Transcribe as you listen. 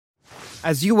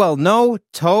As you well know,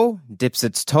 Toe dips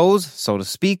its toes, so to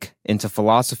speak, into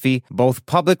philosophy, both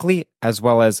publicly as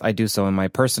well as I do so in my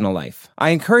personal life. I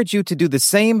encourage you to do the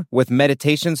same with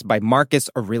Meditations by Marcus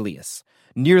Aurelius.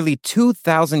 Nearly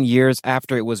 2,000 years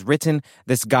after it was written,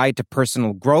 this guide to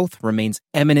personal growth remains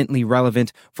eminently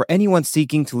relevant for anyone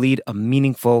seeking to lead a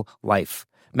meaningful life.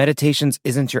 Meditations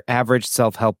isn't your average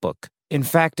self-help book. In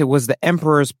fact, it was the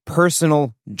emperor's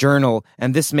personal journal,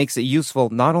 and this makes it useful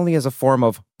not only as a form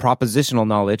of propositional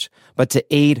knowledge, but to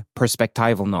aid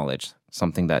perspectival knowledge,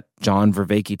 something that John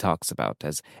Vervaeke talks about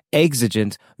as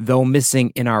exigent, though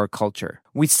missing in our culture.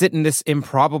 We sit in this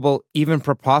improbable, even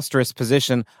preposterous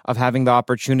position of having the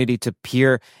opportunity to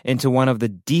peer into one of the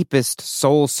deepest,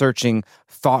 soul-searching,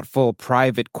 thoughtful,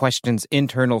 private questions,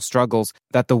 internal struggles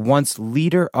that the once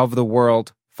leader of the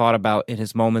world thought about in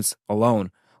his moments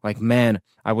alone. Like, man,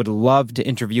 I would love to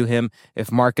interview him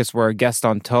if Marcus were a guest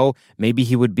on Toe. Maybe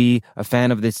he would be a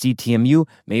fan of the CTMU.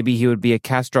 Maybe he would be a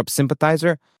Kastrup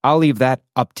sympathizer. I'll leave that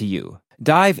up to you.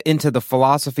 Dive into the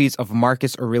philosophies of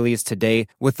Marcus Aurelius today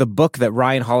with the book that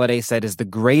Ryan Holiday said is the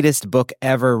greatest book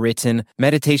ever written.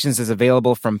 Meditations is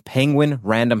available from Penguin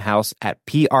Random House at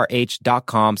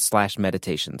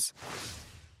prh.com/meditations.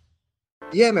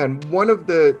 Yeah, man. One of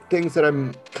the things that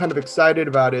I'm kind of excited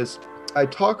about is I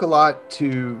talk a lot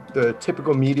to the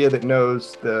typical media that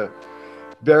knows the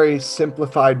very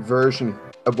simplified version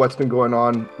of what's been going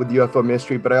on with the UFO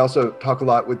mystery, but I also talk a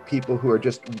lot with people who are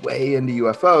just way into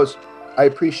UFOs. I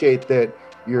appreciate that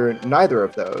you're neither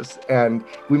of those, and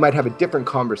we might have a different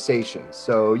conversation.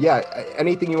 So yeah,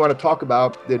 anything you want to talk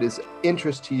about that is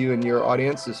interest to you and your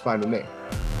audience is fine with me.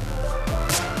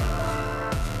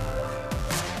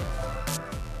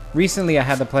 Recently, I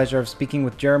had the pleasure of speaking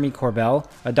with Jeremy Corbell,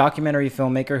 a documentary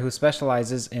filmmaker who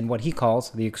specializes in what he calls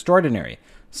the extraordinary,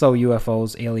 so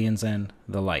UFOs, aliens, and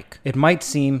the like. It might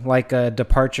seem like a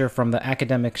departure from the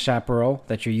academic chaparral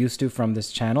that you're used to from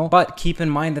this channel, but keep in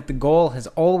mind that the goal has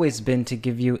always been to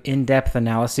give you in-depth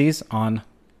analyses on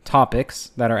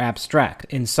topics that are abstract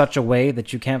in such a way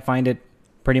that you can't find it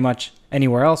pretty much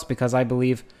anywhere else, because I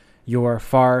believe you're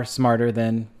far smarter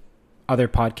than other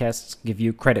podcasts give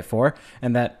you credit for,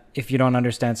 and that if you don't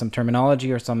understand some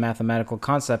terminology or some mathematical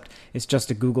concept, it's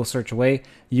just a Google search away.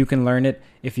 You can learn it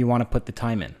if you want to put the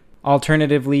time in.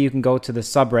 Alternatively, you can go to the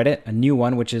subreddit, a new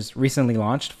one which is recently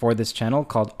launched for this channel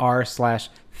called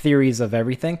r/theories of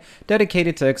everything,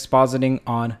 dedicated to expositing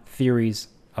on theories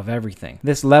of everything.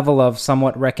 This level of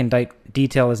somewhat recondite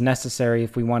detail is necessary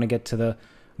if we want to get to the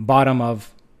bottom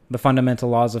of the fundamental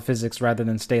laws of physics rather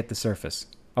than stay at the surface.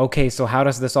 Okay, so how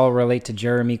does this all relate to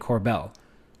Jeremy Corbell?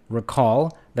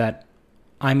 Recall that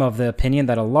I'm of the opinion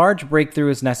that a large breakthrough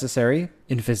is necessary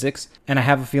in physics, and I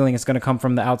have a feeling it's going to come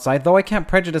from the outside, though I can't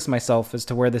prejudice myself as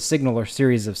to where the signal or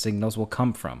series of signals will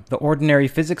come from. The ordinary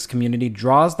physics community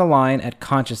draws the line at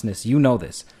consciousness. You know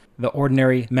this. The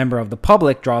ordinary member of the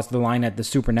public draws the line at the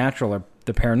supernatural or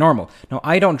the paranormal. Now,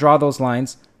 I don't draw those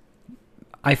lines.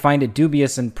 I find it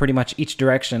dubious in pretty much each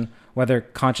direction, whether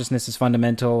consciousness is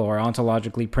fundamental or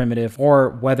ontologically primitive, or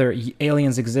whether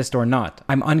aliens exist or not.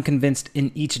 I'm unconvinced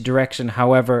in each direction,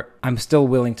 however, I'm still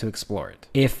willing to explore it.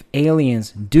 If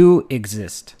aliens do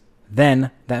exist,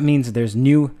 then that means there's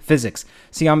new physics.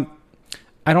 See, I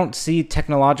don't see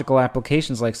technological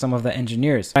applications like some of the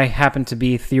engineers. I happen to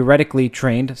be theoretically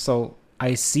trained, so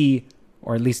I see,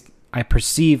 or at least I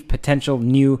perceive, potential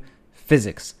new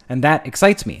physics, and that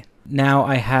excites me. Now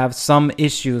I have some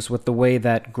issues with the way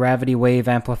that gravity wave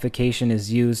amplification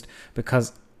is used,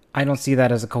 because I don't see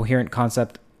that as a coherent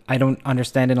concept. I don't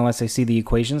understand it unless I see the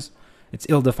equations. It's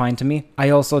ill-defined to me.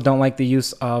 I also don't like the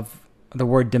use of the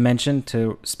word dimension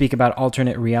to speak about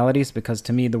alternate realities, because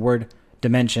to me the word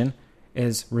dimension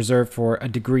is reserved for a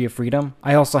degree of freedom.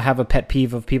 I also have a pet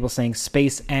peeve of people saying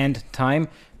space and time.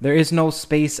 There is no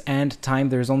space and time.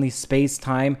 There's only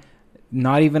space-time.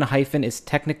 Not even a hyphen. It's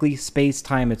technically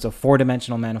space-time. It's a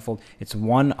four-dimensional manifold. It's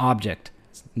one object.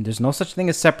 There's no such thing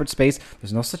as separate space.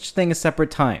 There's no such thing as separate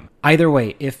time. Either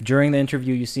way, if during the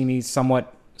interview you see me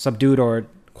somewhat subdued or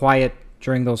quiet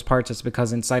during those parts, it's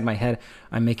because inside my head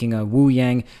I'm making a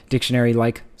Wu-Yang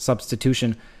dictionary-like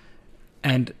substitution,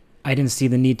 and I didn't see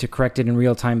the need to correct it in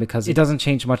real time because it doesn't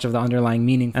change much of the underlying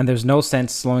meaning, and there's no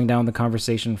sense slowing down the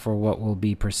conversation for what will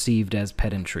be perceived as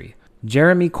pedantry.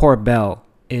 Jeremy Corbell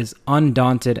is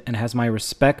undaunted and has my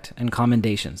respect and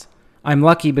commendations. I'm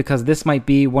lucky because this might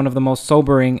be one of the most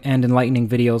sobering and enlightening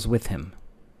videos with him.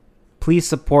 Please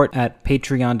support at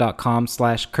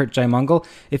patreon.com/KurtJaimungal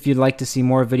if you'd like to see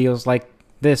more videos like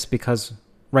this, because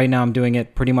right now I'm doing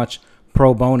it pretty much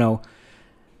pro bono,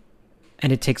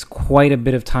 and it takes quite a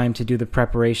bit of time to do the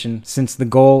preparation, since the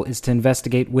goal is to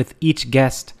investigate with each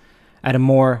guest at a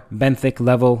more benthic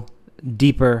level,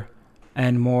 deeper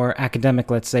and more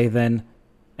academic, let's say, than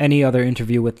any other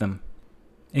interview with them.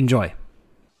 Enjoy.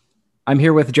 I'm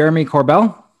here with Jeremy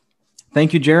Corbell.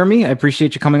 Thank you, Jeremy. I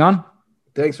appreciate you coming on.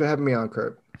 Thanks for having me on,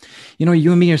 Kurt. You know,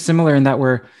 you and me are similar in that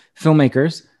we're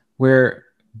filmmakers. We're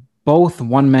both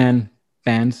one-man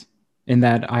bands in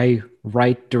that I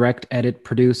write, direct, edit,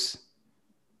 produce,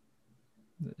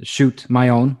 shoot my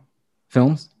own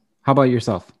films. How about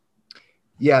yourself?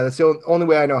 Yeah, that's the only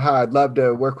way I know how. I'd love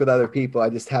to work with other people. I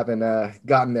just haven't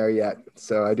gotten there yet.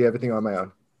 So I do everything on my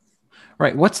own.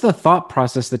 Right. What's the thought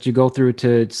process that you go through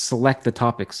to select the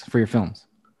topics for your films?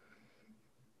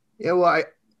 Yeah, well,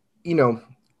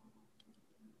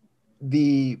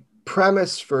 the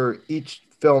premise for each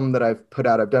film that I've put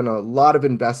out, I've done a lot of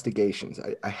investigations.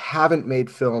 I haven't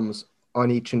made films on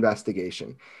each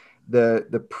investigation.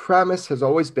 The premise has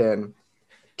always been,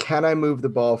 can I move the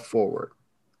ball forward?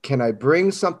 Can I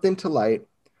bring something to light,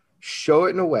 show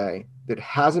it in a way that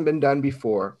hasn't been done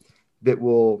before, that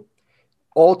will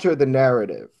alter the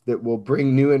narrative, that will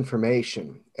bring new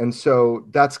information? And so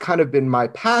that's kind of been my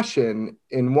passion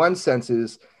in one sense,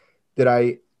 is that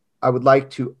I would like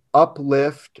to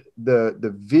uplift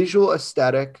the visual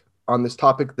aesthetic on this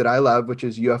topic that I love, which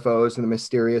is UFOs and the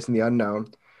mysterious and the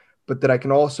unknown, but that I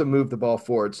can also move the ball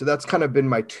forward. So that's kind of been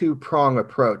my two-prong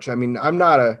approach. I mean,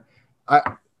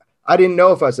 I didn't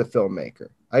know if I was a filmmaker.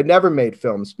 I'd never made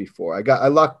films before. I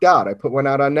lucked out. I put one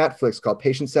out on Netflix called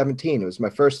Patient 17. It was my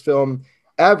first film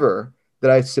ever that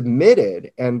I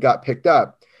submitted and got picked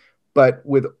up. But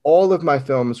with all of my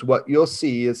films, what you'll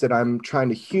see is that I'm trying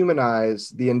to humanize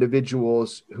the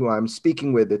individuals who I'm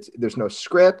speaking with. There's no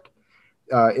script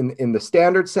in the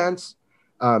standard sense.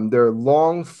 They're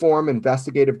long-form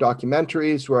investigative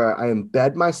documentaries where I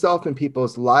embed myself in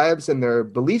people's lives and their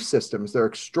belief systems, their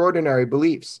extraordinary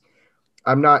beliefs.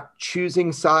 I'm not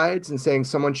choosing sides and saying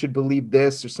someone should believe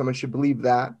this or someone should believe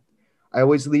that. I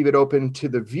always leave it open to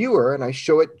the viewer, and I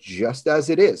show it just as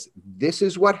it is. This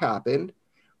is what happened.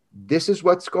 This is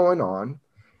what's going on.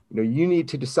 You need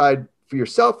to decide for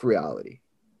yourself reality.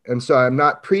 And so I'm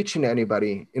not preaching to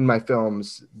anybody in my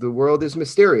films. The world is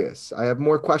mysterious. I have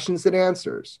more questions than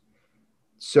answers.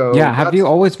 So yeah, have you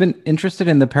always been interested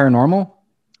in the paranormal?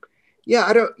 Yeah,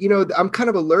 I don't, I'm kind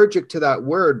of allergic to that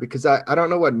word because I don't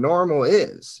know what normal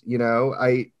is.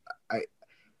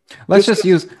 Let's just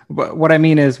use what I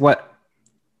mean is what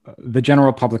the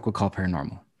general public would call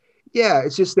paranormal. Yeah,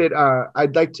 it's just that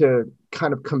I'd like to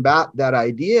kind of combat that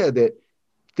idea that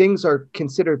things are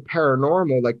considered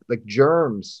paranormal, like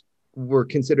germs were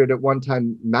considered at one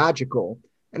time magical.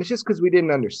 And it's just because we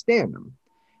didn't understand them.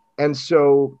 And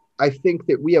so I think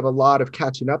that we have a lot of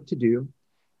catching up to do.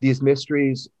 These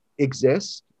mysteries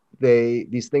exist.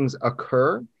 These things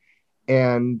occur,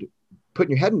 and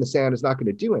putting your head in the sand is not going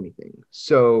to do anything.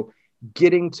 So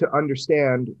getting to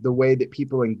understand the way that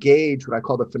people engage what I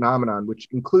call the phenomenon, which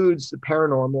includes the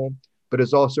paranormal, but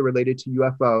is also related to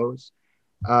UFOs.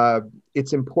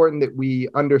 It's important that we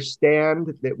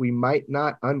understand that we might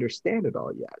not understand it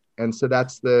all yet. And so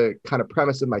that's the kind of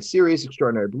premise of my series,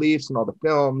 Extraordinary Beliefs, and all the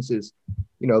films is,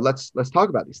 let's talk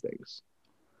about these things.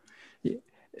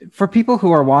 For people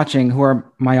who are watching, who are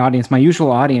my audience, my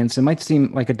usual audience, it might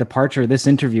seem like a departure, this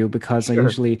interview, because I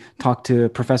usually talk to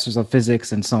professors of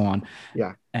physics and so on.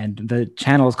 Yeah. And the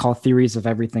channel is called Theories of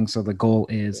Everything. So the goal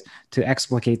is to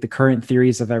explicate the current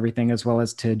theories of everything, as well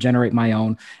as to generate my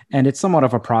own. And it's somewhat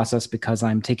of a process because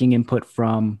I'm taking input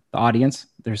from the audience.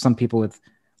 There's some people with,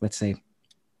 let's say,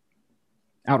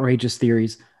 outrageous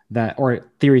theories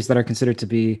or theories that are considered to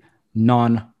be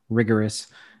non-rigorous.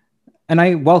 And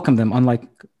I welcome them, unlike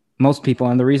most people.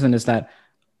 And the reason is that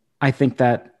I think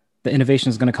that the innovation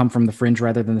is going to come from the fringe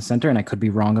rather than the center. And I could be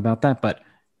wrong about that, but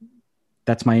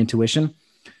that's my intuition.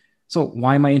 So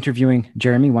why am I interviewing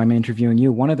Jeremy? Why am I interviewing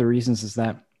you? One of the reasons is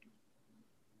that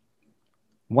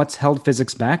what's held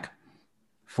physics back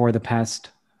for the past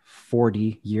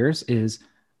 40 years is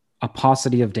a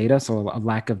paucity of data, so a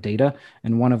lack of data.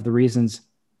 And one of the reasons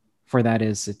for that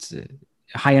is it's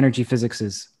high energy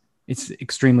physics it's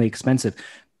extremely expensive.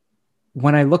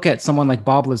 When I look at someone like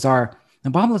Bob Lazar,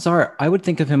 I would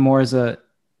think of him more as an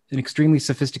extremely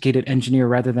sophisticated engineer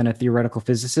rather than a theoretical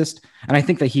physicist. And I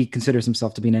think that he considers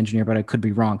himself to be an engineer, but I could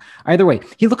be wrong. Either way,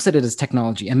 he looks at it as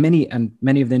technology. And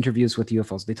many of the interviews with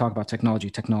UFOs, they talk about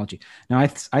technology. Now,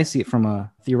 I see it from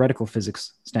a theoretical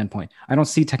physics standpoint. I don't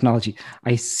see technology.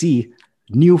 I see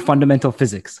new fundamental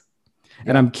physics.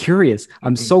 And I'm curious.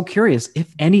 I'm so curious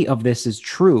if any of this is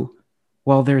true.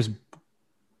 Well, there's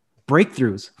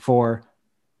breakthroughs for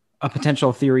a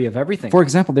potential theory of everything. For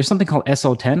example, there's something called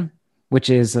SO10. which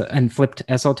is and flipped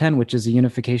SO10, which is a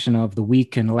unification of the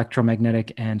weak and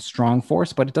electromagnetic and strong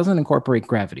force, but it doesn't incorporate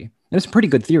gravity. And it's a pretty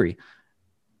good theory.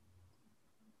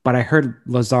 But I heard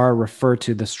Lazar refer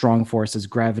to the strong force as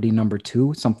gravity number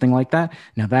 2, something like that.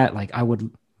 Now that, like, I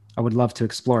would love to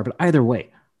explore. But either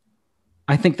way,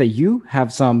 I think that you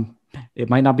have some, it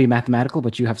might not be mathematical,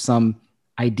 but you have some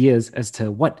ideas as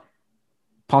to what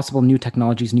possible new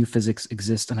technologies, new physics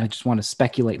exist. And I just want to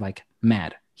speculate like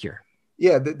mad here.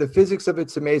 Yeah, the physics of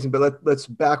it's amazing, but let's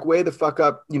back way the fuck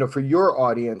up, for your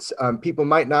audience. People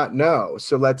might not know.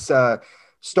 So let's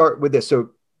start with this. So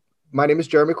my name is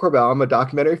Jeremy Corbell. I'm a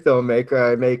documentary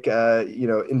filmmaker. I make,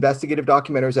 investigative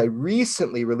documentaries. I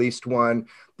recently released one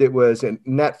that was a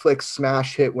Netflix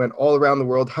smash hit, went all around the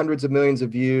world, hundreds of millions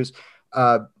of views.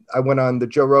 I went on the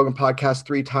Joe Rogan podcast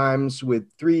 3 times with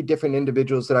 3 different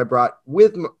individuals that I brought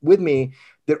with me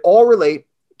that all relate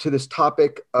to this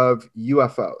topic of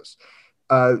UFOs.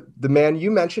 The man you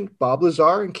mentioned, Bob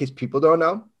Lazar, in case people don't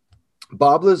know,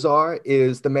 Bob Lazar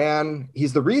is the man,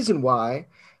 he's the reason why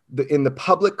in the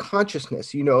public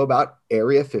consciousness, about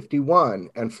Area 51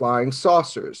 and flying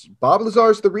saucers. Bob Lazar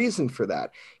is the reason for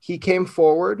that. He came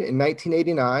forward in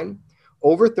 1989,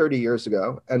 over 30 years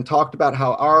ago, and talked about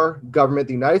how our government,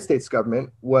 the United States government,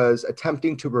 was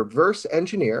attempting to reverse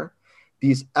engineer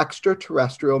these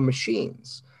extraterrestrial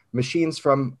machines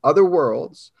from other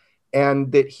worlds,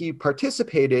 and that he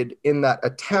participated in that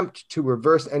attempt to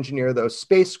reverse engineer those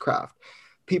spacecraft.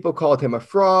 People called him a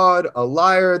fraud, a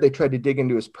liar. They tried to dig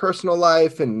into his personal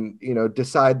life and,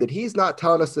 decide that he's not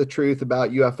telling us the truth about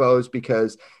UFOs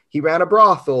because he ran a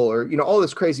brothel or, all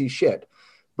this crazy shit.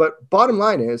 But bottom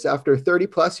line is, after 30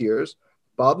 plus years,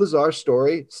 Bob Lazar's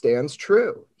story stands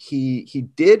true. He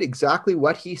did exactly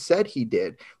what he said he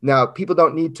did. Now, people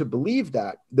don't need to believe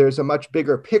that. There's a much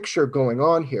bigger picture going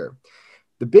on here.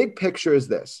 The big picture is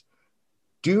this.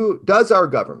 Does our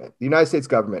government, the United States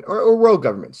government or world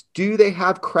governments, do they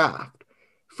have craft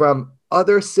from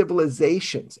other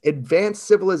civilizations, advanced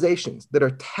civilizations that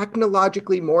are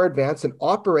technologically more advanced and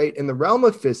operate in the realm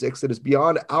of physics that is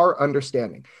beyond our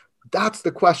understanding? That's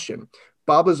the question.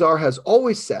 Bob Lazar has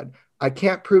always said, I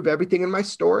can't prove everything in my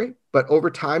story, but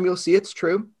over time you'll see it's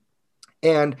true.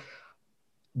 And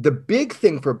the big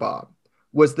thing for Bob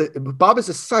was that Bob is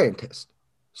a scientist.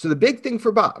 So the big thing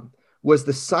for Bob was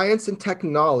the science and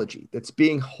technology that's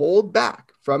being held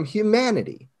back from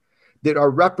humanity that are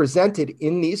represented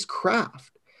in these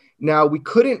craft. Now, we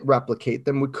couldn't replicate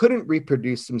them. We couldn't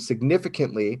reproduce them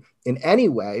significantly in any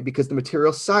way because the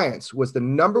material science was the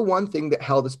number one thing that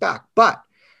held us back. But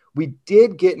we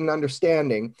did get an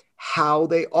understanding how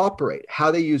they operate,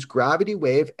 how they use gravity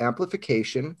wave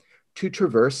amplification to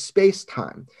traverse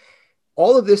space-time.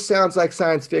 All of this sounds like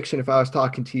science fiction if I was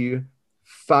talking to you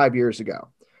 5 years ago.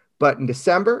 But in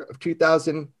December of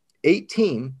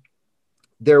 2018,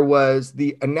 there was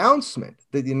the announcement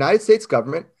that the United States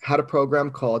government had a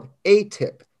program called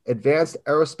ATIP, Advanced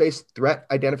Aerospace Threat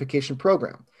Identification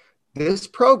Program. This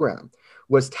program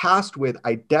was tasked with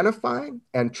identifying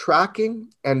and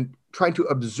tracking and trying to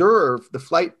observe the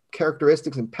flight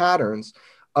characteristics and patterns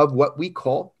of what we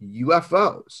call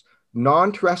UFOs,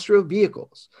 non-terrestrial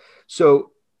vehicles.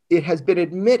 So it has been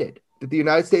admitted that the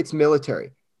United States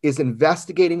military is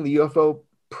investigating the UFO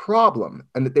problem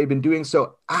and that they've been doing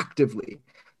so actively.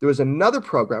 There was another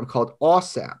program called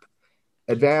AWSAP,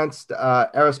 Advanced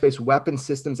Aerospace Weapons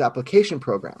Systems Application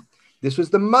Program. This was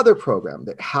the mother program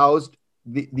that housed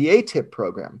the ATIP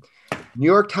program. New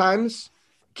York Times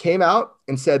came out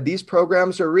and said these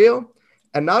programs are real.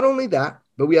 And not only that,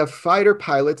 but we have fighter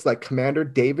pilots like Commander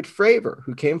David Fravor,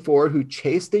 who came forward, who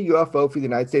chased a UFO for the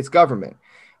United States government.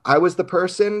 I was the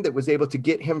person that was able to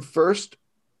get him first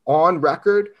on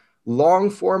record, long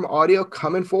form audio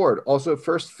coming forward. Also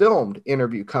first filmed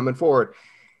interview coming forward.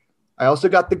 I also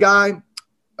got the guy,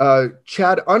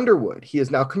 Chad Underwood. He is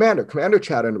now Commander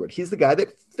Chad Underwood. He's the guy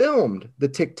that filmed the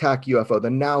Tic Tac UFO, the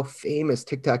now famous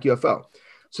Tic Tac UFO.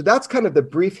 So that's kind of the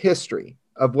brief history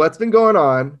of what's been going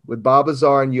on with Bob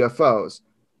Lazar and UFOs.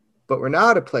 But we're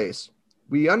now at a place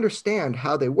we understand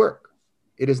how they work.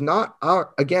 It is not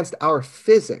against our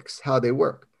physics how they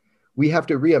work. We have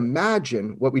to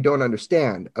reimagine what we don't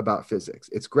understand about physics.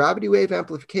 It's gravity wave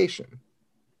amplification.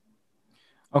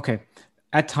 Okay.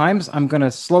 At times, I'm going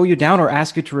to slow you down or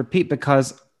ask you to repeat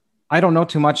because I don't know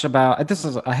too much about this.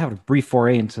 I have a brief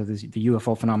foray into the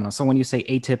UFO phenomena. So when you say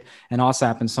ATIP and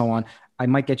OSAP and so on, I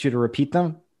might get you to repeat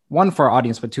them. One for our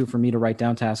audience, but 2 for me to write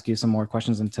down to ask you some more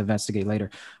questions and to investigate later.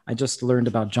 I just learned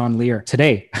about John Lear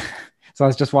today. So I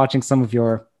was just watching some of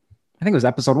your, I think it was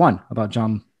episode 1 about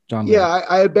John John Yeah, Lear?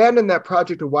 I abandoned that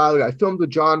project a while ago. I filmed with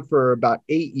John for about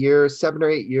 8 years, 7 or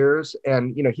 8 years,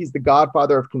 and he's the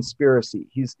godfather of conspiracy.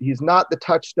 He's not the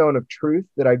touchstone of truth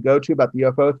that I go to about the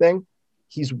UFO thing.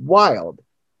 He's wild,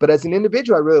 but as an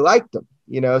individual, I really liked him.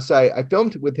 So I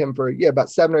filmed with him for about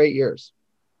 7 or 8 years.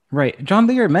 Right. John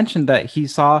Lear mentioned that he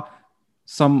saw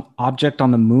some object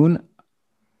on the moon.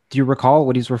 Do you recall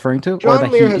what he's referring to, or John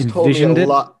that Lear he has told me a envisioned it?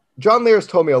 lot. John Lear has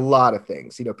told me a lot of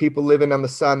things, people living on the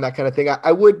sun, that kind of thing.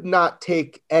 I would not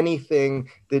take anything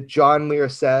that John Lear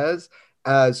says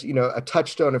as, a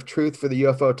touchstone of truth for the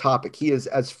UFO topic. He is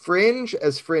as fringe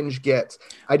gets.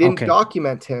 I didn't Okay.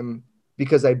 document him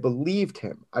because I believed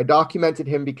him. I documented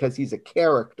him because he's a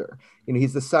character.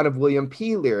 He's the son of William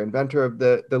P. Lear, inventor of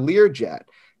the Learjet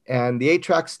and the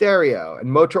 8-track stereo and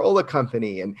Motorola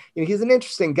Company. And he's an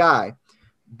interesting guy.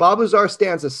 Bob Lazar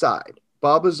stands aside.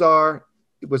 Bob Lazar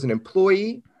was an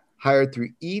employee hired through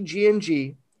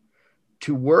EG&G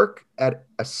to work at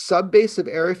a subbase of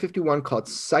Area 51 called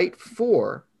Site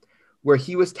 4, where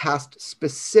he was tasked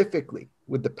specifically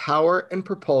with the power and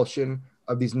propulsion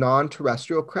of these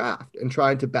non-terrestrial craft and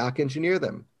trying to back engineer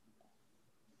them.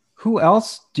 Who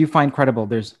else do you find credible?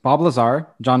 There's Bob Lazar,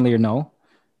 John Lear, no.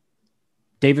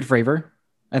 David Fravor,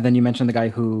 and then you mentioned the guy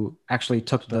who actually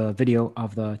took the video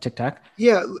of the Tic Tac.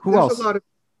 Yeah, Who else?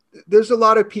 There's a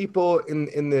lot of people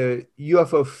in the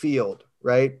UFO field,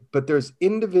 right? But there's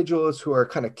individuals who are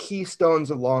kind of keystones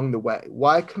along the way.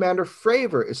 Why Commander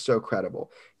Fravor is so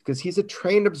credible? Because he's a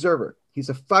trained observer. He's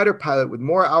a fighter pilot with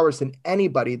more hours than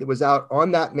anybody that was out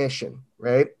on that mission,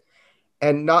 right?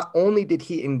 And not only did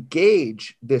he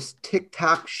engage this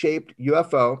tic-tac shaped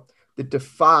UFO that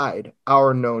defied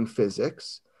our known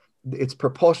physics, its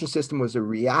propulsion system was a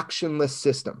reactionless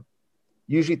system.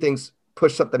 Usually things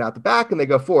push something out the back and they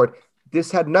go forward.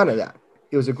 This had none of that.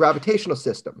 It was a gravitational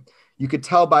system. You could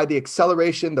tell by the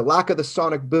acceleration, the lack of the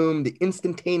sonic boom, the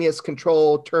instantaneous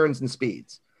control, turns, and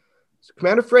speeds. So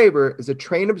Commander Fravor is a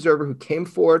trained observer who came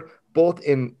forward both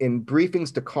in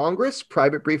briefings to Congress,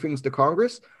 private briefings to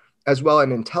Congress, as well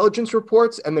in intelligence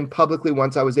reports, and then publicly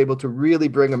once I was able to really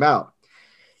bring him out.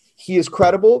 He is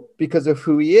credible because of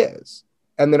who he is.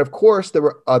 And then, of course, there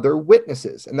were other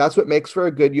witnesses, and that's what makes for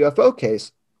a good UFO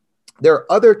case. There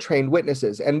are other trained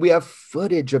witnesses, and we have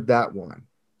footage of that one.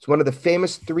 It's one of the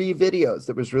famous 3 videos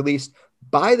that was released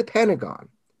by the Pentagon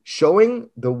showing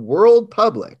the world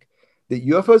public that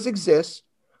UFOs exist,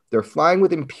 they're flying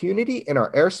with impunity in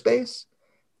our airspace,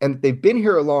 and they've been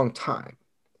here a long time.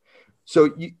 So,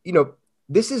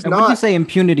 this is and not... when you say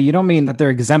impunity, you don't mean that they're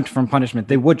exempt from punishment.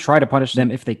 They would try to punish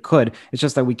them if they could. It's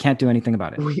just that we can't do anything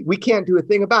about it. We can't do a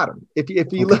thing about them. If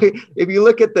you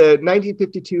look at the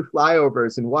 1952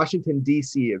 flyovers in Washington,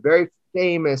 D.C., a very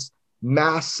famous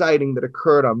mass sighting that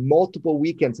occurred on multiple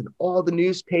weekends, and all the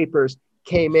newspapers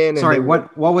came in. Sorry,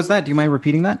 what was that? Do you mind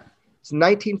repeating that? It's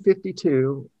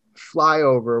 1952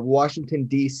 flyover of Washington,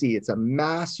 D.C. It's a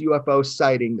mass UFO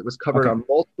sighting that was covered on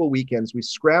multiple weekends. We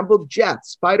scrambled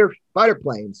jets, fighter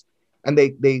planes, and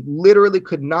they literally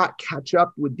could not catch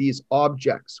up with these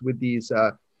objects, with these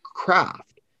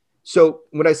craft. So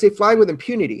when I say flying with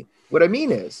impunity, what I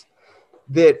mean is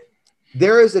that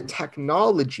there is a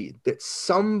technology that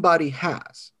somebody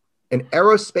has, an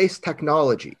aerospace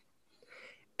technology,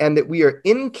 and that we are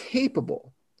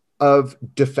incapable of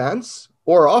defense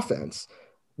or offense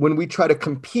when we try to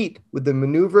compete with the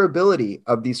maneuverability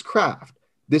of these craft.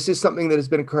 This is something that has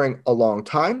been occurring a long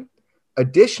time.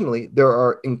 Additionally, there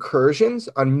are incursions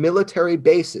on military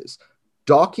bases,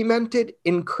 documented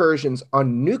incursions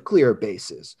on nuclear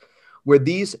bases, where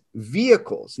these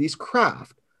vehicles, these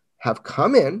craft, have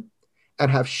come in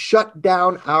and have shut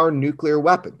down our nuclear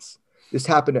weapons. This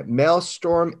happened at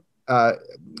Maelstrom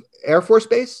Air Force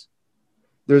Base.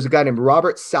 There's a guy named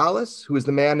Robert Salas, who is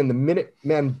the man in the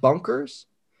Minuteman bunkers.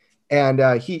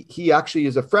 And he actually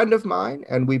is a friend of mine,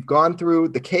 and we've gone through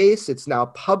the case. It's now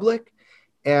public.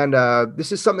 And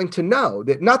this is something to know,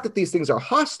 that not that these things are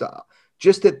hostile,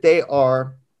 just that they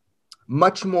are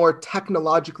much more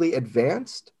technologically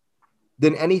advanced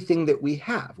than anything that we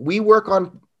have. We work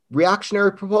on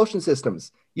reactionary propulsion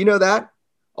systems. You know that?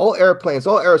 All airplanes,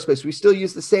 all aerospace, we still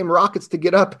use the same rockets to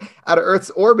get up out of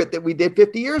Earth's orbit that we did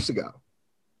 50 years ago.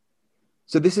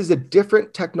 So this is a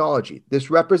different technology. This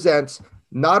represents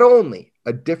not only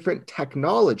a different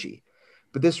technology,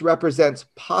 but this represents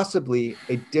possibly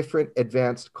a different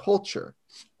advanced culture.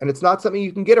 And it's not something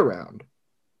you can get around.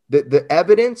 The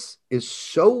evidence is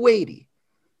so weighty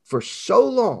for so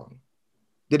long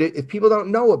that if people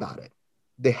don't know about it,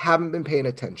 they haven't been paying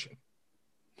attention.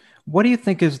 What do you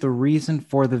think is the reason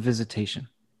for the visitation?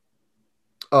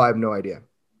 Oh, I have no idea.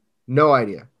 No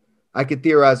idea. I could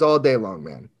theorize all day long,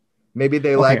 man. Maybe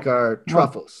they like our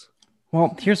truffles.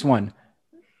 Well, here's one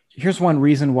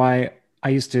reason why I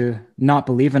used to not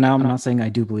believe, and now I'm not saying I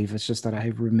do believe. It's just that I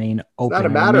remain open. It's not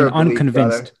a matter of belief,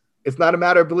 unconvinced. brother. It's not a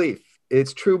matter of belief.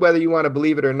 It's true whether you want to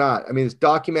believe it or not. I mean, there's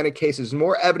documented cases,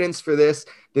 more evidence for this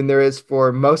than there is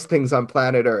for most things on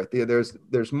planet Earth.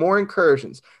 There's more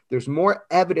incursions. There's more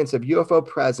evidence of UFO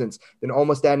presence than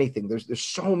almost anything. There's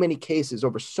so many cases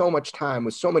over so much time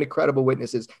with so many credible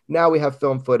witnesses. Now we have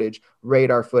film footage,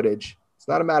 radar footage. It's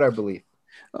not a matter of belief.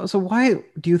 So why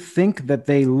do you think that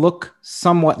they look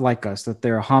somewhat like us, that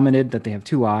they're a hominid, that they have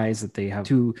two eyes, that they have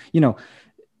two,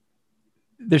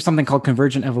 there's something called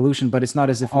convergent evolution, but it's not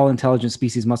as if all intelligent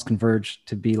species must converge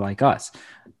to be like us.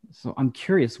 So I'm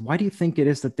curious, why do you think it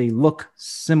is that they look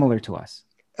similar to us?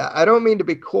 I don't mean to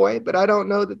be coy, but I don't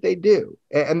know that they do.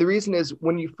 And the reason is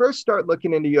when you first start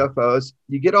looking into UFOs,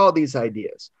 you get all these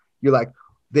ideas. You're like,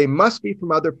 they must be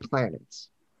from other planets.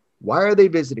 Why are they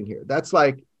visiting here? That's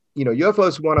like,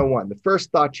 UFOs 101, the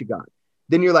first thought you got.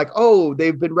 Then you're like, oh,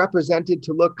 they've been represented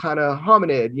to look kind of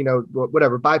hominid,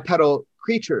 whatever, bipedal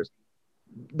creatures.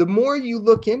 The more you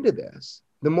look into this,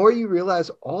 the more you realize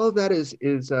all of that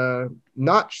is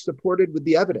not supported with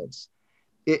the evidence.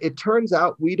 It turns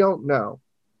out we don't know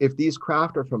if these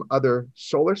craft are from other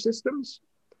solar systems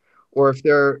or if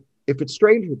it's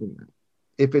stranger than that,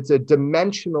 if it's a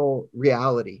dimensional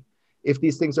reality, if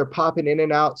these things are popping in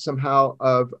and out somehow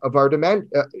of our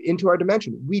into our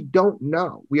dimension. We don't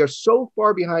know. We are so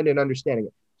far behind in understanding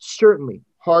it. Certainly,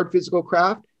 hard physical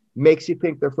craft makes you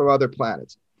think they're from other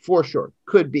planets. For sure.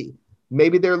 Could be.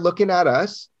 Maybe they're looking at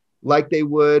us like they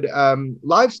would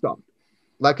livestock,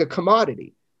 like a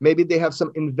commodity. Maybe they have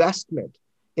some investment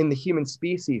in the human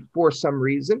species for some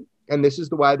reason. And this is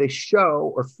the why they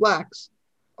show or flex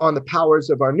on the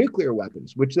powers of our nuclear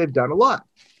weapons, which they've done a lot.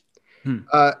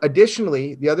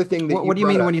 Additionally, the other thing that what do you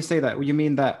mean when you say that? You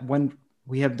mean that when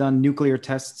we have done nuclear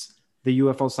tests, the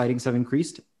UFO sightings have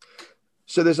increased?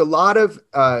 So there's a lot of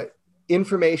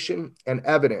information and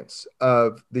evidence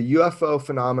of the UFO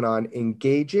phenomenon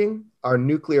engaging our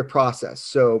nuclear process.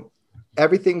 So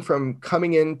everything from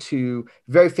coming into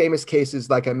very famous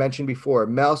cases, like I mentioned before,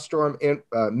 Maelstrom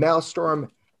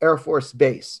Air Force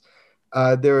Base.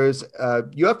 There is a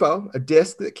UFO, a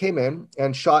disc that came in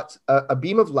and shot a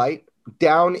beam of light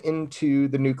down into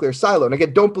the nuclear silo. And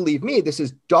again, don't believe me. This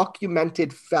is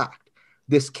documented fact.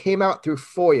 This came out through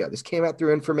FOIA. This came out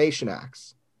through Information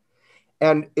Acts.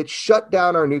 And it shut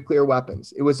down our nuclear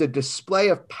weapons. It was a display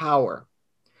of power.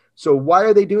 So why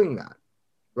are they doing that?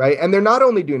 Right? And they're not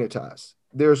only doing it to us.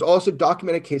 There's also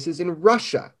documented cases in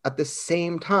Russia at the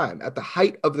same time, at the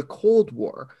height of the Cold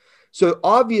War. So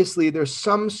obviously there's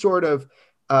some sort of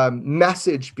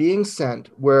message being sent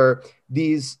where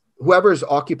whoever's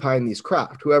occupying these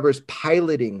craft, whoever's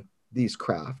piloting these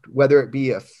craft, whether it be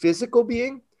a physical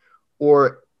being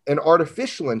or an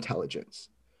artificial intelligence,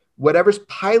 whatever's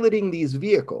piloting these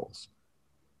vehicles,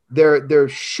 they're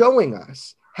showing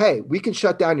us, hey, we can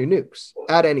shut down your nukes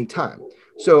at any time.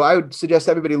 So I would suggest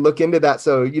everybody look into that.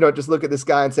 So you don't just look at this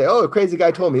guy and say, oh, a crazy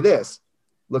guy told me this.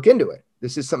 Look into it.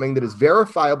 This is something that is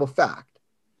verifiable fact.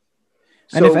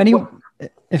 And if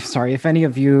any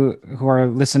of you who are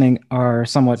listening are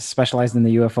somewhat specialized in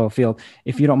the UFO field,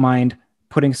 if you don't mind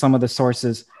putting some of the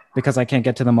sources, because I can't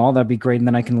get to them all, that'd be great. And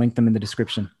then I can link them in the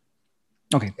description.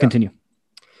 Okay, continue.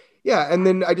 Yeah, and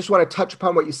then I just want to touch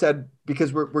upon what you said,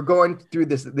 because we're going through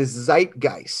this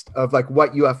zeitgeist of like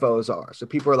what UFOs are. So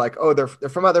people are like, oh, they're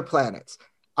from other planets.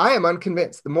 I am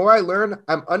unconvinced. The more I learn,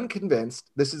 I'm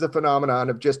unconvinced this is a phenomenon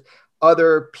of just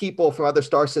other people from other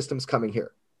star systems coming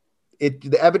here.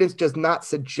 The evidence does not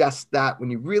suggest that when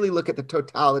you really look at the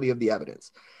totality of the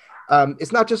evidence.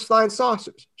 It's not just flying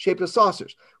saucers, shaped as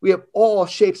saucers. We have all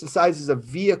shapes and sizes of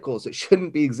vehicles that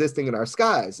shouldn't be existing in our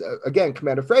skies. Again,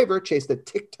 Commander Fravor chased a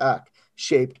Tic Tac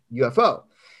shaped UFO.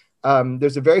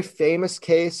 There's a very famous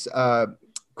case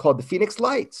called the Phoenix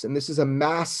Lights, and this is a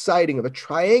mass sighting of a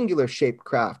triangular shaped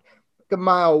craft, like a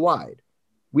mile wide.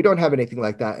 We don't have anything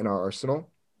like that in our arsenal.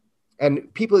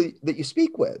 And people that you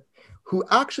speak with who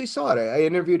actually saw it, I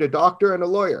interviewed a doctor and a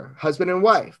lawyer, husband and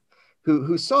wife,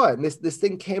 who saw it. And this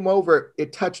thing came over,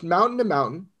 it touched mountain to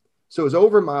mountain. So it was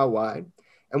over a mile wide.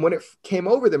 And when it came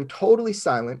over them, totally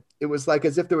silent, it was like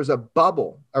as if there was a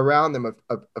bubble around them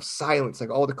of silence, like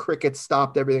all the crickets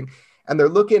stopped, everything. And they're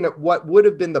looking at what would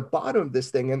have been the bottom of this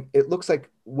thing. And it looks like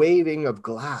waving of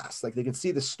glass, like they can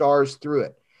see the stars through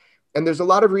it. And there's a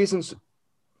lot of reasons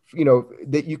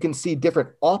that you can see different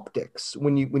optics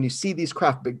when you see these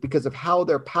craft because of how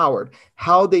they're powered,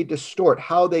 how they distort,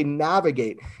 how they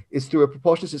navigate is through a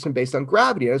propulsion system based on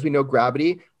gravity. And as we know,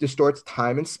 gravity distorts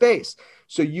time and space.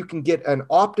 So you can get an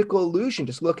optical illusion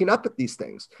just looking up at these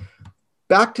things.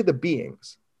 Back to the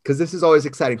beings, because this is always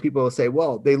exciting. People will say,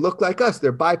 well, they look like us,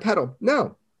 they're bipedal.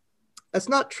 No, that's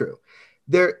not true.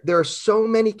 There are so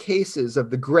many cases of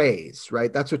the grays,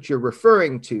 right? That's what you're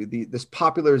referring to, this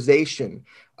popularization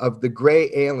of the gray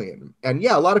alien. And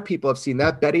yeah, a lot of people have seen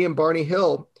that. Betty and Barney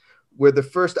Hill were the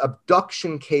first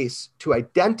abduction case to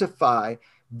identify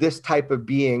this type of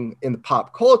being in the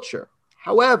pop culture.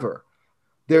 However,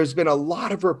 there's been a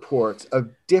lot of reports of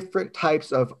different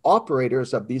types of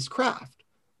operators of these craft.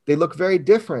 They look very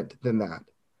different than that.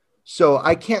 So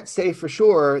I can't say for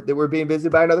sure that we're being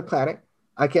visited by another planet.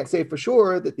 I can't say for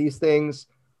sure that these things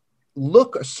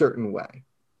look a certain way.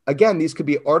 Again, these could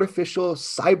be artificial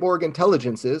cyborg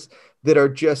intelligences that are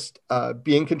just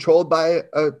being controlled by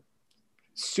a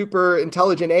super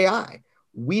intelligent AI.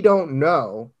 We don't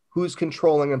know who's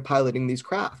controlling and piloting these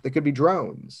craft. They could be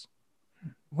drones.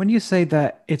 When you say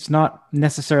that it's not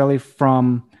necessarily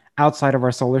from outside of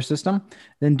our solar system,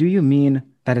 then do you mean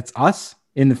that it's us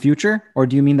in the future? Or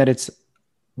do you mean that it's,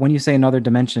 when you say another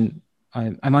dimension,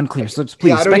 I'm unclear. So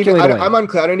please speculate away. I'm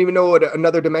unclear. I don't even know what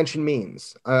another dimension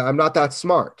means. I'm not that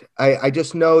smart. I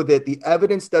just know that the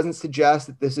evidence doesn't suggest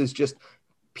that this is just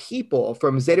people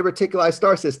from Zeta Reticuli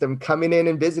star system coming in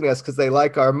and visiting us because they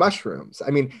like our mushrooms.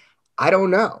 I mean, I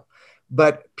don't know.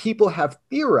 But people have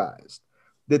theorized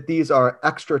that these are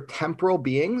extratemporal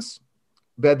beings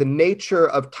by the nature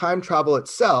of time travel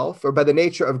itself, or by the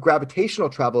nature of gravitational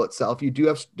travel itself. You do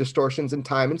have distortions in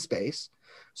time and space.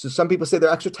 So some people say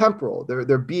they're extratemporal.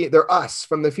 They're us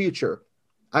from the future.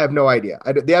 I have no idea.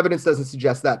 The evidence doesn't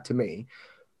suggest that to me.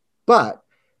 But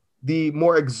the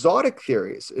more exotic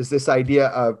theories is this idea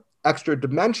of extra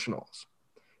dimensionals,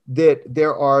 that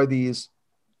there are these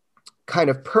kind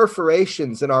of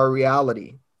perforations in our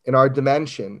reality, in our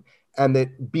dimension, and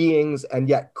that beings and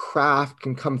yet craft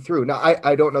can come through. Now,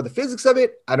 I don't know the physics of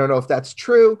it. I don't know if that's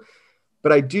true.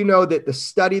 But I do know that the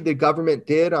study the government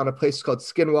did on a place called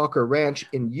Skinwalker Ranch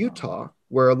in Utah,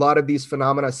 where a lot of these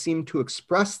phenomena seem to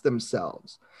express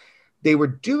themselves, they were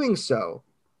doing so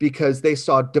because they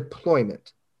saw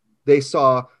deployment. They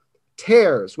saw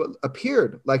tears, what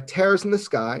appeared like tears in the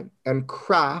sky, and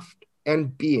craft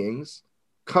and beings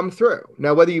come through.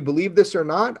 Now, whether you believe this or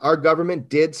not, our government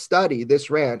did study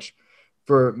this ranch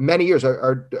for many years.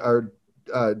 Our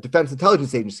Defense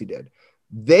Intelligence Agency did.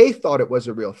 They thought it was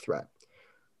a real threat.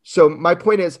 So my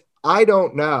point is, I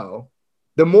don't know.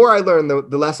 The more I learn, the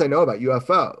less I know about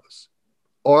UFOs.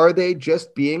 Are they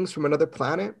just beings from another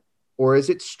planet? Or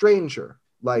is it stranger,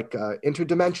 like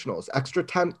interdimensionals,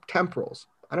 extratemporals?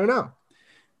 I don't know.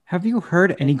 Have you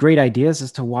heard any great ideas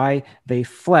as to why they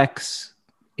flex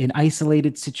in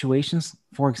isolated situations?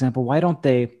 For example, why don't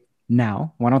they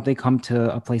come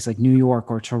to a place like New York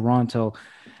or Toronto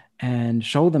and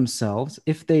show themselves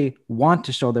if they want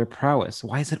to show their prowess?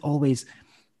 Why is it always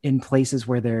in places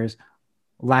where there's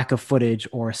lack of footage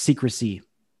or secrecy?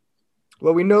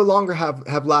 Well, we no longer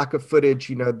have lack of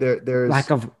footage. There's lack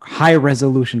of high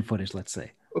resolution footage, let's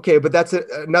say. Okay, but that's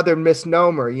another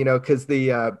misnomer, because the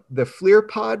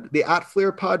FLIR the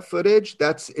 @FLIR footage,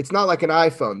 it's not like an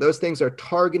iPhone. Those things are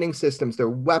targeting systems. They're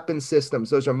weapon systems.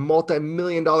 Those are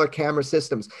multi-million-dollar camera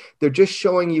systems. They're just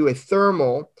showing you a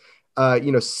thermal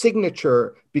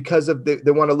signature because of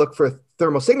they want to look for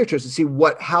thermal signatures to see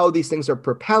how these things are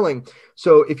propelling.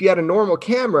 So if you had a normal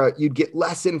camera, you'd get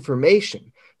less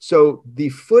information. So the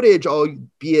footage,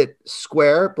 albeit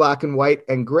square, black and white,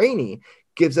 and grainy,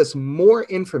 gives us more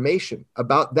information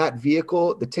about that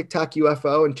vehicle, the Tic Tac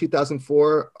UFO in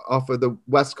 2004 off of the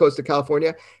west coast of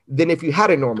California, than if you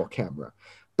had a normal camera.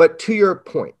 But to your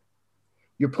point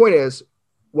is,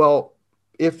 well,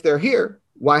 if they're here,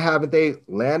 why haven't they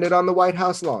landed on the White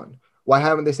House lawn? Why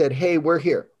haven't they said, hey, we're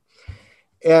here?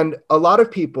 And a lot of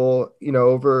people,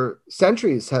 over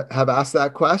centuries have asked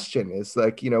that question. It's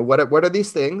like, what are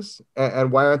these things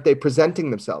and why aren't they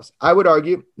presenting themselves? I would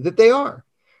argue that they are,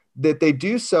 that they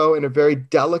do so in a very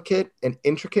delicate and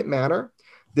intricate manner,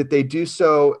 that they do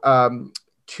so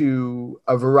to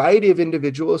a variety of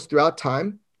individuals throughout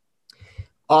time.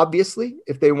 Obviously,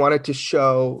 if they wanted to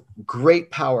show great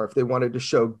power, if they wanted to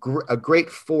show a great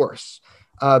force,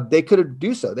 they could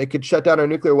do so. They could shut down our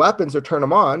nuclear weapons or turn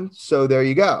them on. So there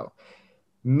you go.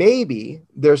 Maybe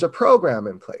there's a program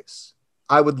in place.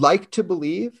 I would like to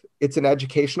believe it's an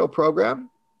educational program,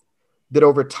 that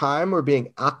over time we're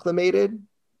being acclimated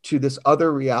to this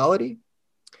other reality.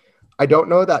 I don't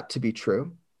know that to be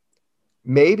true.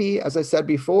 maybe, as I said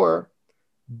before,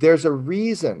 there's a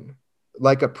reason,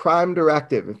 like a prime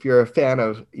directive, if you're a fan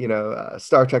of,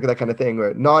 Star Trek or that kind of thing,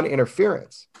 or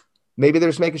non-interference. Maybe they're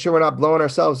just making sure we're not blowing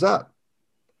ourselves up.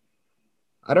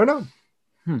 I don't know.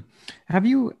 Have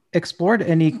you explored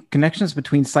any connections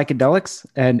between psychedelics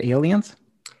and aliens?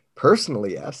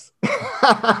 Personally, yes.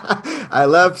 I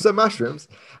love some mushrooms.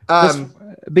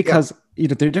 Because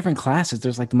there are different classes.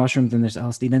 There's like the mushrooms, and there's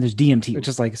LSD, then there's DMT, which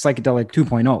is like psychedelic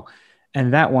 2.0.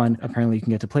 And that one, apparently you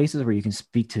can get to places where you can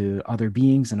speak to other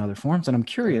beings and other forms. And I'm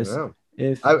curious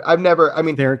if I'm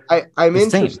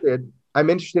interested. Same. I'm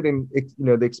interested in,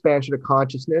 the expansion of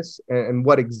consciousness and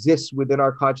what exists within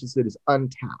our consciousness that is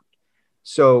untapped.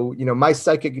 So, my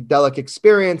psychedelic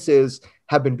experiences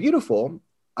have been beautiful.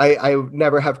 I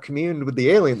never have communed with the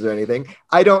aliens or anything.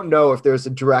 I don't know if there's a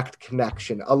direct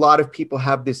connection. A lot of people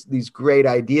have these great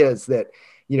ideas that,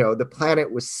 the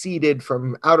planet was seeded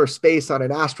from outer space on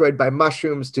an asteroid by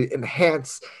mushrooms to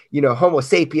enhance, Homo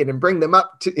sapien and bring them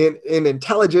up to in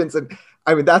intelligence. And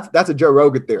I mean, that's a Joe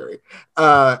Rogan theory.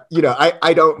 I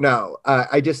don't know.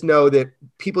 I just know that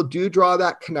people do draw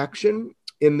that connection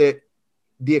in that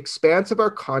the expanse of our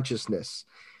consciousness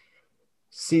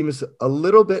seems a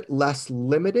little bit less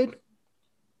limited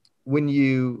when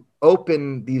you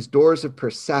open these doors of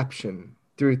perception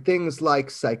through things like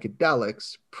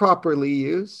psychedelics, properly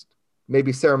used,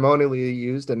 maybe ceremonially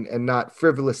used and not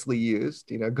frivolously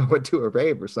used, going to a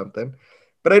rave or something.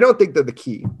 But I don't think they're the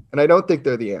key, and I don't think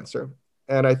they're the answer.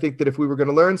 And I think that if we were going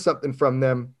to learn something from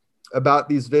them about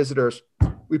these visitors,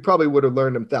 we probably would have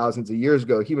learned them thousands of years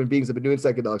ago. Human beings have been doing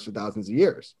psychedelics for thousands of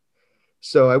years.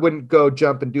 So I wouldn't go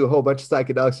jump and do a whole bunch of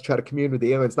psychedelics to try to commune with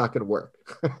the aliens. It's not going to work.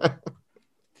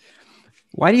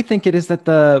 Why do you think it is that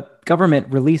the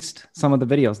government released some of the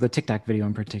videos, the Tic Tac video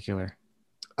in particular?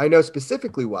 I know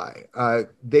specifically why.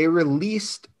 They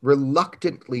released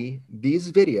reluctantly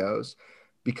these videos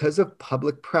because of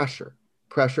public pressure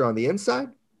on the inside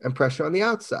and pressure on the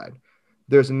outside.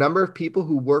 There's a number of people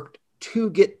who worked to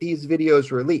get these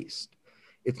videos released.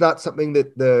 It's not something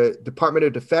that the Department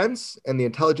of Defense and the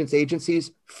intelligence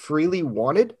agencies freely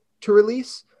wanted to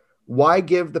release. Why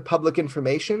give the public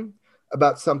information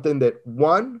about something that,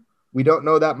 one, we don't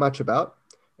know that much about,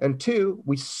 and two,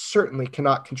 we certainly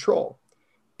cannot control?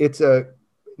 It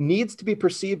needs to be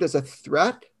perceived as a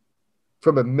threat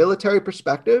from a military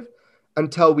perspective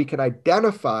until we can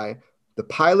identify the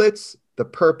pilots, the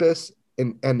purpose,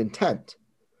 and intent.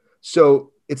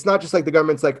 So it's not just like the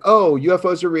government's like, oh,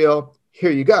 UFOs are real,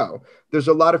 here you go. There's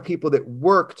a lot of people that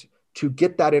worked to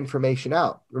get that information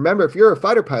out. Remember, if you're a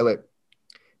fighter pilot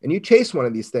and you chase one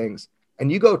of these things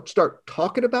and you go start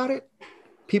talking about it,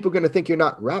 people are going to think you're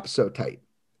not wrapped so tight.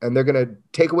 And they're going to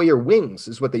take away your wings,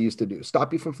 is what they used to do,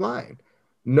 stop you from flying.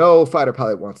 No fighter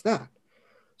pilot wants that.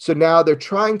 So now they're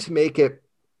trying to make it,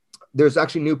 there's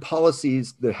actually new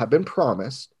policies that have been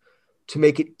promised to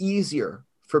make it easier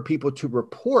for people to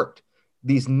report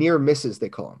these near misses, they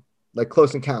call them, like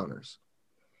close encounters.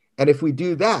 And if we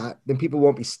do that, then people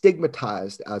won't be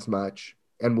stigmatized as much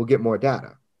and we'll get more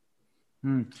data.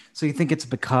 So you think it's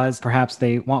because perhaps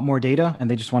they want more data and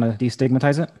they just want to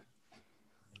destigmatize it?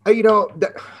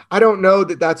 I don't know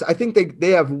that's, I think they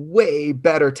have way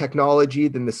better technology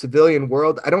than the civilian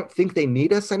world. I don't think they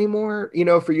need us anymore,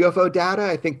 for UFO data.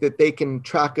 I think that they can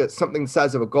track something the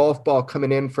size of a golf ball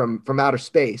coming in from outer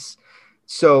space.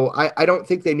 So I don't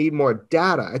think they need more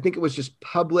data. I think it was just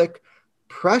public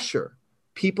pressure.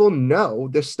 People know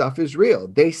this stuff is real.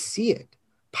 They see it.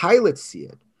 Pilots see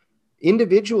it.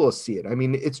 Individuals see it. I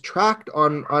mean, it's tracked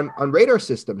on radar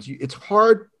systems. It's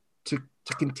hard to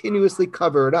continuously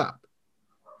cover it up.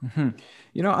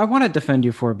 Mm-hmm. I want to defend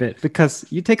you for a bit because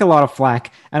you take a lot of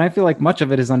flack, and I feel like much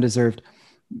of it is undeserved.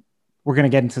 We're going to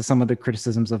get into some of the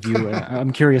criticisms of you.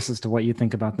 I'm curious as to what you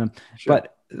think about them. Sure.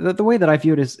 But the way that I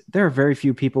view it is there are very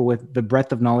few people with the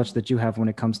breadth of knowledge that you have when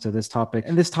it comes to this topic.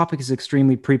 And this topic is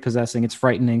extremely prepossessing. It's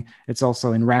frightening. It's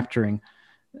also enrapturing.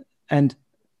 And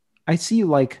I see you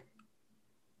like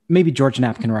maybe George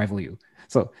Knapp can rival you.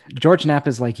 So George Knapp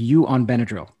is like you on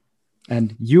Benadryl,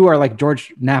 and you are like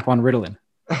George Knapp on Ritalin.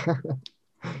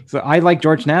 So I like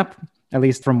George Knapp, at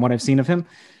least from what I've seen of him.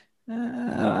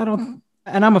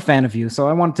 And I'm a fan of you, so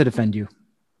I wanted to defend you.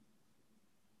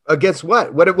 Against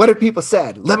what? What have people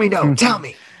said? Let me know. Tell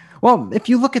me. Well, if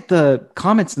you look at the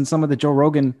comments in some of the Joe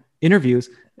Rogan interviews,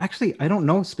 actually, I don't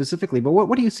know specifically, but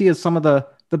what do you see as some of the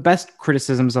best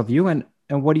criticisms of you, and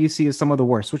what do you see as some of the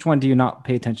worst? Which one do you not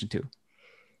pay attention to?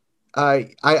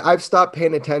 I've stopped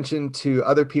paying attention to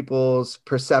other people's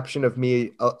perception of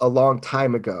me a long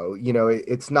time ago.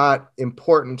 It's not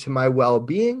important to my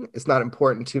well-being. It's not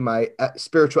important to my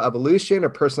spiritual evolution or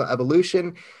personal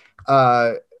evolution.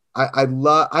 Uh,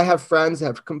 I have friends that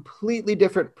have completely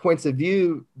different points of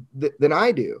view than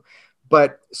I do,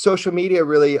 but social media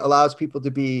really allows people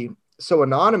to be so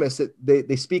anonymous that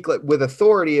they speak like with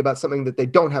authority about something that they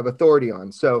don't have authority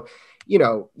on. So,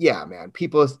 yeah, man,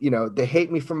 people, they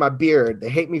hate me for my beard. They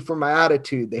hate me for my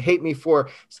attitude. They hate me for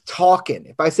talking.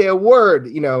 If I say a word,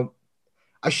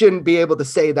 I shouldn't be able to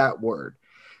say that word.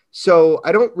 So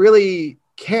I don't really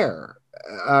care.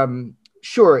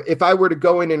 Sure, if I were to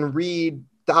go in and read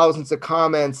thousands of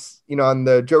comments, on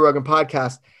the Joe Rogan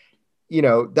podcast,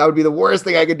 that would be the worst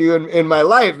thing I could do in my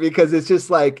life, because it's just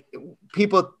like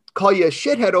people call you a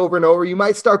shithead over and over. You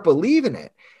might start believing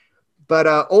it. But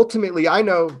ultimately, I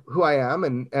know who I am.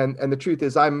 And the truth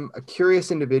is, I'm a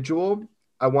curious individual.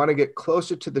 I want to get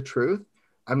closer to the truth.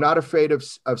 I'm not afraid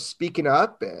of speaking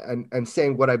up and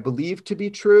saying what I believe to be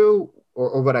true,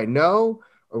 or what I know,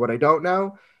 or what I don't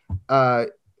know.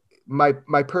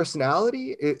 My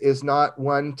personality is not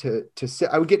one to sit.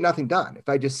 I would get nothing done if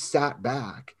I just sat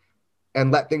back and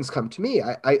let things come to me.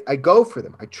 I go for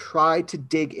them. I try to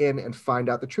dig in and find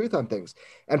out the truth on things.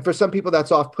 And for some people,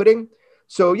 that's off-putting.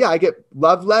 So yeah, I get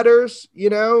love letters,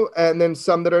 and then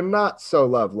some that are not so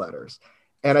love letters.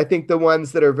 And I think the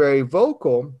ones that are very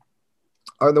vocal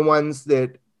are the ones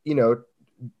that,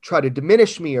 try to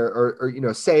diminish me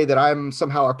or say that I'm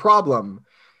somehow a problem.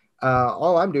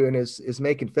 All I'm doing is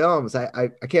making films. I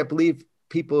can't believe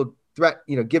people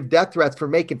give death threats for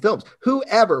making films.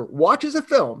 Whoever watches a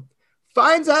film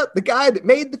finds out the guy that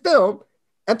made the film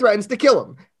and threatens to kill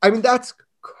him. I mean, that's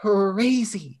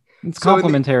crazy. It's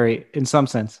complimentary in some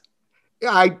sense.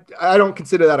 I don't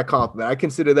consider that a compliment. I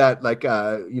consider that like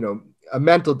a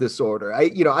mental disorder. I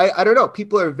don't know.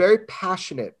 People are very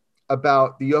passionate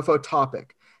about the UFO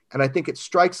topic, and I think it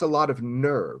strikes a lot of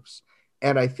nerves.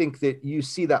 And I think that you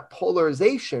see that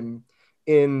polarization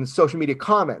in social media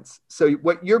comments. So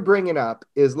what you're bringing up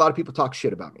is a lot of people talk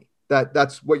shit about me.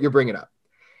 That's what you're bringing up.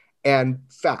 And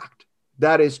fact,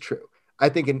 that is true. I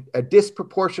think a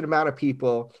disproportionate amount of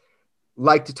people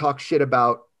like to talk shit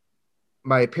about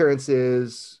my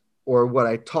appearances or what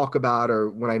I talk about or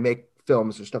when I make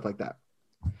films or stuff like that.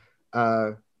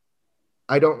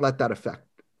 I don't let that affect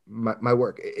my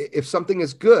work. If something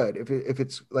is good, if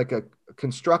it's like a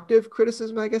constructive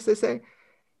criticism, I guess they say,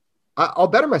 I'll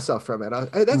better myself from it.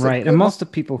 That's right. And most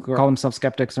of people who call themselves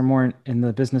skeptics are more in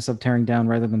the business of tearing down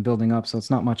rather than building up. So it's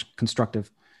not much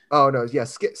constructive. Oh, no. Yeah.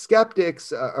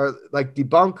 Skeptics are like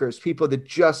debunkers, people that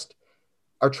just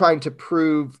are trying to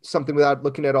prove something without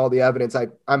looking at all the evidence.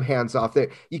 I'm hands off there.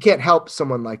 You can't help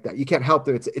someone like that. You can't help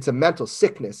them. It's a mental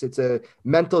sickness. It's a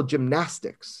mental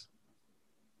gymnastics.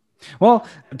 Well,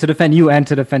 to defend you and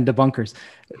to defend debunkers,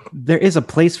 there is a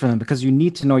place for them because you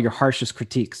need to know your harshest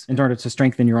critiques in order to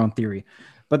strengthen your own theory.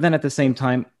 But then at the same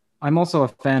time, I'm also a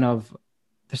fan of,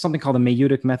 there's something called the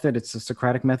Mayeutic method. It's a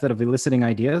Socratic method of eliciting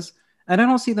ideas. And I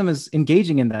don't see them as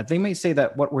engaging in that. They may say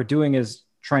that what we're doing is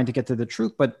trying to get to the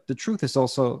truth, but the truth is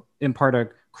also in part a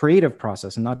creative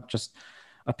process and not just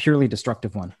a purely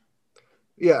destructive one.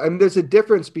 Yeah. And there's a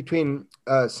difference between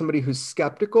somebody who's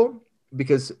skeptical,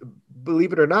 because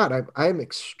believe it or not, I am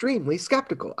extremely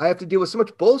skeptical. I have to deal with so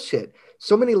much bullshit,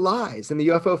 so many lies in the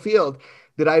UFO field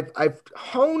that I've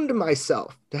honed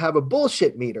myself to have a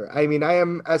bullshit meter. I mean, I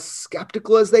am as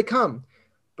skeptical as they come,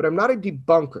 but I'm not a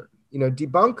debunker.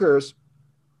 Debunkers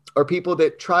are people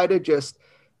that try to just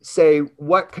say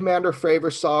what Commander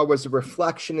Fravor saw was a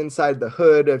reflection inside the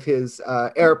hood of his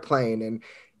airplane, and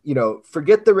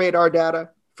forget the radar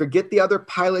data, forget the other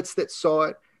pilots that saw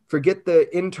it, forget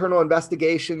the internal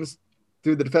investigations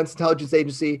through the Defense Intelligence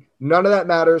Agency. None of that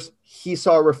matters. He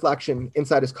saw a reflection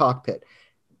inside his cockpit.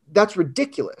 That's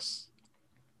ridiculous.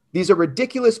 These are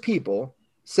ridiculous people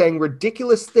saying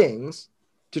ridiculous things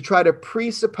to try to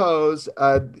presuppose,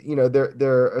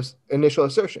 their initial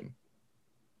assertion.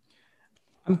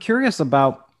 I'm curious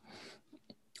about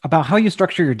how you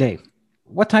structure your day.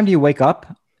 What time do you wake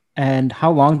up, and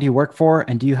how long do you work for?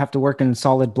 And do you have to work in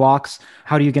solid blocks?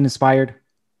 How do you get inspired?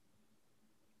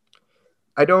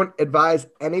 I don't advise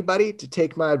anybody to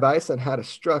take my advice on how to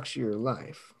structure your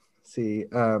life. See,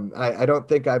 I don't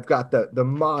think I've got the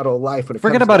model life.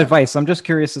 Forget about advice. I'm just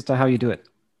curious as to how you do it.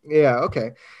 Yeah.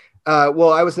 Okay.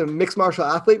 Well, I was a mixed martial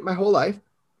athlete my whole life.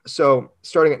 So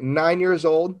starting at 9 years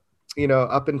old,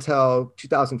 up until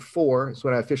 2004 is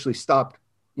when I officially stopped,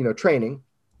 training.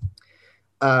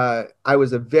 I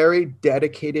was a very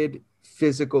dedicated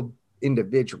physical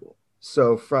individual.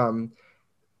 So from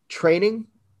training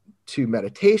to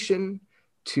meditation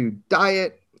to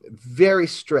diet, very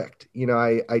strict.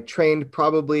 I trained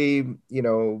probably,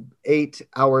 8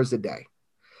 hours a day.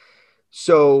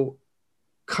 So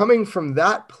coming from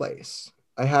that place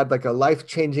I had like a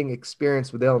life-changing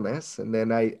experience with illness, and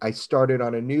then I started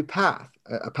on a new path,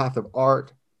 a path of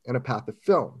art and a path of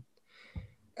film.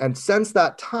 And since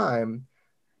that time,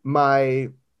 my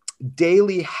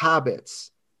daily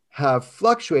habits have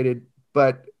fluctuated,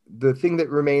 but the thing that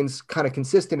remains kind of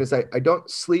consistent is I don't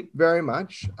sleep very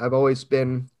much. I've always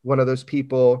been one of those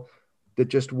people that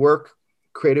just work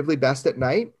creatively best at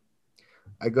night.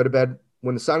 I go to bed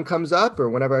when the sun comes up or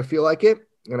whenever I feel like it,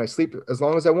 and I sleep as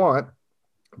long as I want.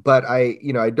 But I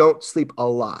don't sleep a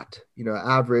lot.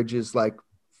 Average is like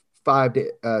 5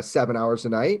 to 7 hours a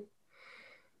night.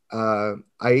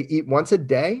 I eat once a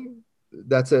day.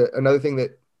 That's another thing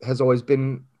that has always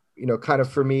been, kind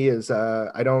of for me is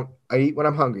I eat when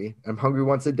I'm hungry. I'm hungry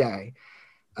once a day.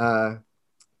 I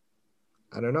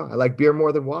don't know. I like beer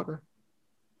more than water.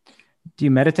 Do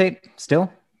you meditate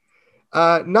still?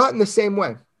 Not in the same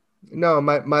way. No,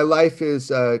 my life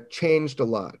is changed a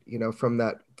lot, from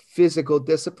that physical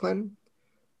discipline.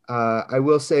 I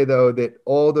will say, though, that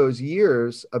all those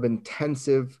years of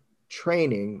intensive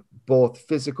training, both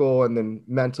physical and then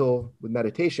mental with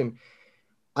meditation,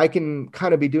 I can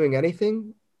kind of be doing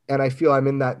anything, and I feel I'm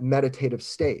in that meditative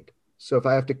state. So if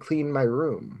I have to clean my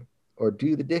room or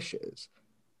do the dishes,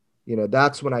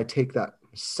 that's when I take that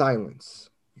silence.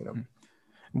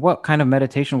 What kind of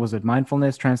meditation was it?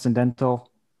 Mindfulness, transcendental?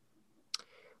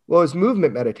 Well, it was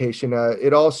movement meditation.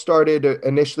 It all started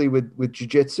initially with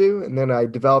jujitsu, and then I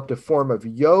developed a form of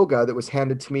yoga that was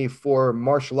handed to me for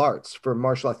martial arts, for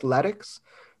martial athletics.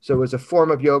 So it was a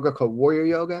form of yoga called warrior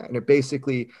yoga, and it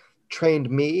basically trained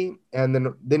me and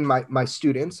then my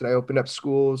students. And I opened up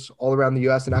schools all around the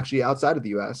U.S. and actually outside of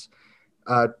the U.S.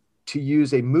 To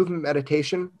use a movement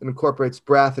meditation that incorporates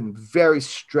breath and very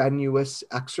strenuous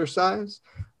exercise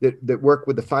that work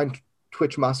with the fine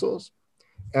twitch muscles.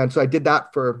 And so I did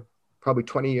that for probably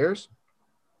 20 years.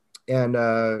 And,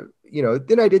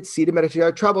 then I did seated meditation.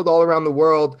 I traveled all around the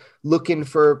world looking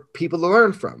for people to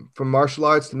learn from martial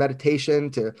arts to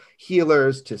meditation, to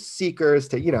healers, to seekers,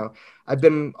 to, I've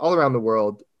been all around the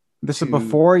world. This is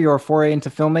before your foray into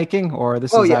filmmaking, or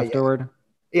this is afterward?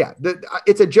 Yeah.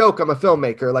 It's a joke. I'm a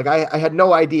filmmaker. Like I had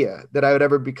no idea that I would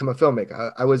ever become a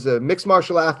filmmaker. I was a mixed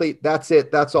martial athlete. That's it.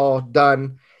 That's all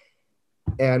done.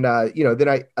 And,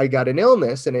 then I got an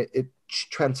illness, and it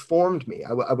transformed me.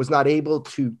 I was not able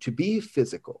to be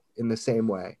physical in the same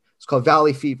way. It's called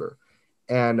valley fever.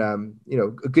 And, a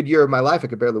good year of my life, I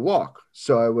could barely walk.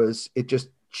 So it just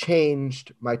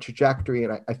changed my trajectory,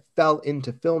 and I fell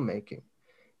into filmmaking.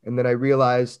 And then I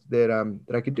realized that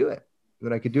I could do it,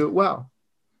 that I could do it well.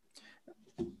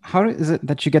 How is it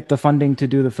that you get the funding to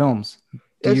do the films?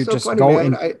 Do you just go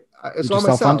in? It's all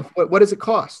myself. What does it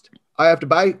cost? I have to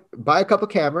buy a couple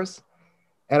cameras,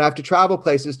 and I have to travel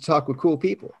places to talk with cool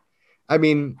people. I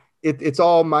mean, it's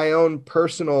all my own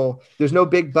personal. There's no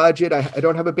big budget. I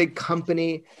don't have a big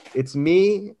company. It's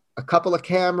me, a couple of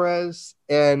cameras,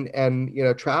 and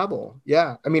travel.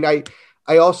 Yeah. I mean, I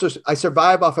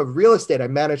survive off of real estate. I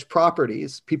manage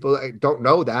properties. People don't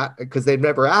know that because they've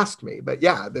never asked me. But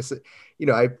yeah,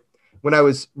 when I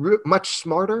was much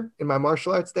smarter in my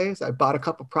martial arts days, I bought a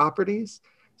couple properties.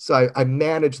 So I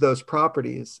manage those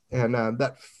properties, and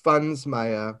that funds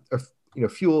my,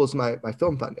 fuels my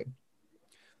film funding.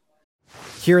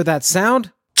 Hear that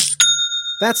sound?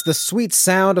 That's the sweet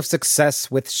sound of success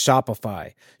with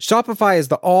Shopify. Shopify is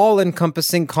the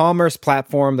all-encompassing commerce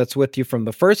platform that's with you from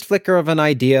the first flicker of an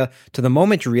idea to the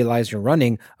moment you realize you're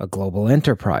running a global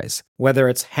enterprise. Whether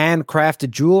it's handcrafted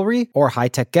jewelry or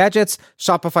high-tech gadgets,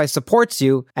 Shopify supports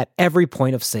you at every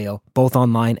point of sale, both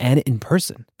online and in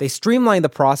person. They streamline the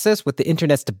process with the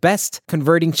internet's best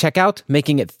converting checkout,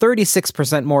 making it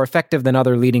 36% more effective than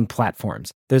other leading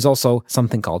platforms. There's also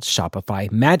something called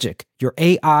Shopify Magic, your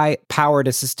AI-powered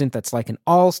assistant that's like an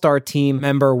all-star team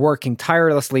member working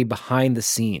tirelessly behind the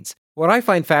scenes. What I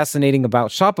find fascinating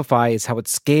about Shopify is how it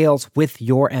scales with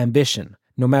your ambition.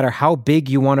 No matter how big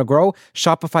you want to grow,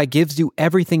 Shopify gives you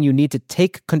everything you need to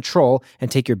take control and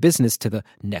take your business to the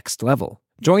next level.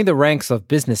 Join the ranks of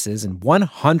businesses in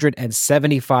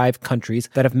 175 countries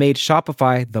that have made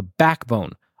Shopify the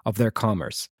backbone of their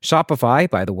commerce. Shopify,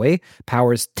 by the way,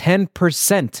 powers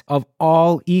 10% of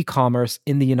all e-commerce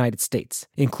in the United States,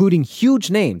 including huge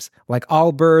names like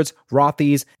Allbirds,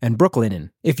 Rothy's, and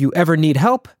Brooklinen. If you ever need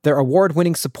help, their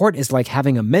award-winning support is like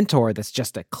having a mentor that's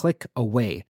just a click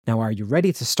away. Now, are you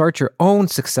ready to start your own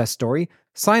success story?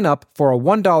 Sign up for a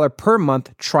 $1 per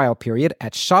month trial period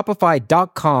at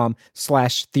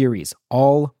shopify.com/theories,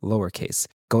 all lowercase.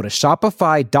 Go to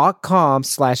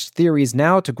shopify.com/theories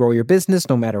now to grow your business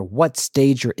no matter what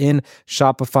stage you're in.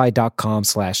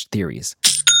 Shopify.com/theories.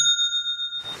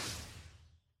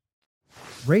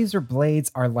 Razor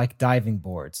blades are like diving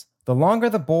boards. The longer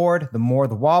the board, the more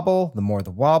the wobble, the more the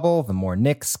wobble, the more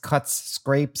nicks, cuts,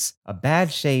 scrapes. A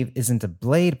bad shave isn't a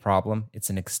blade problem,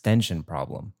 it's an extension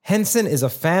problem. Henson is a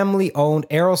family-owned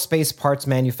aerospace parts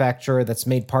manufacturer that's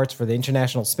made parts for the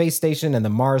International Space Station and the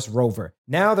Mars rover.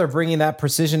 Now they're bringing that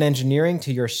precision engineering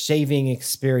to your shaving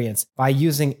experience. By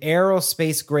using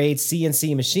aerospace-grade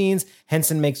CNC machines,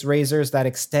 Henson makes razors that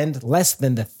extend less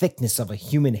than the thickness of a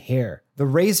human hair. The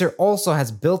razor also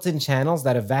has built-in channels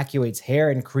that evacuates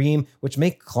hair and cream, which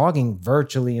make clogging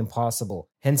virtually impossible.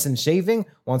 Henson Shaving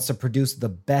wants to produce the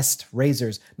best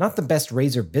razors, not the best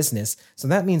razor business, so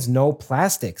that means no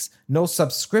plastics, no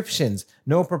subscriptions,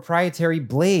 no proprietary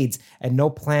blades, and no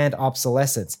planned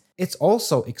obsolescence. It's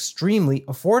also extremely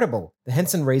affordable. The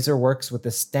Henson razor works with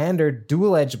the standard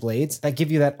dual-edge blades that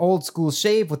give you that old-school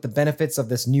shave with the benefits of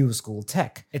this new-school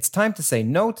tech. It's time to say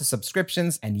no to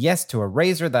subscriptions and yes to a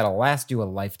razor that'll last you a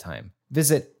lifetime.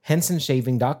 Visit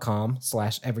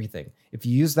hensonshaving.com/everything. If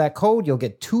you use that code, you'll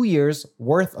get 2 years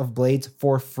worth of blades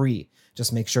for free.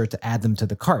 Just make sure to add them to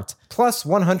the cart. Plus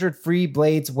 100 free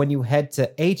blades when you head to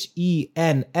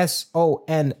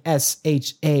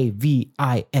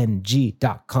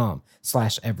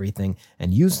hensonshaving.com/everything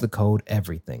and use the code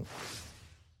everything.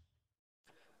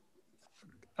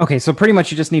 Okay, so pretty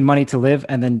much you just need money to live,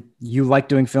 and then you like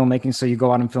doing filmmaking, so you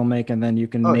go out and filmmake, and then you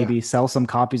can maybe sell some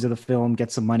copies of the film,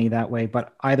 get some money that way.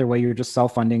 But either way, you're just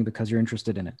self-funding because you're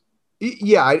interested in it.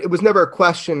 Yeah, it was never a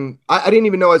question. I didn't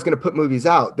even know I was going to put movies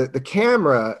out. The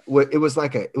camera, it was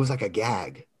like a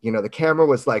gag. You know, the camera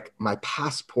was like my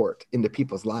passport into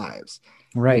people's lives.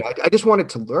 Right. You know, I just wanted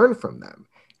to learn from them.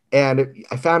 And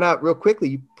I found out real quickly,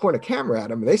 you point a camera at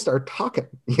them and they start talking.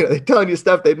 You know, they're telling you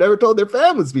stuff they've never told their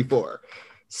families before.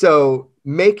 So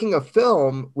making a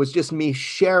film was just me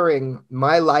sharing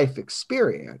my life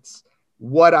experience,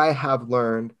 what I have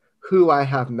learned, who I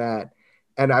have met.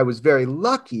 And I was very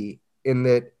lucky in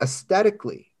that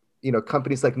aesthetically, you know,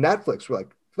 companies like Netflix were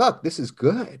like, fuck, this is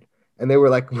good. And they were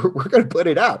like, we're going to put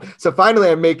it out. So finally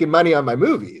I'm making money on my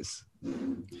movies.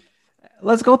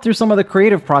 Let's go through some of the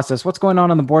creative process. What's going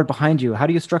on the board behind you? How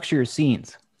do you structure your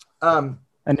scenes? And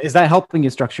is that helping you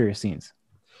structure your scenes?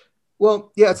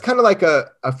 Well, yeah, it's kind of like a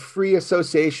free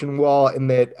association wall in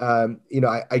that, you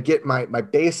know, I get my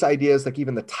base ideas, like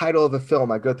even the title of a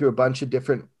film. I go through a bunch of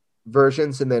different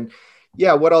versions. And then,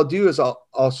 yeah, what I'll do is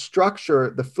I'll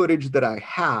structure the footage that I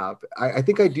have. I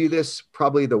think I do this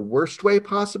probably the worst way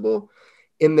possible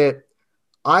in that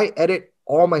I edit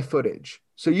all my footage.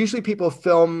 So usually people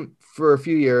film for a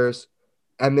few years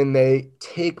and then they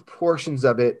take portions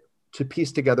of it to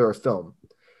piece together a film.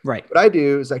 Right. What I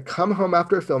do is I come home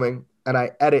after filming and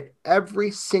I edit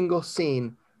every single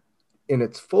scene in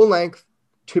its full length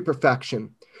to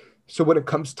perfection. So when it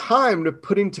comes time to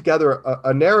putting together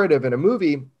a narrative in a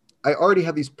movie, I already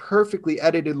have these perfectly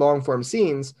edited long form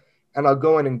scenes, and I'll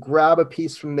go in and grab a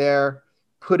piece from there,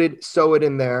 sew it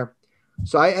in there.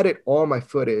 So I edit all my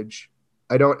footage.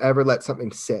 I don't ever let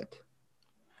something sit.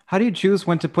 How do you choose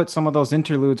when to put some of those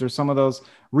interludes or some of those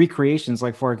recreations?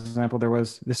 Like, for example,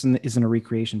 this isn't a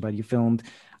recreation, but you filmed,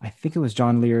 I think it was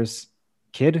John Lear's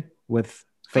kid with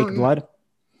fake blood.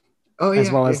 Oh, yeah.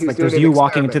 As well as like there's you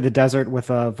walking into the desert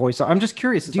with a voice. I'm just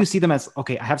curious, do you see them as,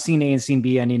 okay, I have scene A and scene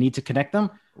B and you need to connect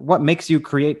them? What makes you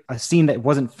create a scene that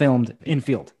wasn't filmed in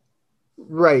field?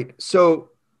 Right. So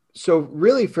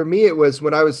really for me, it was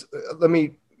when I was, let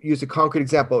me use a concrete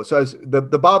example. So I was the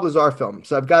Bob Lazar film.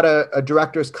 So I've got a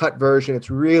director's cut version. It's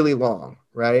really long,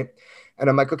 right? And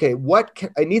I'm like, okay,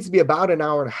 it needs to be about an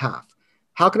hour and a half.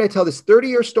 How can I tell this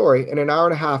 30-year story in an hour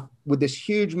and a half with this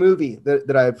huge movie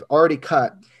that I've already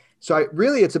cut? So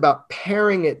it's about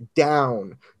paring it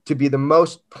down to be the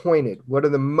most pointed. What are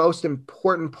the most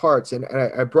important parts? And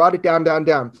I brought it down.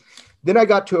 Then I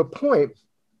got to a point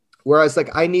where I was like,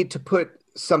 I need to put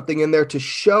something in there to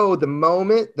show the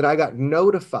moment that I got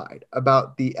notified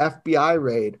about the FBI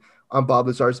raid on Bob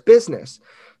Lazar's business.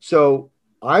 So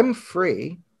I'm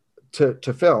free to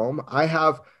film. I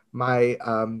have my,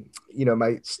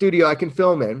 my studio I can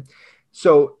film in.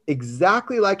 So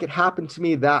exactly like it happened to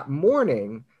me that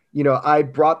morning, you know, I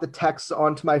brought the text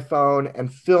onto my phone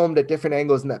and filmed at different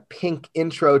angles in that pink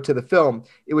intro to the film.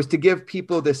 It was to give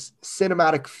people this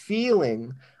cinematic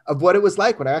feeling of what it was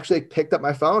like when I actually picked up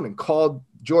my phone and called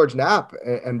George Knapp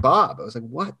and Bob. I was like,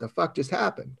 what the fuck just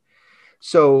happened?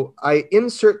 So I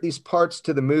insert these parts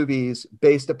to the movies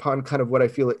based upon kind of what I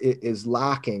feel is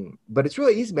lacking. But it's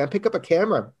really easy, man. Pick up a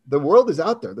camera. The world is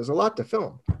out there. There's a lot to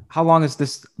film. How long is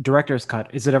this director's cut?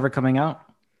 Is it ever coming out?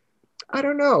 I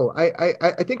don't know.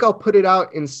 I think I'll put it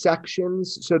out in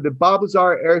sections. So the Bob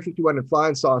Lazar, Area 51 and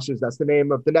Flying Saucers, that's the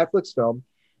name of the Netflix film.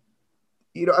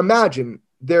 imagine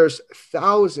there's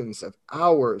thousands of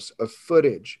hours of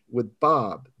footage with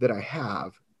Bob that I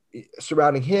have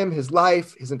surrounding him, his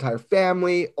life, his entire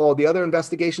family, all the other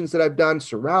investigations that I've done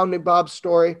surrounding Bob's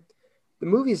story. The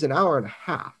movie is an hour and a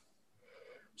half.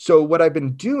 So what I've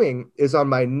been doing is on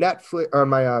my Netflix or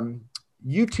my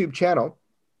YouTube channel,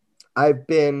 I've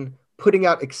been putting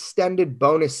out extended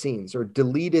bonus scenes or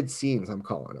deleted scenes, I'm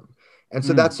calling them. And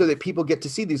so that's so that people get to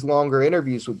see these longer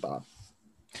interviews with Bob.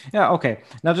 Yeah, okay.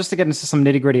 Now, just to get into some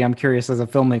nitty gritty, I'm curious as a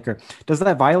filmmaker, does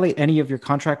that violate any of your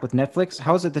contract with Netflix?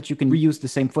 How is it that you can reuse the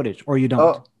same footage or you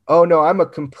don't? Oh no, I'm a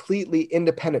completely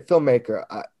independent filmmaker.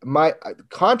 My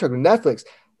contract with Netflix,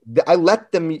 I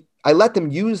let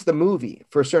them use the movie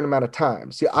for a certain amount of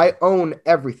time. See, I own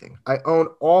everything. I own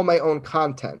all my own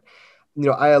content.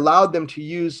 I allowed them to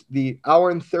use the hour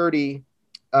and 30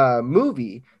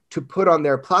 movie to put on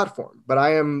their platform, but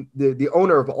I am the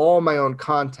owner of all my own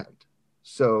content.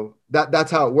 So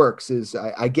that's how it works is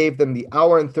I gave them the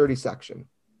hour and 30 section.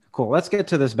 Cool. Let's get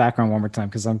to this background one more time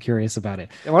because I'm curious about it.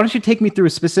 Why don't you take me through a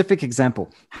specific example?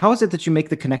 How is it that you make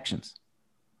the connections?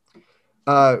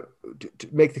 To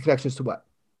make the connections to what?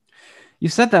 You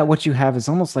said that what you have is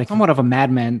almost like somewhat of a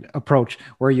madman approach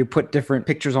where you put different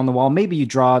pictures on the wall. Maybe you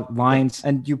draw lines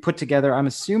and you put together, I'm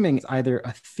assuming, either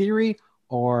a theory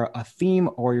or a theme,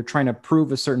 or you're trying to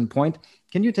prove a certain point.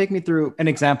 Can you take me through an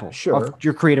example of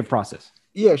your creative process?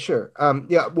 Yeah, sure.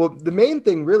 Well, the main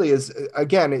thing really is,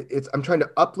 again, I'm trying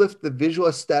to uplift the visual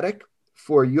aesthetic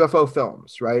for UFO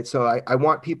films, right? So I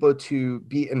want people to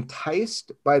be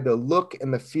enticed by the look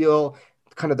and the feel,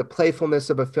 kind of the playfulness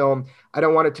of a film. I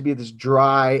don't want it to be this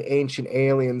dry, ancient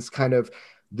aliens kind of,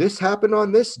 this happened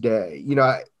on this day.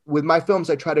 With my films,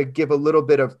 I try to give a little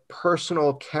bit of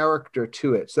personal character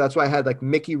to it. So that's why I had like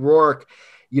Mickey Rourke,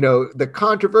 the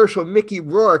controversial Mickey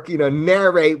Rourke,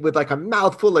 narrate with like a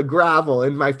mouthful of gravel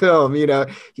in my film.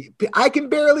 I can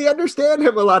barely understand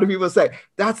him. A lot of people say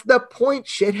that's the point,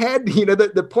 shithead.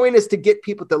 The point is to get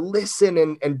people to listen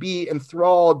and be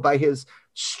enthralled by his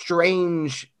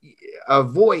strange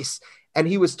voice. And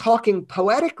he was talking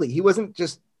poetically. He wasn't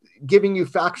just giving you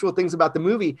factual things about the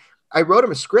movie. I wrote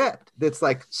him a script that's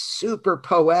like super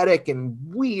poetic and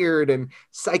weird and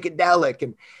psychedelic.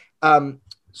 And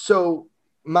so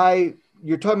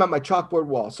you're talking about my chalkboard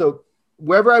wall. So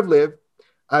wherever I've lived,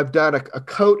 I've done a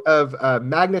coat of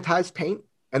magnetized paint,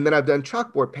 and then I've done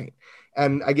chalkboard paint.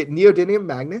 And I get neodymium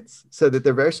magnets so that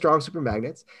they're very strong super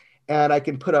magnets. And I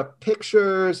can put up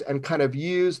pictures and kind of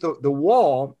use the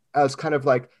wall as kind of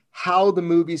like how the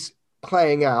movie's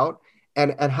playing out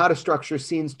and how to structure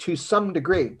scenes to some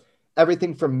degree.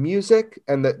 Everything from music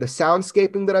and the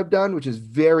soundscaping that I've done, which is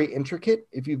very intricate.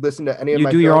 If you've listened to any of my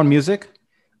films. You do your own music?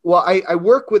 Well, I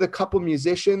work with a couple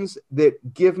musicians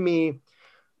that give me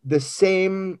the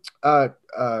same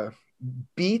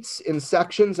beats in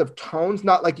sections of tones,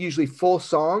 not like usually full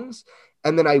songs.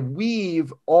 And then I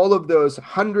weave all of those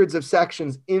hundreds of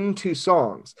sections into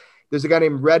songs. There's a guy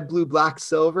named Red, Blue, Black,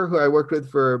 Silver, who I worked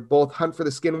with for both Hunt for the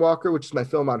Skinwalker, which is my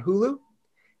film on Hulu,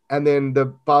 and then the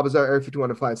Bob Lazar Area 51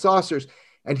 and Flying Saucers.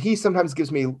 And he sometimes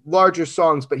gives me larger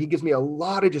songs, but he gives me a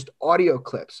lot of just audio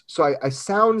clips. So I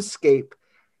soundscape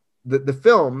the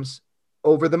films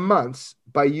over the months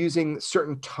by using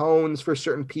certain tones for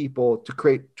certain people to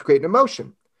create an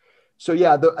emotion. So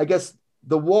yeah, I guess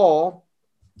the wall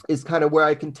is kind of where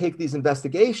I can take these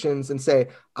investigations and say,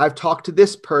 I've talked to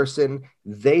this person.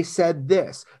 They said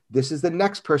this. This is the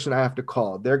next person I have to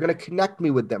call. They're going to connect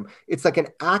me with them. It's like an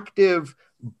active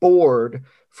board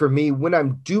for me when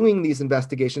I'm doing these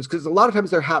investigations, because a lot of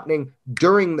times they're happening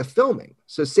during the filming.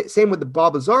 So same with the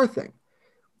Bob Lazar thing.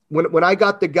 When I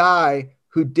got the guy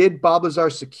who did Bob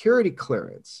Lazar's security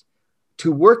clearance to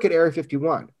work at Area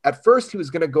 51, at first he was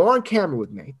going to go on camera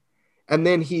with me. And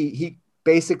then he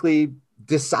basically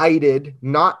decided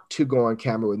not to go on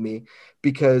camera with me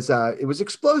because it was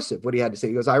explosive, what he had to say.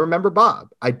 He goes, I remember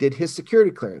Bob. I did his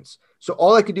security clearance. So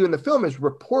all I could do in the film is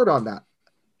report on that.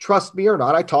 Trust me or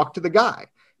not, I talked to the guy.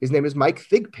 His name is Mike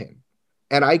Thigpen.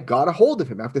 And I got a hold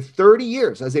of him. After 30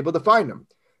 years, I was able to find him.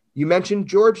 You mentioned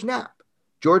George Knapp.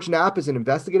 George Knapp is an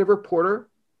investigative reporter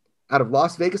out of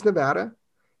Las Vegas, Nevada.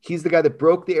 He's the guy that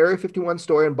broke the Area 51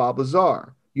 story on Bob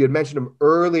Lazar. You had mentioned him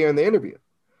earlier in the interview.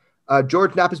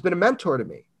 George Knapp has been a mentor to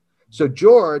me. So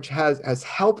George has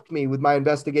helped me with my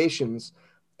investigations.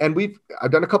 And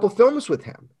I've done a couple films with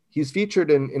him. He's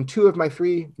featured in 2 of my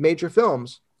 3 major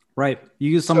films. Right. You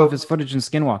used some of his footage in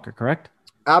Skinwalker, correct?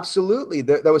 Absolutely.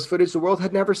 That was footage the world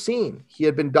had never seen. He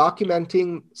had been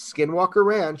documenting Skinwalker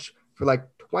Ranch for like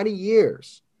 20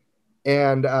 years.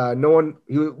 And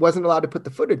he wasn't allowed to put the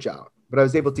footage out, but I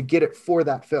was able to get it for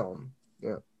that film.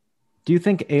 Yeah. Do you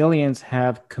think aliens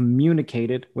have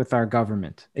communicated with our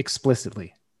government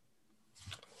explicitly?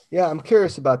 Yeah, I'm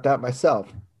curious about that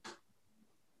myself.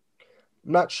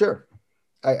 I'm not sure.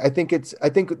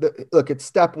 Look, it's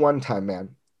step one time,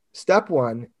 man. Step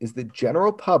one is the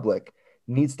general public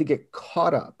needs to get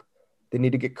caught up. They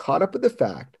need to get caught up with the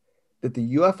fact that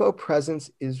the UFO presence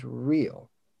is real,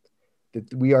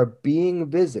 that we are being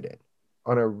visited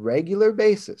on a regular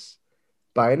basis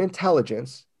by an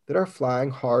intelligence that are flying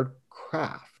hard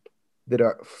craft that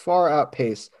are far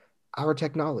outpace our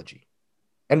technology.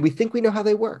 And we think we know how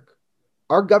they work.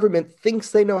 Our government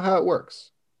thinks they know how it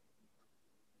works.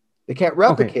 They can't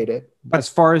replicate it. But as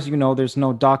far as you know, there's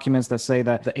no documents that say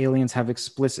that the aliens have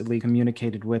explicitly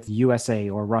communicated with USA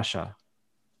or Russia.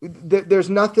 There's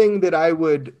nothing that I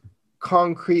would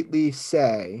concretely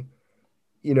say,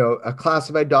 a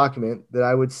classified document that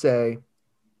I would say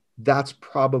that's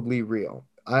probably real.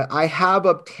 I have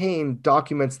obtained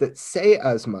documents that say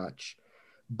as much,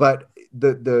 but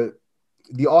the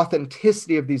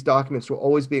authenticity of these documents will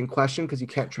always be in question because you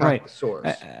can't track the source.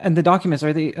 And the documents,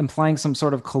 are they implying some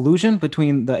sort of collusion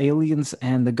between the aliens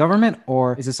and the government,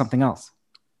 or is it something else?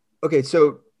 Okay,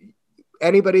 so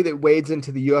anybody that wades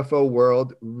into the UFO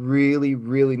world really,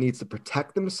 really needs to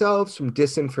protect themselves from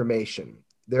disinformation.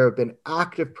 There have been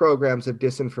active programs of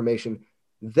disinformation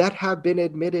that have been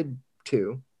admitted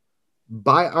to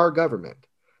by our government.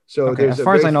 So as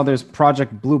far as I know, there's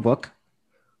Project Blue Book.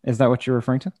 Is that what you're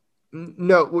referring to?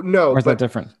 No. Or is that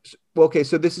different? Okay,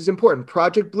 so this is important.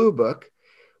 Project Blue Book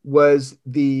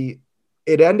it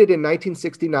ended in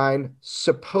 1969,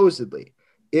 supposedly.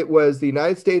 It was the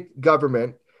United States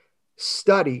government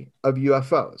study of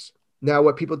UFOs. Now,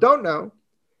 what people don't know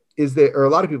is that, or a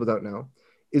lot of people don't know,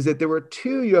 is that there were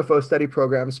two UFO study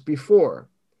programs before,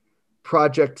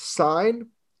 Project Sign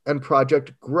and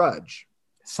Project Grudge.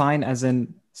 Sign as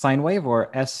in sine wave, or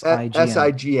S-I-G-N?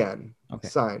 S-I-G-N, okay.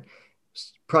 Sign.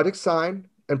 Project Sign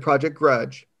and Project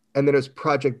Grudge. And then it was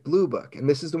Project Blue Book. And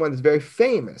this is the one that's very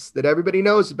famous that everybody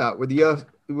knows about, where the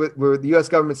U.S.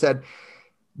 government said,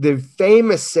 the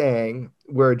famous saying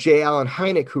where J. Allen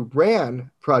Hynek, who ran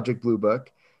Project Blue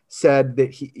Book, said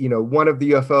that one of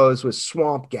the UFOs was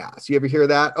swamp gas. You ever hear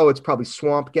that? Oh, it's probably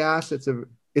swamp gas. It's a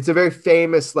very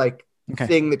famous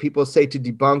thing that people say to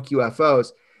debunk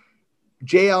UFOs.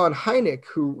 J. Allen Hynek,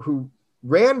 who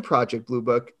ran Project Blue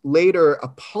Book, later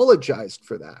apologized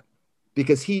for that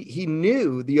because he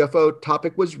knew the UFO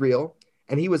topic was real,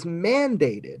 and he was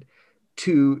mandated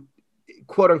to,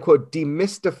 quote unquote,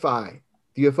 demystify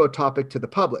the UFO topic to the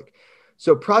public.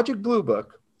 So Project Blue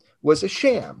Book was a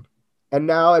sham. And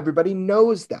now everybody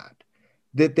knows that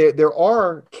there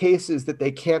are cases that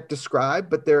they can't describe,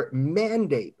 but their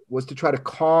mandate was to try to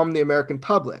calm the American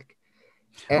public.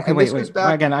 And wait.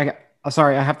 Again,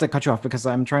 sorry, I have to cut you off because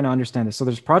I'm trying to understand this. So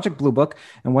there's Project Blue Book,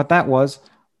 and what that was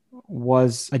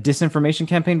a disinformation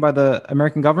campaign by the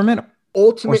American government?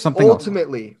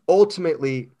 Ultimately,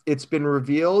 it's been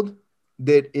revealed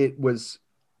that it was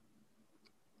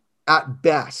at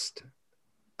best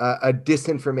a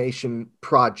disinformation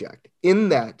project, in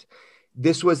that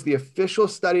this was the official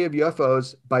study of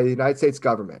UFOs by the United States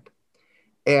government.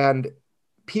 And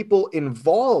people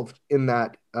involved in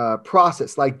that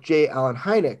process, like J. Allen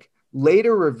Hynek,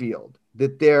 later revealed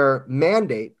that their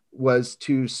mandate was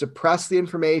to suppress the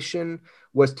information,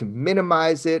 was to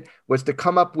minimize it, was to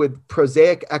come up with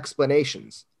prosaic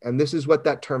explanations. And this is what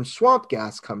that term swamp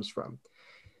gas comes from.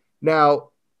 Now,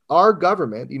 our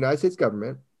government, the United States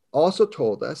government, also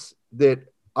told us that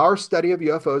our study of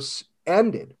UFOs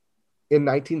ended in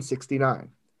 1969.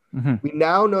 Mm-hmm. We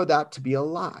now know that to be a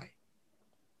lie.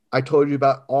 I told you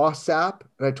about OSAP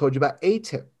and I told you about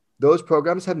ATIP. Those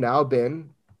programs have now been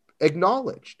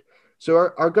acknowledged. So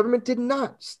our government did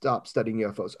not stop studying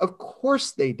UFOs. Of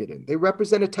course they didn't. They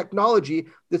represent a technology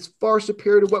that's far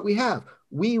superior to what we have.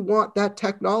 We want that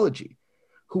technology.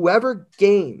 Whoever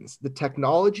gains the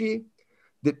technology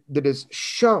that is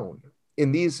shown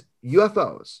in these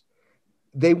UFOs,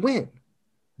 they win.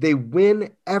 They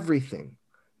win everything.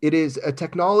 It is a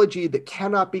technology that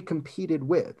cannot be competed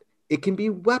with. It can be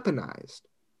weaponized.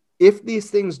 If these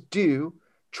things do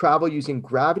travel using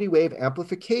gravity wave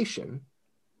amplification,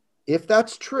 if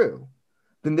that's true,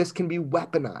 then this can be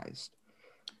weaponized.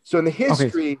 So in the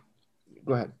history,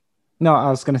 Go ahead. No, I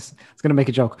was gonna make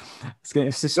a joke. Go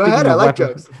ahead. I like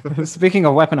jokes. Speaking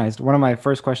of weaponized, one of my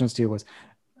first questions to you was,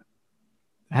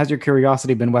 has your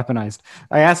curiosity been weaponized?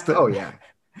 I asked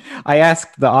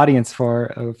the audience for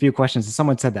a few questions, and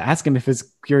someone said that. Ask him if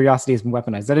his curiosity has been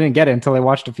weaponized. I didn't get it until I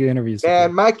watched a few interviews.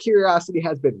 And my curiosity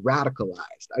has been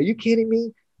radicalized. Are you kidding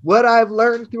me? What I've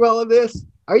learned through all of this?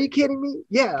 Are you kidding me?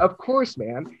 Yeah, of course,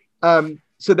 man.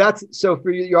 so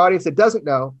for your audience that doesn't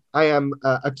know, I am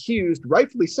accused,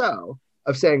 rightfully so,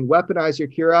 of saying weaponize your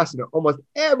curiosity almost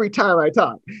every time I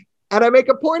talk. And I make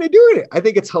a point of doing it. I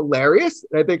think it's hilarious.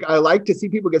 And I think I like to see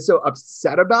people get so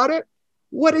upset about it.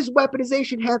 What does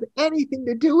weaponization have anything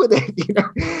to do with it? You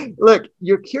know, look,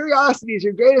 your curiosity is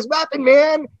your greatest weapon,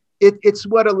 man. It's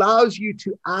what allows you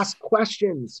to ask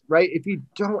questions, right? If you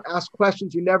don't ask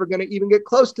questions, you're never going to even get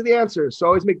close to the answers. So I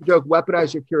always make the joke,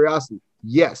 weaponize your curiosity.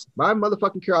 Yes, my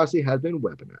motherfucking curiosity has been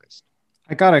weaponized.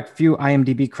 I got a few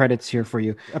IMDb credits here for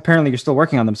you. Apparently, you're still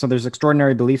working on them. So there's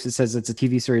Extraordinary Beliefs. It says it's a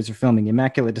TV series or filming.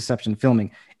 Immaculate Deception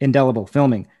filming. Indelible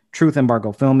filming. Truth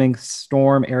Embargo filming.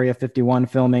 Storm Area 51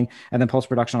 filming. And then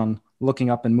post-production on Looking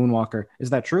Up and Moonwalker. Is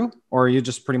that true? Or are you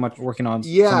just pretty much working on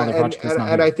some other project?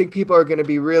 And I think people are going to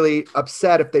be really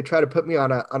upset if they try to put me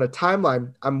on a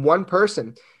timeline. I'm one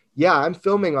person. Yeah, I'm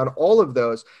filming on all of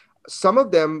those. Some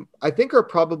of them I think are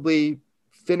probably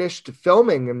finished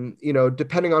filming, and you know,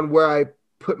 depending on where I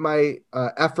put my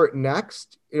effort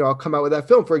next, you know, I'll come out with that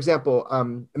film. For example,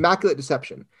 Immaculate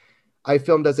Deception. I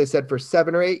filmed, as I said, for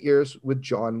 7 or 8 years with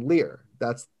John Lear.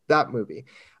 That's that movie.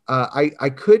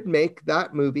 I could make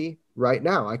that movie right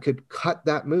now. I could cut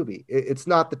that movie. It's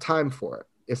not the time for it.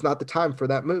 It's not the time for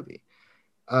that movie.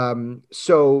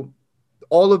 So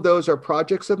all of those are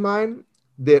projects of mine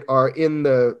that are in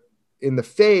the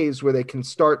phase where they can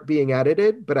start being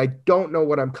edited, but I don't know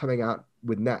what I'm coming out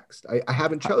with next. I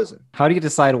haven't chosen. How do you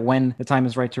decide when the time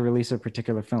is right to release a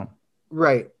particular film?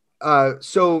 Right.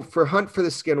 So for Hunt for the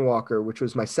Skinwalker, which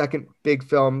was my second big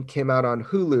film, came out on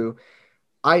Hulu,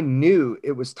 I knew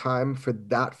it was time for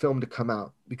that film to come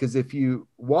out, because if you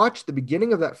watch the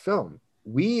beginning of that film,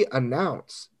 we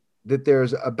announce that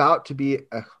there's about to be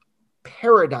a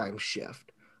paradigm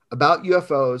shift about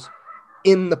UFOs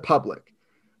in the public.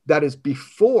 That is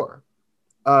before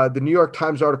the New York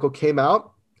Times article came out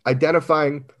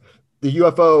identifying the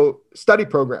UFO study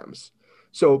programs.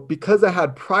 So because I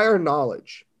had prior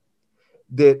knowledge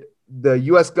that the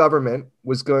US government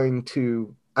was going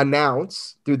to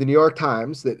announce through the New York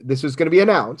Times that this was going to be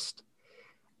announced,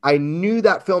 I knew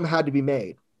that film had to be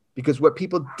made, because what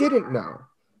people didn't know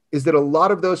is that a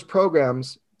lot of those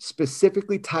programs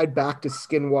specifically tied back to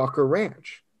Skinwalker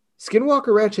Ranch.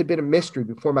 Skinwalker Ranch had been a mystery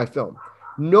before my film.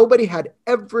 Nobody had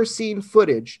ever seen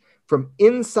footage from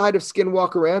inside of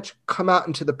Skinwalker Ranch come out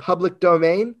into the public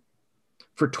domain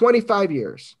for 25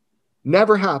 years.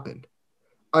 Never happened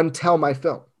until my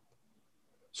film.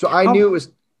 So I knew it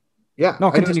was, yeah. No,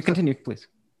 continue, please.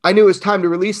 I knew it was time to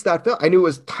release that film. I knew it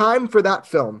was time for that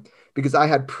film because I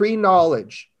had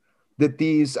pre-knowledge that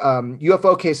these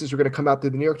UFO cases were going to come out through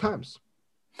the New York Times.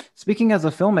 Speaking as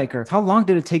a filmmaker, how long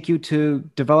did it take you to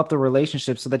develop the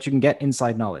relationship so that you can get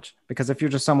inside knowledge? Because if you're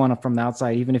just someone from the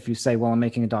outside, even if you say, well, I'm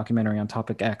making a documentary on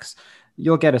topic X,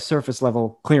 you'll get a surface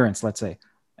level clearance, let's say,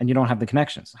 and you don't have the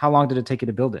connections. How long did it take you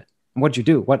to build it? And what'd you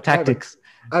do? What tactics?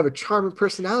 I have a charming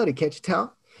personality. Can't you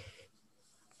tell?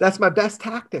 That's my best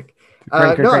tactic.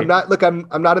 Great. I'm not. Look, I'm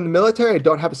not in the military. I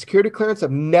don't have a security clearance.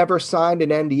 I've never signed an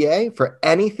NDA for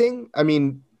anything. I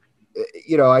mean,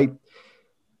 you know,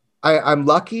 I'm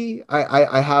lucky.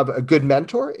 I have a good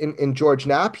mentor in George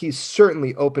Knapp. He's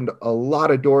certainly opened a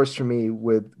lot of doors for me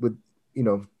with you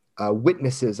know,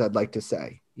 witnesses, I'd like to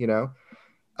say, you know.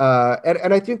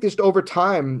 And I think just over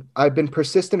time, I've been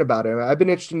persistent about it. I've been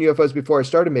interested in UFOs before I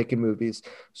started making movies.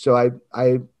 So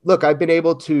I've been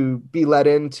able to be let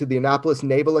into the Annapolis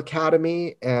Naval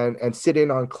Academy and sit in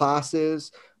on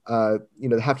classes, you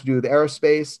know, that have to do with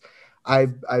aerospace.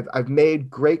 I've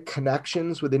made great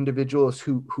connections with individuals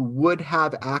who would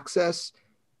have access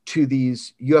to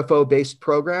these UFO based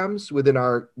programs within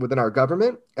our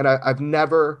government. And I've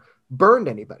never burned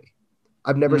anybody.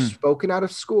 I've never spoken out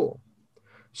of school.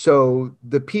 So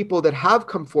the people that have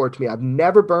come forward to me, I've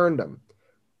never burned them.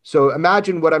 So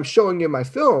imagine what I'm showing you in my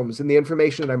films and the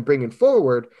information that I'm bringing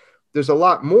forward. There's a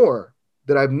lot more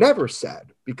that I've never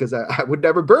said because I would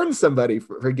never burn somebody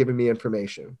for giving me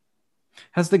information.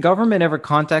 Has the government ever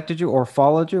contacted you or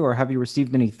followed you, or have you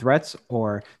received any threats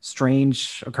or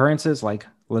strange occurrences like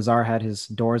Lazar had his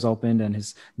doors opened and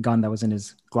his gun that was in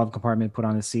his glove compartment put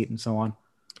on his seat and so on?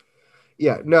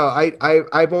 Yeah, no,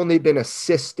 I've only been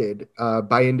assisted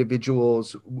by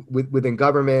individuals within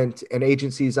government and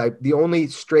agencies. The only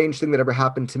strange thing that ever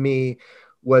happened to me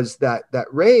was that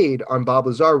raid on Bob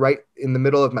Lazar right in the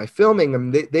middle of my filming.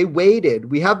 And they waited.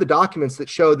 We have the documents that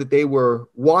show that they were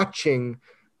watching,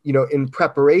 you know, in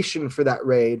preparation for that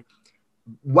raid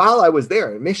while I was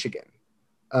there in Michigan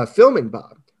filming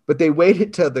Bob. But they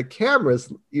waited till the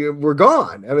cameras were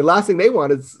gone. I mean, last thing they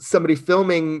wanted is somebody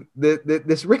filming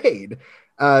this raid.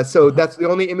 So that's the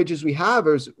only images we have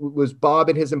was Bob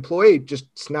and his employee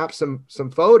just snapped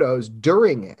some photos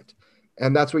during it.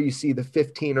 And that's where you see the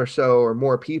 15 or so or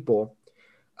more people.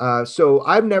 So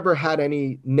I've never had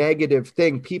any negative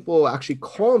thing. People actually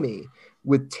call me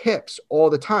with tips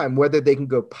all the time, whether they can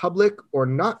go public or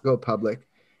not go public.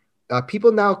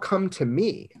 People now come to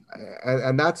me,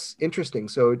 and that's interesting.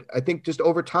 So I think just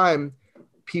over time,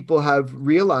 people have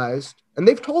realized, and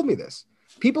they've told me this.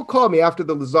 People call me after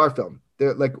the Lazar film.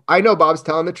 They're like, I know Bob's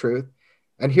telling the truth,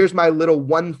 and here's my little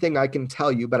one thing I can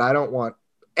tell you, but I don't want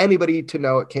anybody to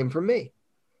know it came from me.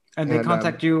 And they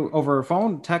contact you over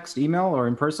phone, text, email, or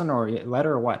in person, or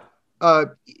letter, or what?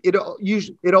 It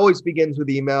always begins with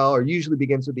email, or usually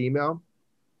begins with email.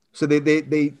 So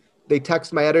they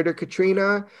text my editor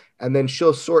Katrina, and then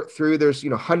she'll sort through. There's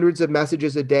hundreds of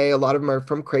messages a day. A lot of them are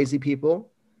from crazy people,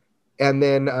 and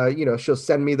then she'll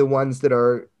send me the ones that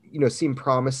are seem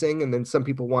promising, and then some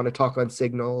people want to talk on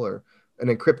Signal or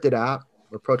an encrypted app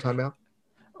or Proton Mail.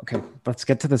 Okay, let's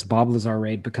get to this Bob Lazar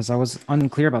raid, because I was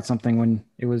unclear about something when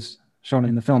it was shown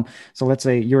in the film. So let's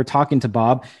say you were talking to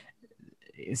Bob,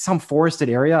 some forested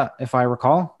area, if I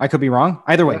recall. I could be wrong.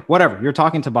 Either way, whatever. You're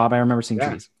talking to Bob. I remember seeing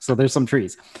trees. So there's some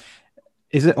trees.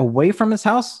 Is it away from his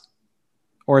house,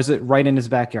 or is it right in his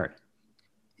backyard?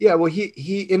 Yeah, well,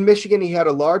 he in Michigan, he had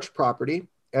a large property,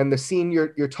 and the scene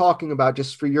you're talking about,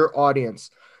 just for your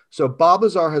audience. So Bob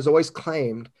Lazar has always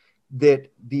claimed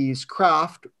that these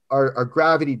craft are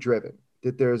gravity driven,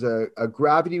 that there's a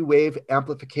gravity wave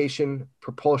amplification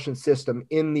propulsion system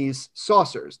in these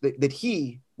saucers that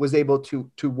he was able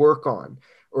to work on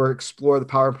or explore the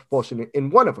power of propulsion in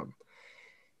one of them.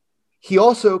 He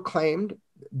also claimed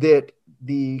that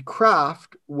the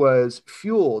craft was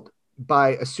fueled by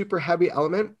a super heavy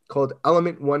element called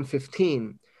element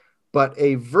 115, but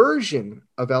a version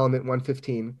of element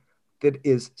 115 that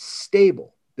is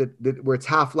stable, that where its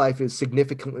half-life is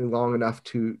significantly long enough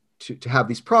to have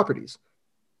these properties.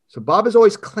 So Bob has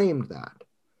always claimed that.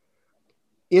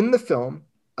 In the film,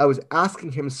 I was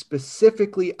asking him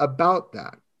specifically about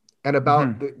that, and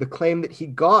about the claim that he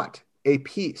got a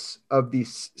piece of the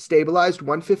stabilized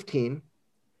 115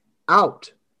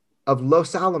 out of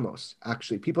Los Alamos.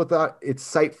 Actually, people thought it's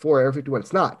Site 4, Area 51.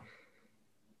 It's not.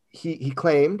 He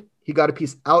claimed he got a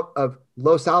piece out of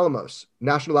Los Alamos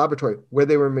National Laboratory, where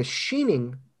they were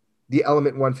machining the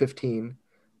element 115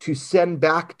 to send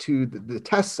back to the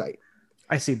test site.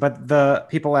 I see, but the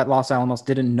people at Los Alamos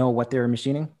didn't know what they were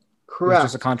machining? Correct. It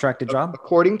was just a contracted job?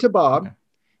 According to Bob,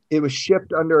 it was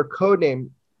shipped under a code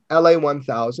name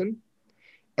LA-1000,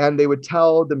 and they would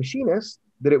tell the machinist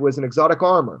that it was an exotic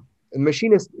armor. And the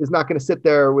machinist is not going to sit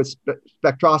there with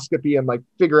spectroscopy and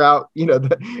figure out,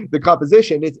 the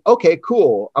composition. It's okay,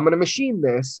 cool. I'm going to machine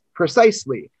this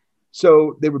precisely.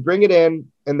 So they would bring it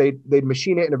in, and they'd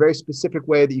machine it in a very specific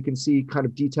way that you can see kind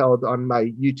of detailed on my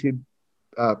YouTube,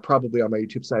 probably on my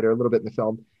YouTube site or a little bit in the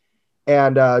film.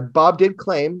 And Bob did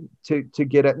claim to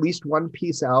get at least one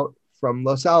piece out from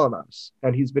Los Alamos.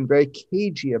 And he's been very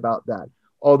cagey about that.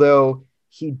 Although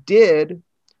he did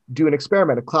do an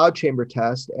experiment, a cloud chamber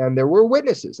test, and there were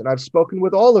witnesses, and I've spoken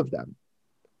with all of them.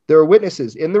 There were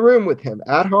witnesses in the room with him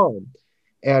at home.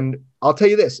 And I'll tell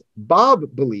you this,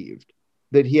 Bob believed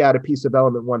that he had a piece of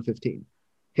element 115.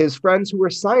 His friends who were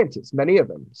scientists, many of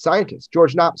them scientists,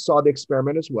 George Knapp saw the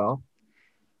experiment as well.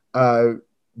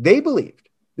 They believed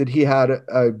that he had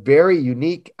a very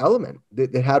unique element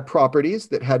that had properties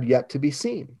that had yet to be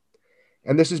seen.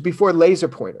 And this is before laser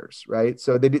pointers, right?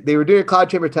 So they were doing a cloud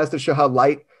chamber test to show how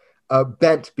light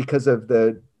bent because of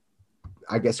the,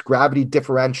 I guess, gravity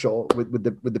differential with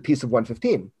the piece of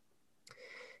 115.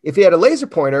 If you had a laser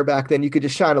pointer back then, you could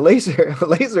just shine a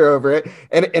laser over it,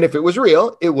 and if it was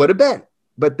real, it would have bent.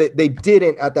 But they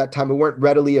didn't at that time. It weren't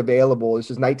readily available. This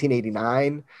was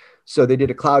 1989. So they did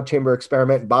a cloud chamber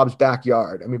experiment in Bob's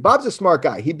backyard. I mean, Bob's a smart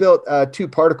guy. He built 2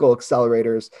 particle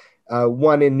accelerators,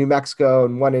 one in New Mexico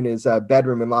and one in his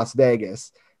bedroom in Las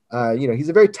Vegas. He's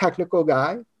a very technical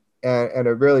guy and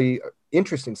a really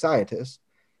interesting scientist.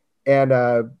 And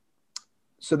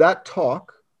so that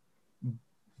talk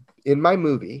in my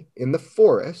movie, in the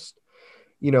forest,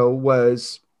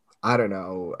 was, I don't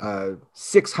know,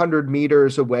 600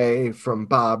 meters away from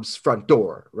Bob's front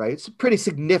door, right? It's a pretty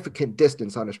significant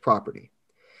distance on his property.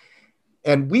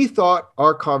 And we thought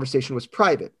our conversation was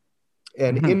private.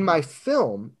 And in my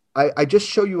film, I just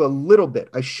show you a little bit.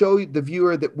 I show the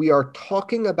viewer that we are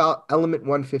talking about element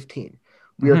 115.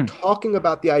 We are talking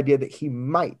about the idea that he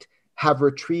might have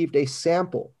retrieved a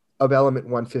sample of element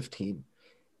 115.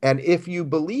 And if you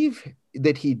believe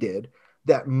that he did,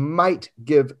 that might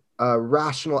give a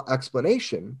rational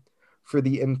explanation for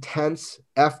the intense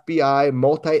FBI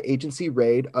multi-agency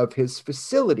raid of his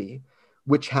facility,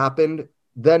 which happened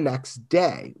the next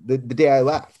day, the day I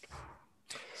left.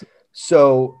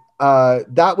 So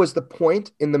that was the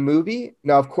point in the movie.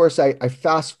 Now, of course, I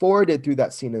fast forwarded through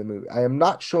that scene in the movie. I am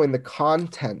not showing the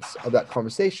contents of that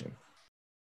conversation.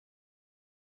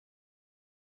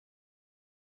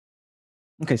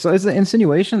 Okay, so is the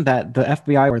insinuation that the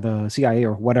FBI or the CIA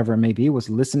or whatever it may be was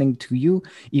listening to you,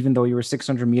 even though you were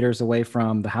 600 meters away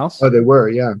from the house? Oh, they were,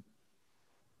 yeah.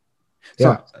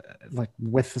 So, like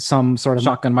with some sort of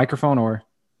shotgun microphone, or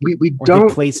we or don't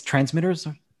they placed transmitters?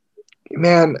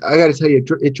 Man, I got to tell you,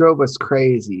 it drove us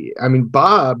crazy. I mean,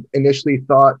 Bob initially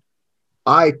thought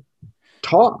I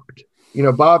talked. You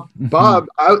know, Bob,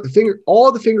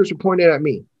 all the fingers were pointed at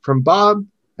me from Bob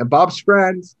and Bob's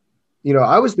friends. You know,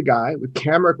 I was the guy with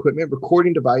camera equipment,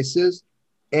 recording devices.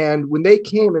 And when they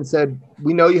came and said,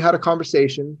 we know you had a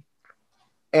conversation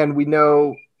and we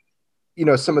know, you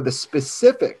know, some of the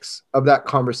specifics of that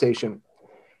conversation,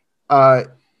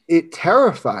 it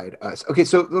terrified us. Okay,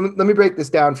 so let me break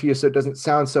this down for you so it doesn't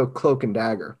sound so cloak and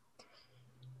dagger.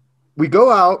 We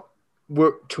go out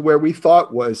to where we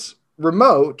thought was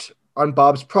remote on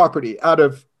Bob's property out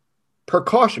of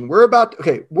precaution. We're about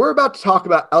to talk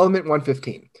about element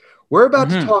 115. We're about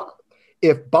to talk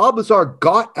if Bob Lazar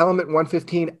got element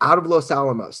 115 out of Los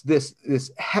Alamos, this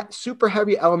super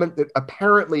heavy element that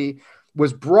apparently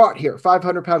was brought here,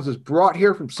 500 pounds was brought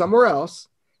here from somewhere else,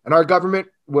 and our government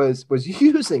was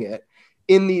using it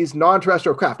in these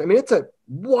non-terrestrial craft. I mean, it's a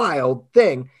wild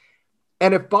thing.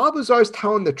 And if Bob Lazar is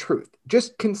telling the truth,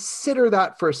 just consider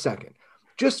that for a second.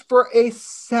 Just for a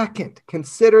second,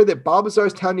 consider that Bob Lazar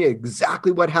is telling you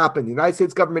exactly what happened. The United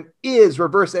States government is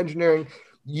reverse engineering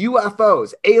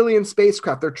UFOs, alien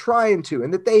spacecraft. They're trying to,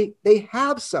 and that they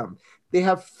have some. They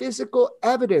have physical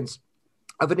evidence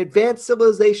of an advanced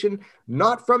civilization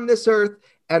not from this earth,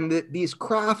 and that these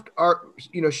craft are,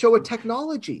 you know, show a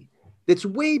technology that's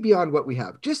way beyond what we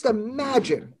have. Just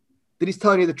imagine that he's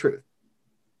telling you the truth.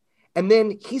 And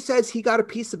then he says he got a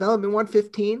piece of element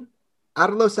 115 out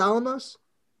of Los Alamos.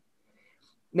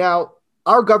 Now,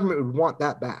 our government would want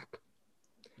that back.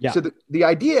 Yeah. So the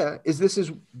idea is this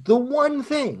is the one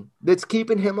thing that's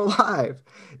keeping him alive,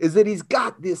 is that he's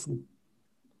got this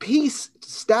piece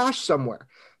stashed somewhere.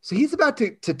 So he's about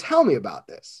to tell me about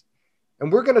this.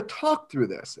 And we're going to talk through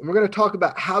this. And we're going to talk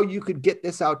about how you could get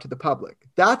this out to the public.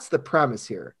 That's the premise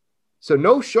here. So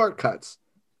no shortcuts.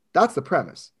 That's the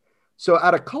premise. So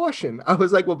out of caution, I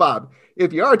was like, well, Bob,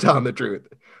 if you are telling the truth,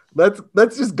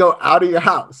 let's just go out of your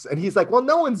house. And he's like, well,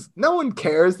 no one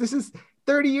cares. This is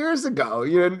 30 years ago.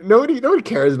 You know, nobody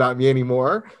cares about me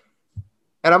anymore.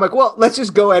 And I'm like, well, let's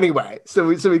just go anyway. So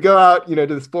we go out, you know,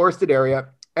 to this forested area.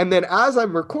 And then as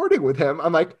I'm recording with him,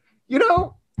 I'm like, you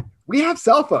know, we have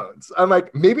cell phones. I'm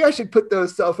like, maybe I should put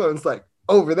those cell phones like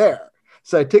over there.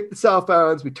 So I took the cell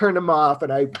phones, we turned them off,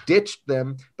 and I ditched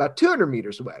them about 200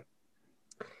 meters away.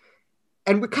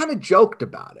 And we kind of joked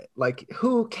about it. Like,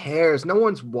 who cares? No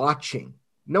one's watching.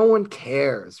 No one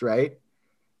cares, right?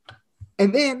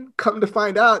 And then come to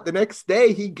find out the next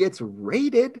day he gets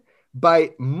raided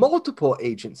by multiple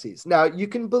agencies. Now, you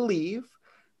can believe,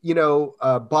 you know,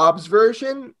 Bob's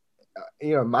version,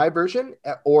 you know, my version,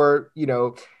 or, you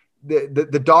know,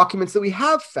 the documents that we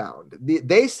have found.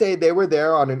 They say they were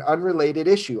there on an unrelated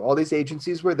issue. All these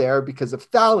agencies were there because of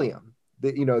thallium,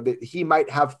 that, you know, that he might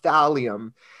have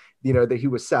thallium, you know, that he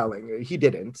was selling. He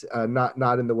didn't,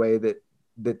 not in the way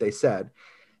that they said.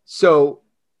 So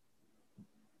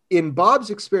in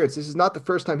Bob's experience, this is not the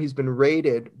first time he's been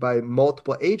raided by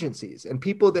multiple agencies, and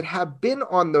people that have been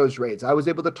on those raids. I was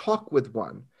able to talk with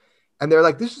one, and they're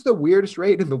like, this is the weirdest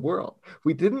raid in the world.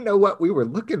 We didn't know what we were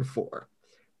looking for.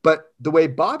 But the way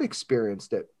Bob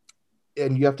experienced it,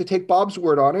 and you have to take Bob's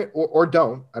word on it or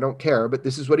don't, I don't care, but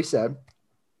this is what he said,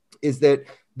 is that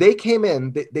they came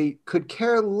in, they could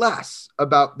care less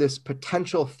about this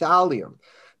potential thallium,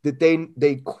 that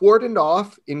they cordoned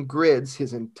off in grids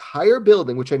his entire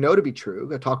building, which I know to be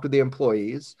true. I talked to the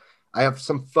employees. I have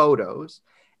some photos,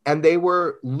 and they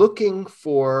were looking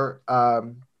for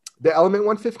the element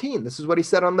 115. This is what he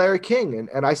said on Larry King,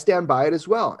 and I stand by it as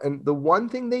well. And the one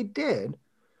thing they did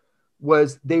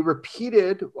was they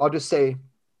repeated, I'll just say,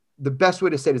 the best way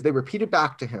to say it is they repeated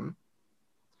back to him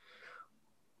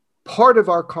part of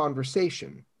our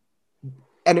conversation,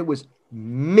 and it was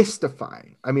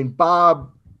mystifying. I mean,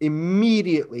 Bob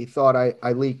immediately thought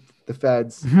I leaked the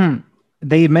feds. Mm-hmm.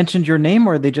 They mentioned your name,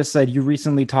 or they just said you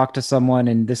recently talked to someone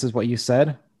and this is what you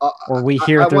said? Or we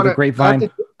hear through the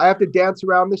grapevine? I have to dance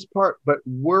around this part, but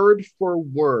word for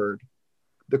word,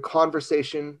 the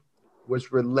conversation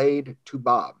was relayed to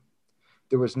Bob.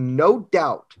 there was no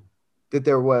doubt that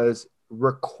there was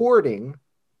recording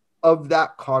of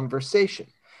that conversation.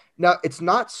 Now, it's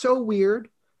not so weird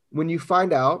when you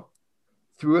find out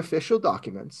through official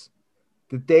documents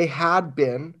that they had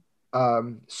been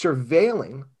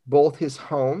surveilling both his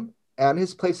home and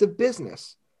his place of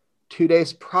business 2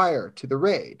 days prior to the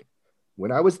raid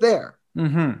when I was there.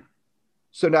 Mm-hmm.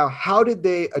 So now, how did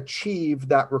they achieve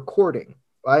that recording?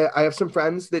 I have some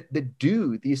friends that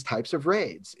do these types of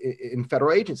raids in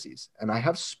federal agencies, and I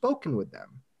have spoken with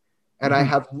them. And I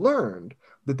have learned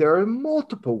that there are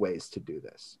multiple ways to do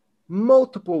this.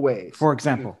 Multiple ways. For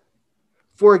example?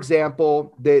 For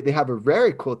example, they have a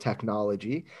very cool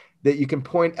technology that you can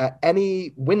point at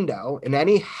any window in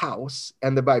any house,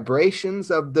 and the vibrations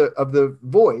of the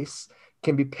voice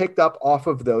can be picked up off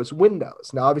of those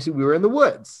windows. Now, obviously, we were in the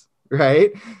woods,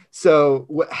 right? So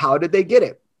how did they get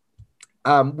it?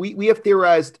 We have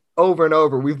theorized over and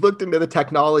over. We've looked into the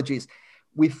technologies.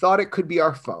 We thought it could be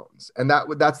our phones, and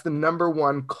that's the number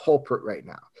one culprit right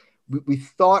now. We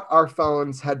thought our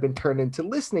phones had been turned into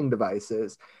listening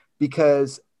devices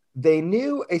because they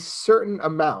knew a certain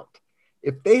amount.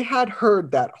 If they had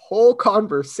heard that whole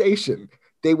conversation,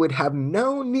 they would have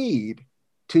no need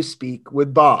to speak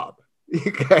with Bob.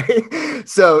 Okay,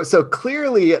 so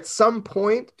clearly at some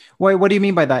point. Wait, what do you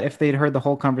mean by that? If they'd heard the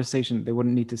whole conversation, they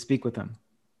wouldn't need to speak with him.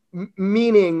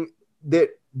 Meaning that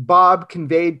Bob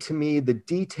conveyed to me the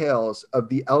details of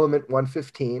the element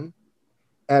 115,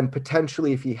 and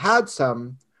potentially, if he had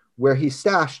some, where he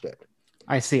stashed it.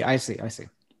 I see.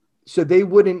 So they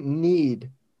wouldn't need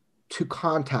to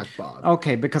contact Bob.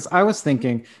 Okay, because I was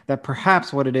thinking that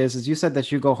perhaps what it is you said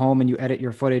that you go home and you edit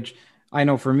your footage. I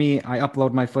know for me, I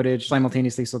upload my footage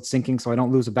simultaneously, so it's syncing, so I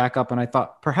don't lose a backup. And I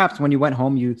thought perhaps when you went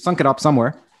home, you sunk it up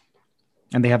somewhere,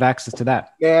 and they have access to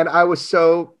that. And I was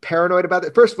so paranoid about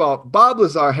it. First of all, Bob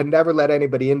Lazar had never let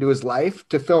anybody into his life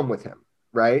to film with him,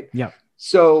 right? Yeah.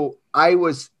 So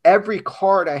every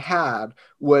card I had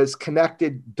was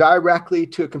connected directly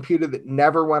to a computer that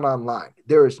never went online.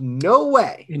 There is no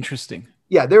way. Interesting.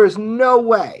 Yeah, there is no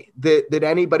way that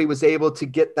anybody was able to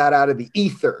get that out of the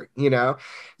ether, you know?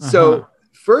 So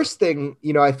first thing,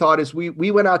 I thought is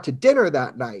we went out to dinner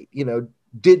that night,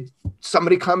 did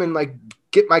somebody come and like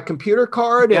get my computer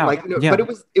card? And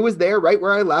but it was there right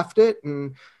where I left it.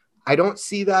 And I don't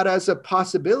see that as a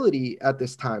possibility at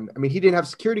this time. I mean, he didn't have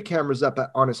security cameras up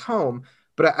on his home,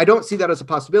 but I don't see that as a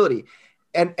possibility.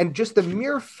 And just the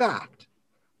mere fact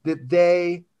that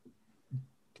they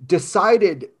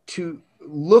decided to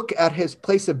look at his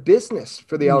place of business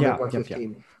for the element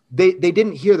 115, they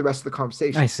didn't hear the rest of the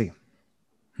conversation. I see.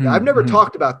 Now, I've never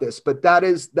talked about this, but that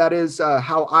is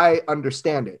how I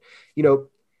understand it.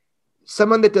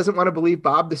 Someone that doesn't want to believe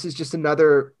Bob, this is just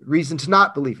another reason to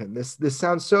not believe him. This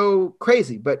sounds so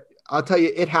crazy, but I'll tell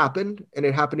you, it happened, and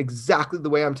it happened exactly the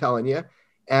way I'm telling you.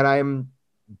 And I'm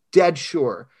dead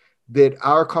sure that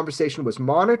our conversation was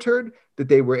monitored, that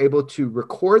they were able to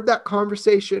record that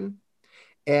conversation,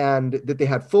 and that they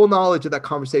had full knowledge of that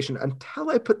conversation until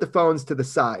I put the phones to the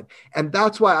side. And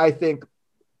that's why I think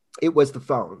it was the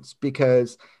phones,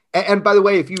 because, and by the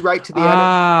way, if you write to the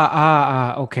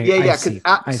okay. Yeah.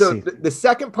 The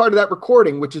second part of that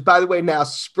recording, which is, by the way, now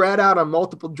spread out on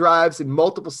multiple drives in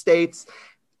multiple states,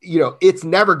 it's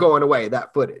never going away,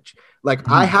 that footage. Like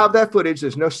I have that footage.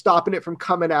 There's no stopping it from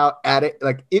coming out at it.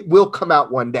 Like it will come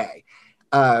out one day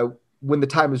when the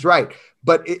time is right.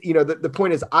 But the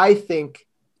point is, I think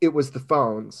it was the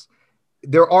phones.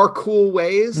 There are cool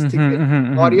ways to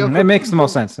get audio. It makes the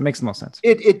most sense.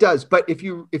 It does. But if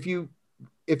you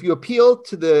appeal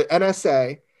to the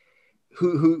NSA,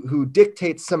 who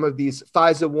dictates some of these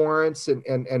FISA warrants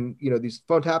and these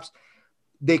phone taps,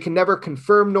 they can never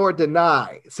confirm nor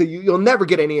deny. So you'll never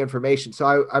get any information.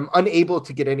 So I'm unable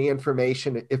to get any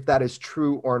information if that is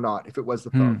true or not, if it was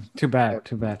the phone. Too bad.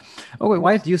 Oh, wait,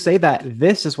 why do you say that?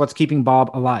 This is what's keeping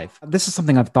Bob alive. This is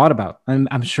something I've thought about, and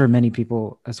I'm sure many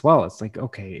people as well. It's like,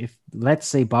 okay, if let's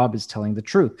say Bob is telling the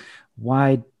truth,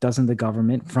 why doesn't the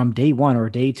government from day one or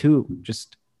day two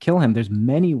just kill him? There's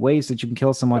many ways that you can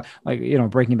kill someone, like,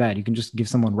 Breaking Bad. You can just give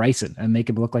someone ricin and make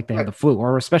it look like they have the flu,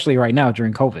 or especially right now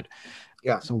during COVID.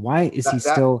 Yeah. So why is he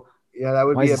still? Yeah, that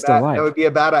would be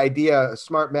a bad idea. A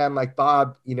smart man like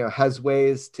Bob, has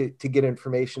ways to get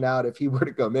information out if he were to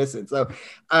go missing. So,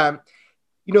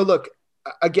 look,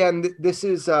 again, this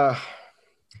is a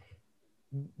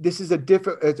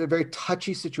it's a very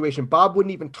touchy situation. Bob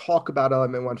wouldn't even talk about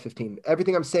element 115.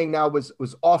 Everything I'm saying now was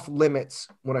off limits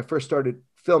when I first started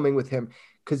filming with him,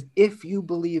 because if you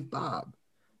believe Bob,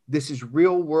 this is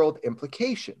real world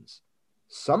implications.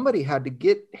 Somebody had to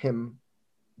get him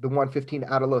the 115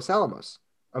 out of Los Alamos,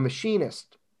 a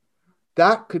machinist,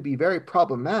 that could be very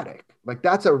problematic. Like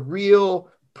that's a real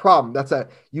problem.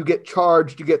 You get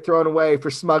charged, you get thrown away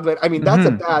for smuggling. I mean, that's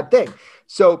a bad thing.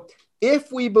 So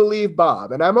if we believe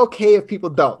Bob, and I'm okay if people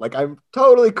don't, like I'm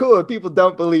totally cool if people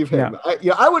don't believe him.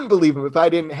 Yeah. I wouldn't believe him if I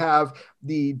didn't have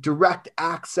the direct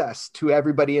access to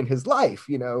everybody in his life,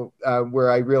 where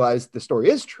I realized the story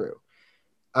is true.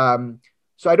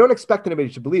 So I don't expect anybody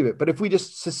to believe it, but if we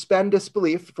just suspend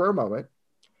disbelief for a moment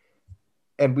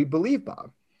and we believe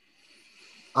Bob,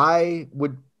 I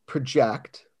would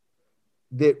project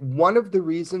that one of the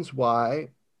reasons why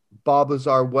Bob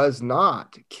Lazar was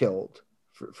not killed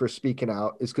for speaking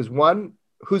out is because, one,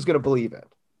 who's going to believe it?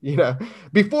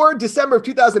 Before December of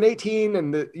 2018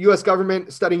 and the US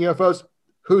government studying UFOs,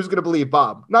 who's going to believe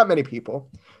Bob? Not many people.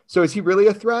 So is he really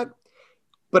a threat?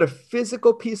 But a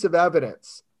physical piece of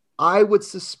evidence, I would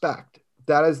suspect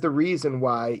that is the reason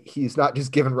why he's not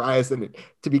just given Ryerson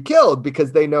to be killed,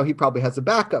 because they know he probably has a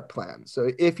backup plan.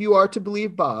 So if you are to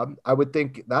believe Bob, I would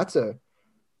think that's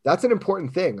an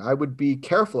important thing. I would be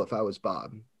careful if I was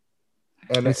Bob.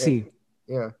 And I see.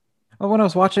 Yeah. Well, when I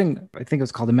was watching, I think it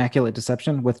was called Immaculate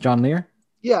Deception with John Lear.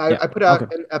 Yeah, I put out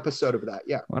an episode of that.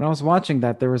 Yeah. When I was watching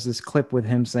that, there was this clip with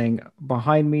him saying,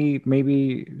 behind me,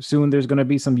 maybe soon there's going to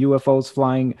be some UFOs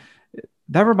flying.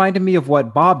 That reminded me of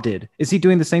what Bob did. Is he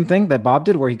doing the same thing that Bob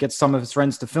did, where he gets some of his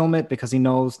friends to film it because he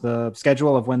knows the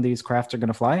schedule of when these crafts are going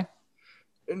to fly?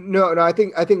 No, I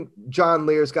think John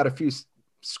Lear's got a few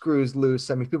screws loose.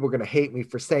 I mean, people are going to hate me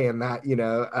for saying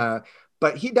that,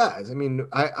 but he does. I mean,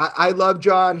 I love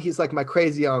John. He's like my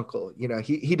crazy uncle.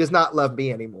 He does not love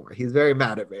me anymore. He's very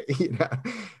mad at me.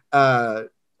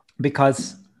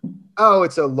 Because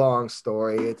it's a long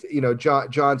story. It's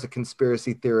John's a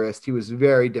conspiracy theorist. He was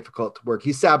very difficult to work.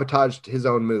 He sabotaged his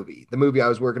own movie. The movie I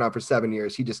was working on for 7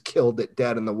 years. He just killed it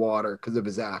dead in the water because of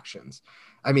his actions.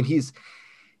 I mean,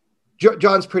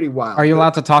 John's pretty wild. Are you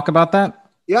allowed to talk about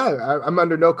that? Yeah, I'm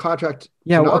under no contract.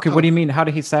 Yeah. Okay. What do you mean? How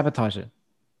did he sabotage it?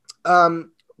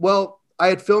 Well, I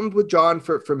had filmed with John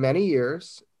for many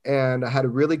years, and I had a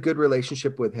really good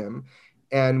relationship with him.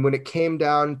 And when it came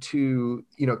down to,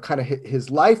 kind of his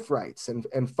life rights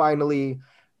and finally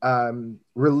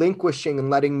relinquishing and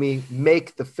letting me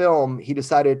make the film, he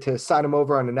decided to sign him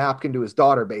over on a napkin to his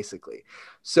daughter, basically.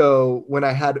 So when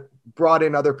I had brought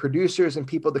in other producers and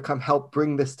people to come help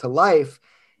bring this to life,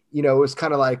 it was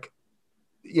kind of like,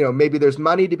 maybe there's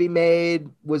money to be made,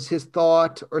 was his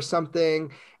thought or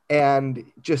something, and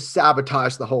just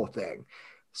sabotage the whole thing.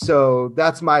 So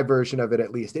that's my version of it,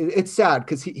 at least. It's sad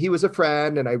because he was a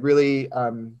friend, and I really,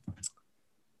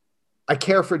 I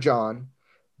care for John,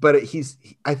 but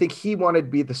I think he wanted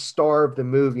to be the star of the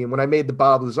movie. And when I made the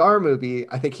Bob Lazar movie,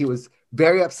 I think he was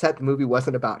very upset the movie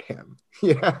wasn't about him.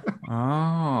 Yeah.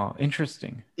 Oh,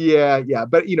 interesting. Yeah.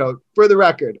 But, for the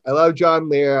record, I love John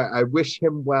Lear. I wish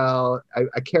him well.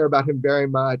 I care about him very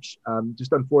much.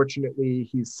 Just unfortunately,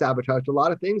 he's sabotaged a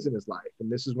lot of things in his life, and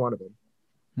this is one of them.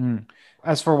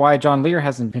 As for why John Lear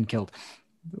hasn't been killed,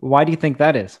 why do you think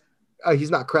that is?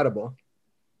 He's not credible.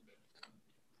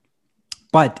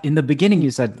 But in the beginning,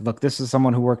 you said, look, this is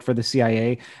someone who worked for the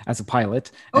CIA as a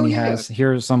pilot, and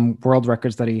here's some world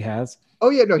records that he has. Oh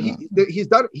yeah, no,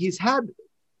 he's had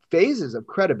phases of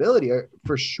credibility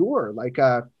for sure. Like,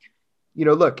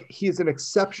 look, he's an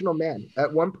exceptional man.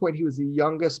 At one point, he was the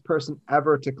youngest person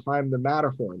ever to climb the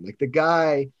Matterhorn. Like, the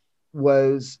guy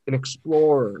was an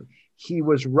explorer. He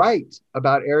was right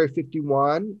about Area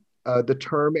 51, the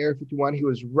term Area 51. He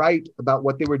was right about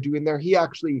what they were doing there. He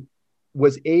actually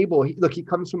was able, he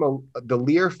comes from the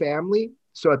Lear family.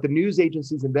 So at the news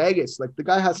agencies in Vegas, like, the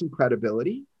guy has some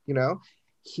credibility,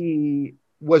 He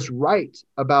was right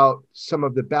about some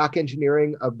of the back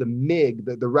engineering of the MiG,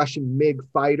 the Russian MiG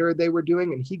fighter they were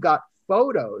doing. And he got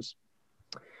photos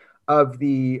of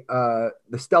the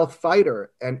stealth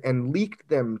fighter and leaked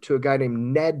them to a guy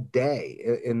named Ned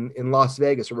Day in Las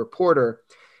Vegas, a reporter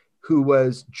who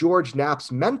was George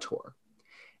Knapp's mentor.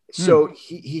 So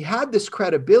he had this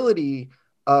credibility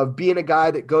of being a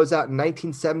guy that goes out in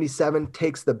 1977,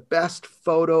 takes the best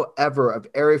photo ever of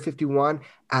Area 51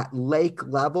 at lake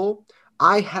level.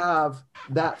 I have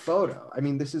that photo. I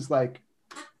mean, this is like,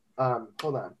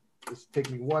 hold on, just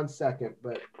take me 1 second,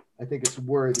 but I think it's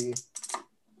worthy.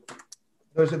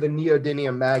 Those are the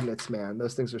neodymium magnets, man.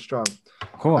 Those things are strong.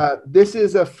 Cool. This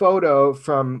is a photo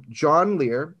from John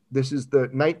Lear. This is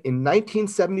in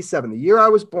 1977, the year I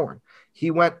was born. He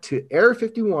went to Area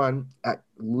 51 at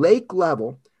lake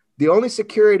level. The only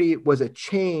security was a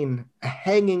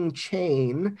hanging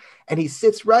chain, and he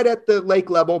sits right at the lake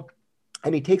level,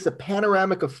 and he takes a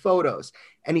panoramic of photos,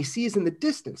 and he sees in the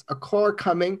distance a car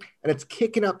coming, and it's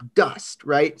kicking up dust,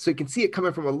 right? So you can see it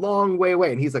coming from a long way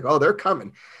away. And he's like, oh, they're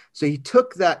coming. So he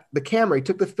took the camera, he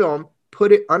took the film,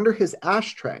 put it under his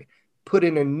ashtray, put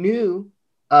in a new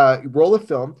roll of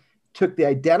film, took the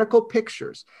identical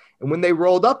pictures. And when they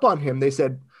rolled up on him, they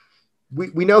said,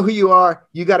 we know who you are.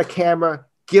 You got a camera.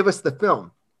 Give us the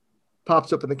film.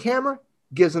 Pops open the camera,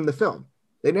 gives him the film.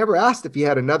 They never asked if he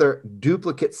had another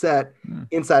duplicate set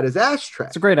inside his ashtray.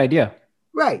 It's a great idea.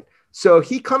 Right. So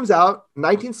he comes out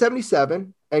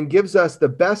 1977 and gives us the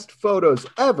best photos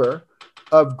ever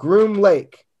of Groom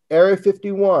Lake, Area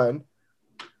 51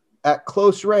 at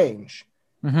close range.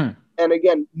 Mm-hmm. And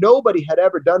again, nobody had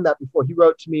ever done that before. He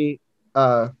wrote to me,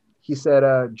 he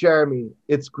said, Jeremy,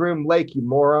 it's Groom Lake, you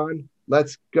moron.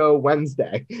 Let's go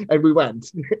Wednesday. And we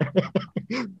went.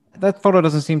 That photo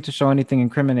doesn't seem to show anything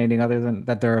incriminating other than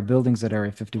that there are buildings at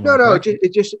Area 51. No,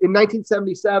 it just in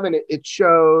 1977, it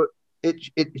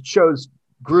shows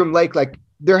Groom Lake. Like,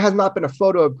 there has not been a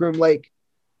photo of Groom Lake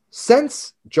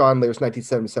since John Lear's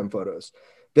 1977 photos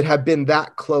that have been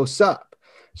that close up.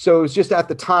 So it was just at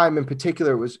the time in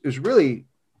particular, it was really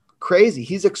crazy.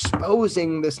 He's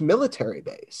exposing this military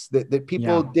base that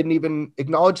people didn't even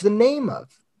acknowledge the name of.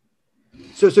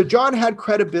 So John had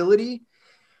credibility.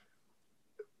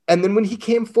 And then when he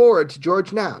came forward to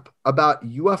George Knapp about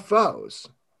UFOs,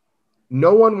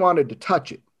 no one wanted to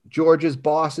touch it. George's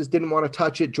bosses didn't want to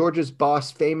touch it. George's boss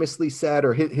famously said,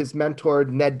 or his mentor,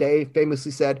 Ned Day,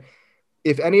 famously said,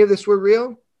 if any of this were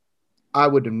real, I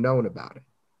would have known about it,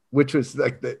 which was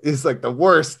like the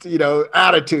worst,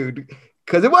 attitude,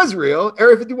 because it was real.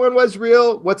 Area 51 was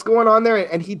real. What's going on there?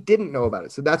 And he didn't know about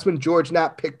it. So that's when George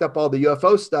Knapp picked up all the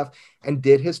UFO stuff and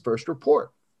did his first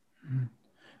report.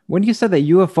 When you said that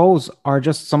UFOs are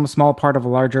just some small part of a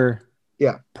larger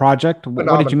project,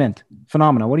 what did you mean?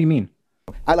 Phenomena. What do you mean?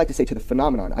 I like to say to the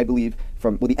phenomenon, I believe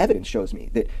the evidence shows me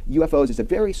that UFOs is a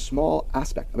very small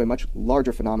aspect of a much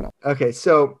larger phenomenon. Okay,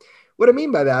 so what I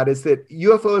mean by that is that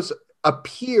UFOs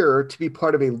appear to be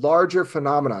part of a larger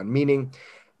phenomenon, meaning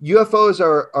UFOs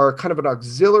are kind of an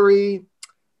auxiliary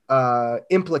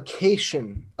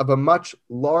implication of a much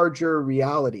larger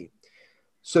reality.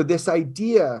 So this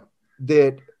idea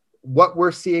that what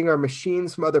we're seeing are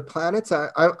machines from other planets,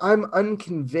 I'm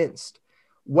unconvinced.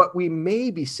 What we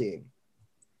may be seeing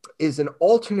is an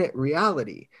alternate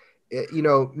reality.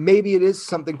 Maybe it is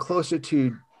something closer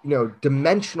to,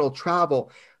 dimensional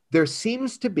travel. There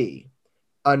seems to be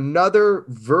another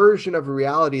version of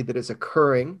reality that is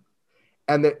occurring,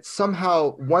 and that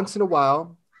somehow once in a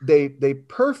while they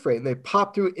perforate and they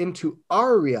pop through into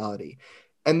our reality.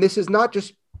 And this is not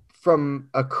just from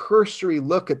a cursory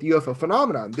look at the UFO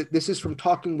phenomenon. This is from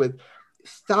talking with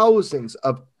thousands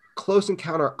of close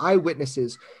encounter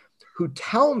eyewitnesses who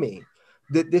tell me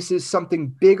that this is something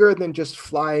bigger than just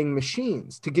flying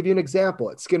machines. To give you an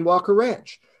example, at Skinwalker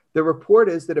Ranch, the report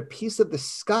is that a piece of the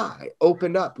sky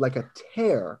opened up like a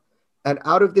tear, and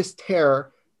out of this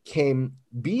tear came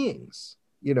beings,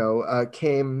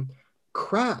 came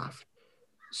craft.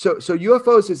 So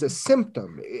UFOs is a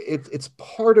symptom. It's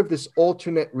part of this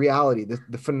alternate reality,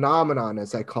 the phenomenon,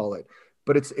 as I call it.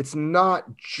 But it's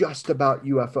not just about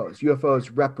UFOs. UFOs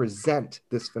represent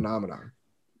this phenomenon.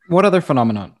 What other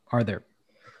phenomenon are there?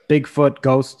 Bigfoot,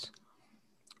 ghosts?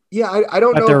 Yeah, I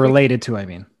don't know. That they're related to, I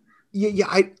mean. Yeah,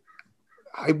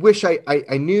 I wish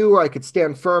I knew, or I could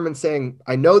stand firm in saying,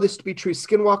 I know this to be true.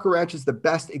 Skinwalker Ranch is the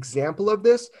best example of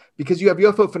this, because you have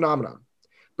UFO phenomenon,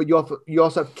 but you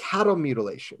also have cattle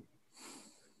mutilation,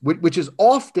 which is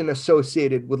often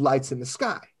associated with lights in the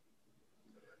sky.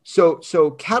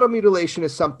 So cattle mutilation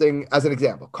is something, as an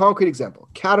example, concrete example,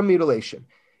 cattle mutilation.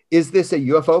 Is this a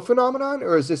UFO phenomenon,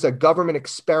 or is this a government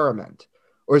experiment?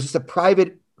 Or is this a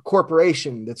private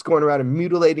corporation that's going around and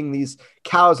mutilating these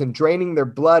cows and draining their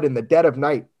blood in the dead of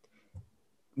night?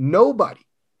 Nobody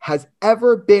has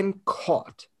ever been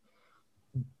caught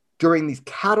during these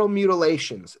cattle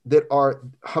mutilations that are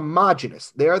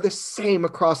homogeneous. They are the same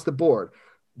across the board.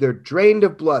 They're drained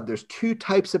of blood. There's two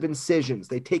types of incisions.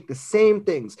 They take the same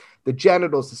things, the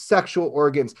genitals, the sexual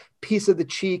organs, piece of the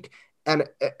cheek, and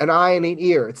an eye and an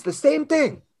ear. It's the same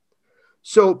thing.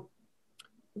 So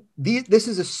this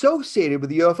is associated with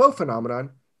the UFO phenomenon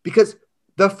because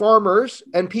the farmers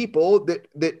and people that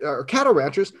are cattle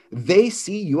ranchers, they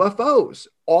see UFOs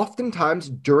oftentimes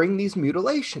during these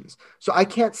mutilations. So I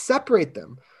can't separate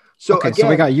them. So okay, so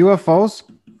we got UFOs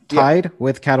tied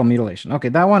with cattle mutilation. Okay,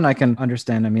 that one I can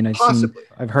understand. I mean,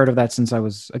 I've heard of that since I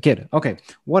was a kid. Okay,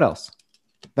 what else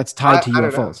that's tied to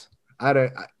UFOs?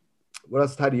 What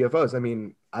else is tied to UFOs? I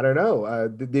mean, I don't know.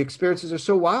 The experiences are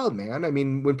so wild, man. I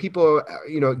mean, when people,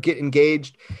 get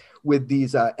engaged with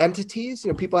these entities,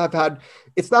 people have had,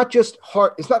 it's not just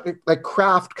hard. It's not like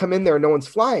craft come in there and no one's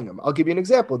flying them. I'll give you an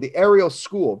example. The Ariel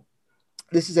School.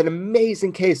 This is an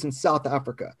amazing case in South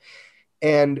Africa.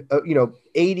 And,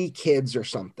 80 kids or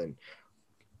something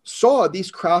saw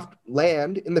these craft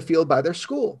land in the field by their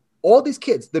school. All these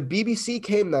kids, the BBC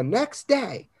came the next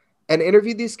day and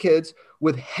interviewed these kids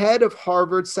with head of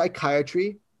Harvard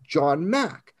psychiatry, John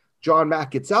Mack. John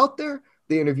Mack gets out there,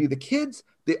 they interview the kids,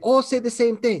 they all say the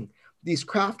same thing. These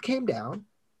craft came down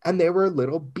and they were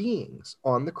little beings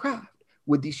on the craft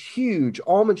with these huge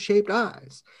almond-shaped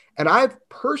eyes. And I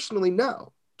personally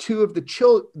know two of the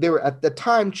children, they were at the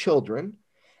time children,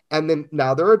 and then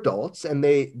now they're adults, and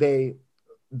they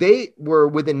were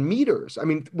within meters. I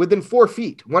mean, within 4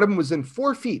 feet. One of them was in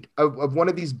 4 feet of one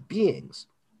of these beings.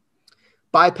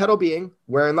 Bipedal being,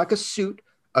 wearing like a suit,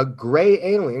 a gray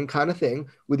alien kind of thing,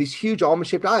 with these huge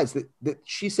almond-shaped eyes that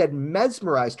she said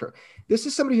mesmerized her. This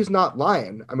is somebody who's not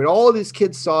lying. I mean, all of these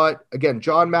kids saw it. Again,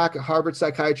 John Mack at Harvard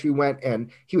Psychiatry went,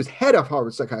 and he was head of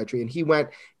Harvard Psychiatry, and he went,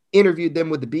 interviewed them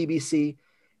with the BBC.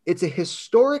 It's a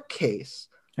historic case.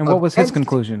 And what was his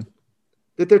conclusion?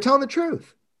 That they're telling the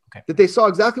truth. Okay. That they saw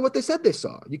exactly what they said they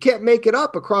saw. You can't make it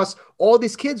up across all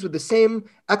these kids with the same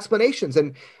explanations.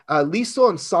 And Liesel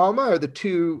and Salma are the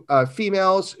two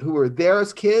females who were there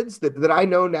as kids that I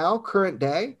know now, current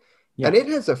day. Yeah. And it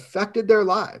has affected their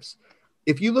lives.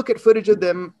 If you look at footage of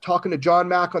them talking to John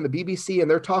Mack on the BBC,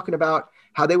 and they're talking about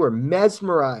how they were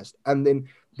mesmerized, and then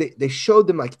they showed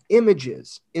them like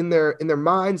images in their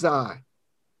mind's eye,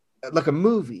 like a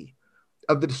movie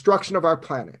of the destruction of our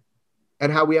planet,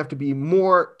 and how we have to be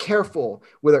more careful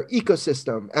with our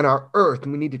ecosystem and our earth,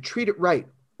 and we need to treat it right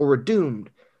or we're doomed.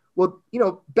 Well,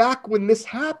 back when this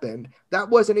happened, that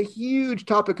wasn't a huge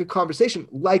topic of conversation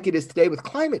like it is today with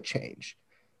climate change.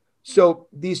 So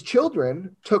these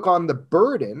children took on the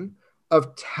burden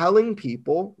of telling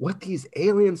people what these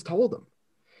aliens told them.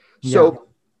 Yeah. So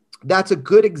that's a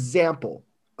good example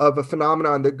of a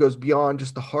phenomenon that goes beyond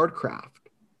just the hard craft,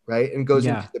 right? And goes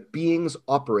into the beings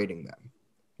operating them.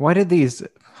 Why did these,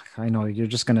 I know you're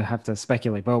just going to have to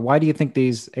speculate, but why do you think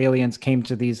these aliens came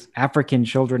to these African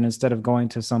children instead of going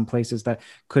to some places that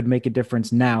could make a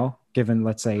difference now, given,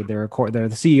 let's say, they're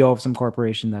the CEO of some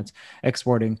corporation that's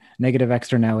exporting negative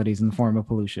externalities in the form of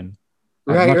pollution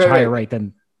at a much higher rate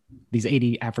than these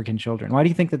 80 African children? Why do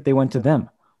you think that they went to them?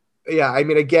 Yeah, I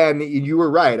mean, again, you were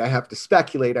right. I have to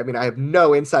speculate. I mean, I have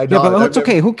no inside knowledge. Yeah, but it's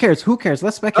okay. Who cares?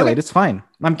 Let's speculate. Okay. It's fine.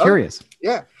 I'm curious.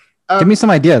 Yeah. Give me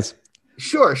some ideas.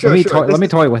 Sure. Let me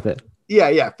toy with it.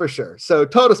 Yeah, for sure. So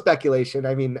total speculation.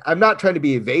 I mean, I'm not trying to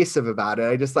be evasive about it.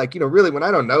 I just really, when I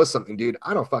don't know something, dude,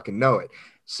 I don't fucking know it.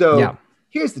 So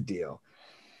Here's the deal.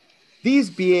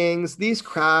 These beings, these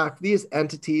craft, these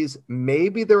entities,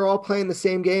 maybe they're all playing the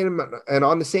same game and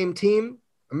on the same team.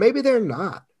 Maybe they're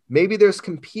not. Maybe there's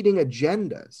competing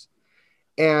agendas.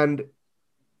 And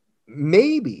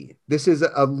maybe this is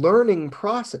a learning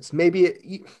process.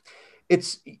 Maybe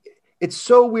it's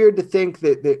so weird to think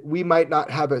that we might not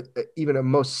have even a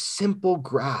most simple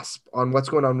grasp on what's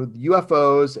going on with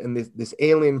UFOs and this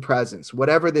alien presence,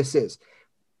 whatever this is.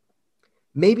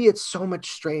 Maybe it's so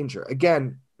much stranger.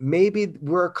 Again, maybe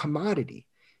we're a commodity.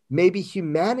 Maybe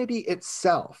humanity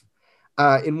itself.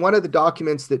 In one of the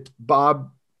documents that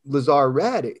Bob Lazar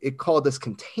read, it called us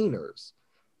containers.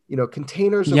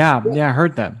 Containers of what? I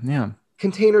heard that. Yeah.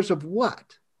 Containers of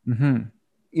what?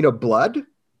 Mm-hmm. Blood?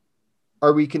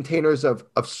 Are we containers of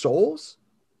souls?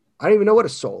 I don't even know what a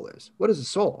soul is. What is a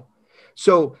soul?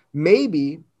 So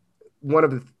maybe one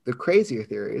of the crazier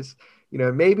theories,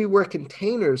 maybe we're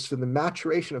containers for the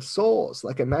maturation of souls,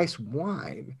 like a nice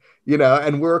wine,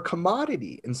 and we're a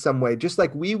commodity in some way, just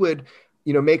like we would,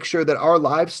 make sure that our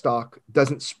livestock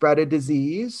doesn't spread a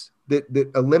disease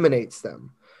that eliminates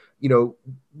them.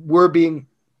 We're being,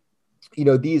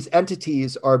 these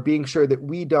entities are being sure that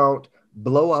we don't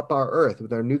blow up our earth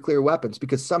with our nuclear weapons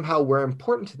because somehow we're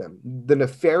important to them. The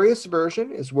nefarious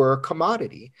version is we're a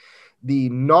commodity. The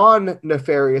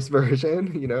non-nefarious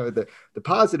version, the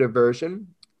positive version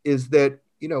is that,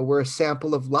 we're a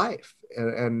sample of life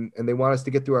and they want us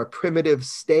to get through our primitive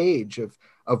stage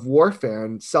of warfare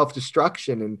and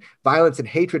self-destruction and violence and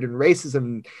hatred and racism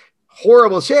and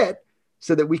horrible shit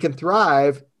so that we can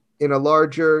thrive in a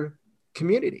larger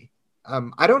community.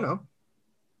 I don't know.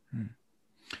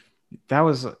 That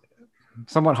was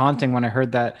somewhat haunting when I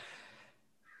heard that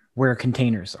we're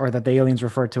containers, or that the aliens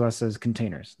refer to us as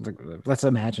containers. Let's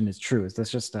imagine it's true.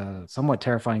 That's just a somewhat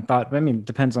terrifying thought. I mean, it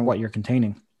depends on what you're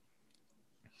containing.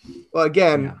 Well,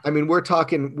 again, Yeah. I mean,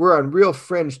 we're on real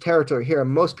fringe territory here.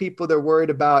 Most people, they're worried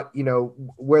about,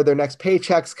 where their next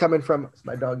paycheck's coming from. It's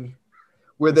my doggy.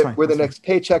 That's fine. Where the That's fine. next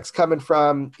paycheck's coming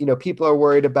from. People are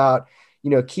worried about,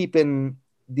 keeping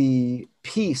the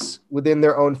peace within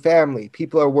their own family.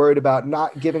 People are worried about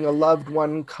not giving a loved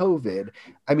one COVID.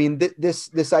 I mean,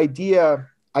 this idea,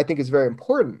 I think, is very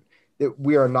important, that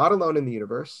we are not alone in the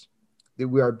universe, that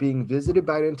we are being visited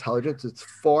by an intelligence that's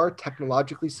far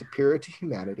technologically superior to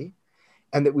humanity,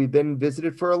 and that we've been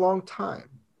visited for a long time,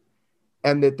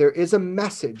 and that there is a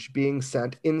message being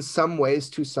sent in some ways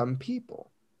to some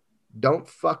people. Don't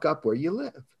fuck up where you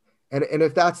live. And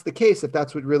if that's the case, if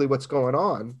that's what's going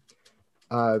on,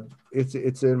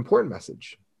 it's an important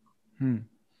message.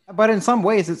 But in some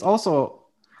ways, it's also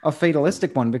a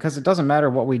fatalistic one, because it doesn't matter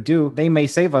what we do. They may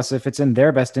save us if it's in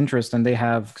their best interest and they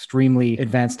have extremely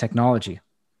advanced technology.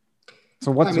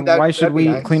 So why should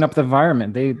we clean up the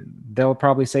environment? They'll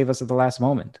probably save us at the last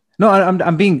moment. No,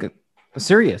 I'm being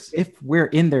serious. If we're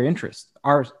in their interest,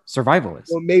 our survival is.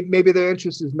 Well, maybe their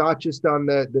interest is not just on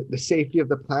the safety of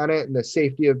the planet and the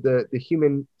safety of the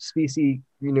human species,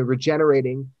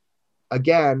 regenerating.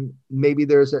 Again, maybe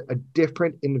there's a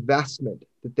different investment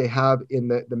that they have in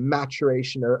the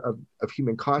maturation of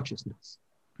human consciousness.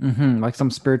 Like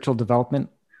some spiritual development.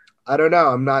 I don't know.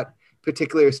 I'm not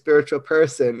particularly a spiritual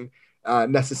person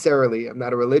necessarily. I'm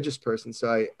not a religious person,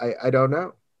 so I don't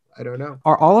know. I don't know.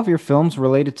 Are all of your films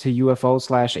related to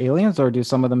UFO/aliens, or do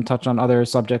some of them touch on other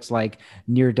subjects like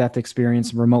near-death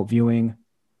experience, remote viewing?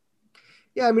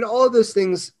 Yeah, I mean, all of those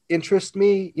things interest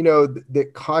me.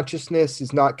 That consciousness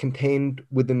is not contained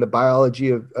within the biology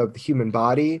of the human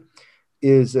body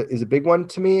is a big one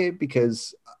to me,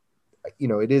 because,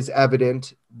 it is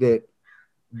evident that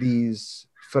these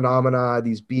phenomena,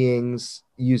 these beings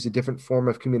use a different form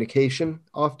of communication,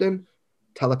 often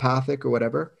telepathic or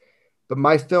whatever. But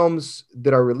my films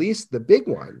that are released, the big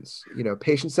ones,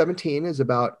 Patient 17 is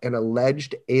about an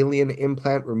alleged alien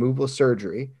implant removal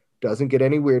surgery. Doesn't get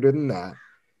any weirder than that.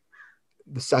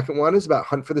 The second one is about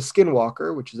Hunt for the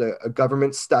Skinwalker, which is a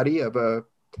government study of a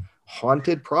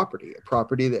haunted property, a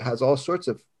property that has all sorts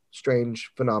of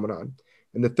strange phenomenon.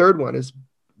 And the third one is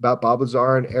about Bob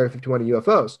Lazar and Area 51 and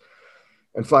UFOs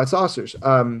and flying saucers.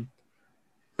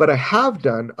 But I have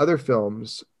done other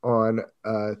films on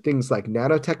things like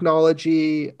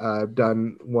nanotechnology. I've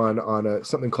done one on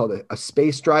something called a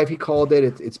space drive, he called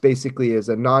it. It's basically is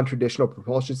a non-traditional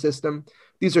propulsion system.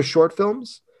 These are short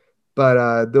films,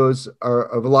 but those are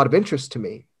of a lot of interest to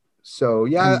me. So,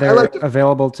 yeah. And they're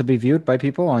available to be viewed by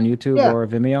people on YouTube or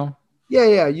Vimeo?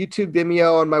 Yeah. YouTube,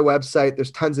 Vimeo, on my website.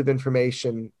 There's tons of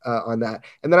information on that.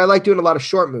 And then I like doing a lot of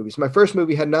short movies. My first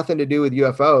movie had nothing to do with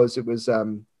UFOs. It was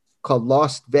called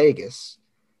Lost Vegas.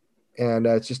 And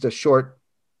it's just a short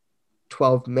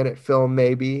 12-minute film,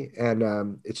 maybe.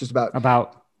 And it's just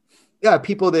about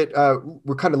people that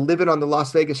were kind of living on the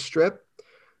Las Vegas Strip,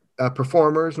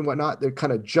 performers and whatnot. That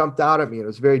kind of jumped out at me. It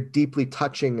was very deeply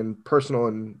touching and personal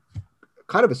and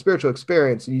kind of a spiritual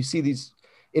experience. And you see these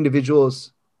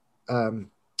individuals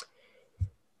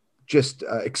just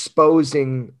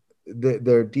exposing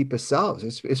their deepest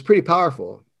selves. It's pretty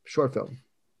powerful. Short film.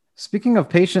 Speaking of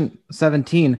Patient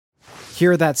 17,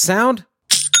 hear that sound?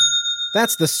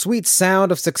 That's the sweet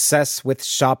sound of success with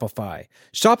Shopify.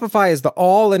 Shopify is the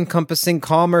all-encompassing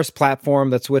commerce platform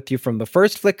that's with you from the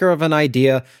first flicker of an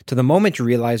idea to the moment you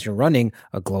realize you're running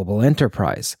a global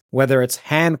enterprise. Whether it's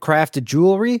handcrafted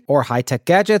jewelry or high-tech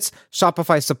gadgets,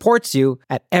 Shopify supports you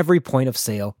at every point of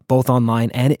sale, both online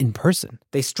and in person.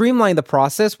 They streamline the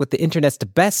process with the internet's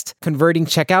best converting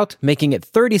checkout, making it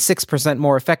 36%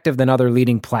 more effective than other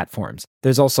leading platforms.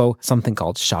 There's also something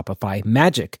called Shopify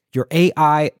Magic, your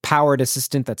AI-powered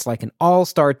assistant that's like an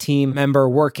all-star team member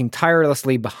working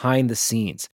tirelessly behind the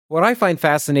scenes. What I find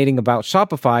fascinating about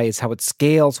Shopify is how it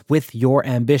scales with your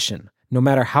ambition. No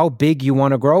matter how big you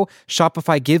want to grow,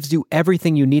 Shopify gives you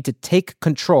everything you need to take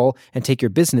control and take your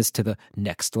business to the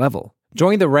next level.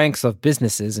 Join the ranks of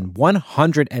businesses in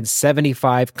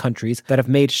 175 countries that have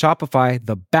made Shopify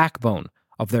the backbone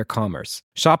of their commerce.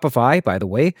 Shopify, by the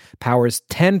way, powers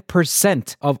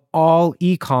 10% of all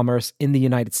e-commerce in the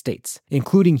United States,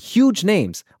 including huge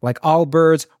names like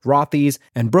Allbirds, Rothy's,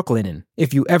 and Brooklinen.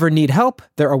 If you ever need help,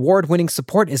 their award-winning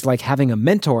support is like having a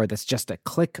mentor that's just a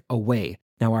click away.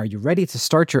 Now, are you ready to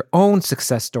start your own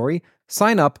success story?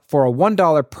 Sign up for a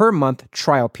 $1 per month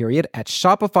trial period at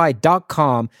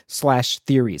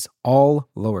shopify.com/theories, all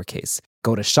lowercase.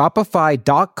 Go to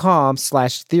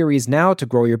shopify.com/theories now to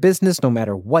grow your business no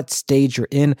matter what stage you're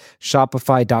in.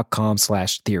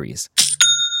 Shopify.com/theories.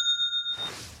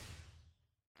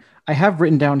 I have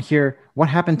written down here what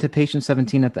happened to patient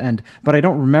 17 at the end, but I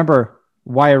don't remember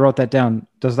why I wrote that down.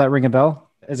 Does that ring a bell?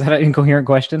 Is that an incoherent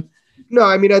question? No,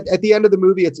 I mean, at the end of the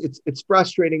movie, it's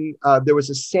frustrating. There was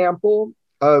a sample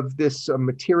of this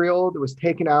material that was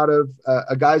taken out of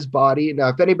a guy's body. Now,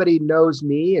 if anybody knows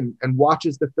me and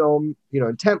watches the film,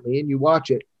 intently, and you watch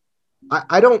it,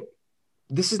 I don't.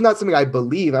 This is not something I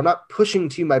believe. I'm not pushing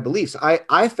to you my beliefs.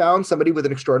 I found somebody with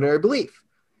an extraordinary belief.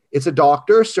 It's a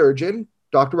doctor, a surgeon,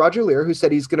 Dr. Roger Lear, who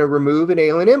said he's going to remove an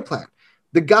alien implant.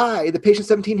 The guy, the patient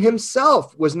 17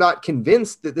 himself, was not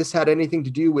convinced that this had anything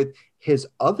to do with his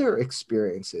other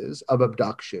experiences of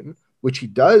abduction, which he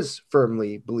does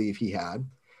firmly believe he had.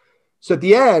 So at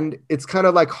the end, it's kind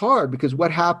of like hard because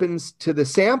what happens to the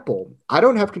sample? I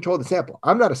don't have control of the sample.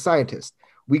 I'm not a scientist.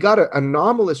 We got an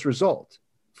anomalous result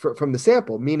from the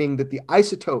sample, meaning that the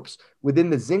isotopes within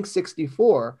the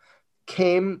zinc-64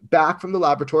 came back from the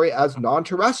laboratory as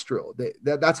non-terrestrial.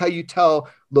 That's how you tell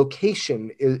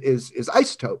location is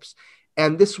isotopes.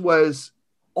 And this was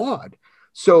odd.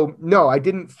 So no, I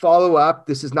didn't follow up.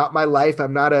 This is not my life.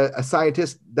 I'm not a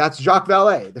scientist. That's Jacques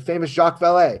Vallée, the famous Jacques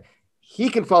Vallée. He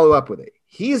can follow up with it.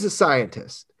 He is a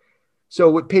scientist. So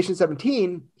with patient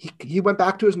 17, he went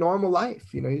back to his normal life.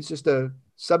 He's just a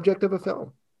subject of a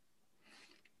film.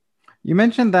 You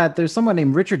mentioned that there's someone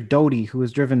named Richard Doty who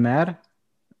was driven mad.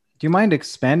 Do you mind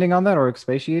expanding on that or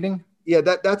expatiating? Yeah,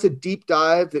 that's a deep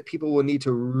dive that people will need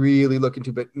to really look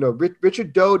into. But no,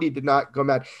 Richard Doty did not go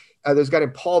mad. There's a guy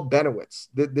named Paul Benowitz.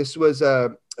 This was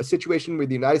a situation where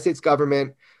the United States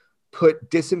government put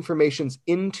disinformations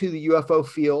into the UFO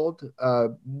field.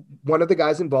 One of the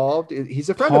guys involved, he's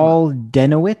a friend of mine. Paul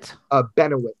Denowit?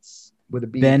 Benowitz with a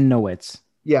B. Benowitz.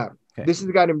 Yeah. Okay. This is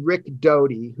a guy named Rick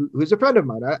Doty, who's a friend of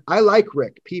mine. I like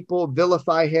Rick. People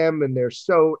vilify him and they're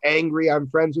so angry I'm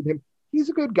friends with him. He's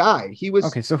a good guy. He was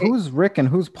okay. So who's Rick and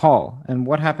who's Paul, and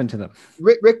what happened to them?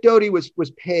 Rick Doty was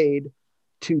paid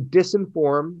to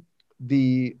disinform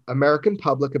the American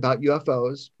public about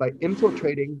UFOs by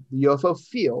infiltrating the UFO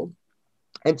field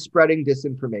and spreading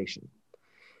disinformation.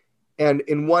 And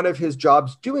in one of his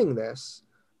jobs doing this,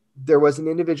 there was an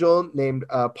individual named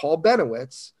Paul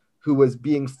Benowitz who was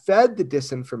being fed the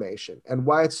disinformation. And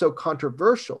why it's so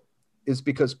controversial is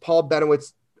because Paul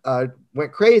Benowitz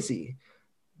went crazy.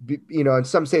 And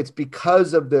some say it's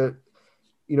because of the,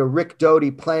 Rick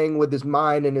Doty playing with his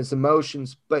mind and his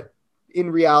emotions. But in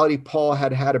reality, Paul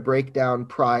had had a breakdown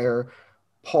prior.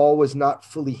 Paul was not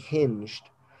fully hinged.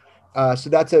 So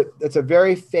that's a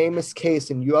very famous case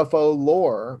in UFO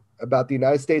lore about the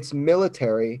United States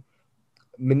military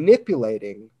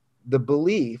manipulating the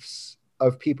beliefs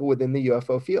of people within the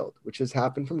UFO field, which has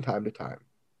happened from time to time.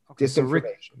 Okay,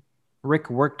 disinformation. So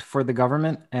Rick worked for the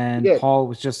government, and Paul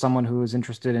was just someone who was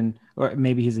interested in, or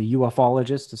maybe he's a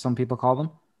ufologist, as some people call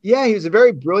them. Yeah, he was a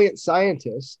very brilliant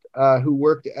scientist who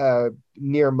worked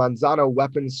near Manzano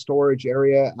weapons storage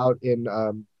area out in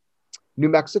New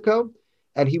Mexico,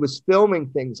 and he was filming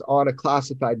things on a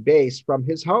classified base from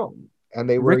his home. And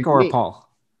they were Rick or Paul?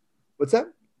 What's that?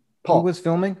 Paul. Who was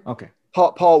filming? Okay.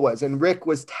 Paul was, and Rick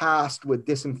was tasked with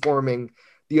disinforming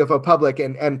the UFO public,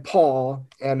 and Paul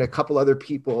and a couple other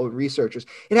people, researchers.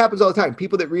 It happens all the time.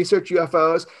 People that research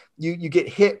UFOs, you get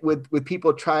hit with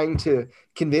people trying to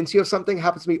convince you of something. It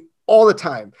happens to me all the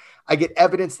time. I get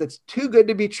evidence that's too good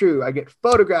to be true. I get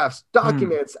photographs,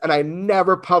 documents, and I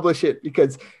never publish it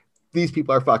because these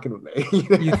people are fucking with me.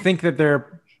 You think that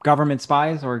they're government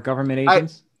spies or government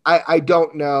agents? I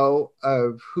don't know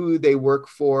of who they work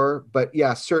for, but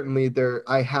yeah, certainly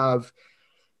I have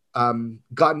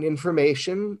gotten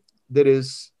information that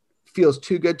feels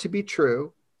too good to be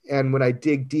true. And when I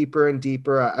dig deeper and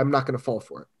deeper, I'm not going to fall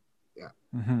for it. Yeah.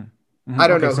 Mm-hmm. Mm-hmm. I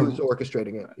don't know who's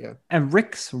orchestrating it. Yeah. And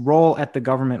Rick's role at the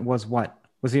government was what?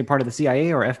 Was he a part of the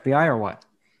CIA or FBI or what?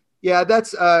 Yeah,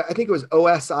 that's, I think it was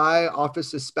OSI,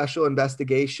 Office of Special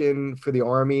Investigation for the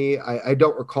Army. I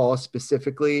don't recall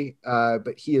specifically,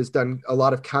 but he has done a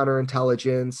lot of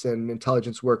counterintelligence and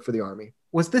intelligence work for the Army.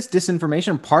 Was this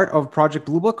disinformation part of Project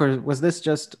Blue Book, or was this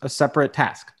just a separate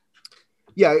task?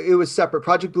 Yeah, it was separate.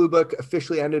 Project Blue Book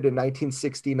officially ended in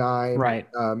 1969. Right.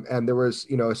 And there was,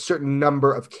 a certain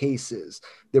number of cases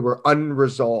that were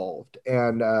unresolved.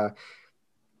 And,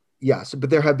 but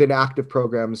there have been active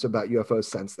programs about UFOs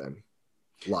since then.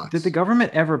 Lots. Did the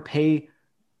government ever pay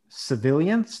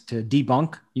civilians to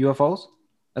debunk UFOs,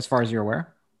 as far as you're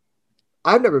aware?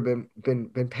 I've never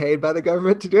been paid by the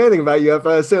government to do anything about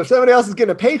UFOs. So if somebody else is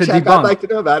getting a paycheck, I'd like to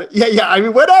know about it. Yeah. I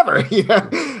mean, whatever.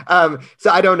 So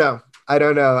I don't know.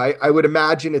 I would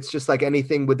imagine it's just like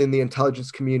anything within the intelligence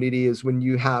community is when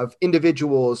you have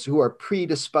individuals who are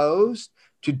predisposed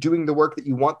to doing the work that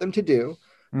you want them to do,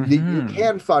 You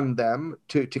can fund them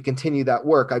to continue that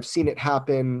work. I've seen it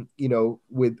happen,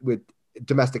 with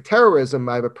domestic terrorism.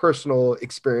 I have a personal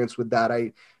experience with that.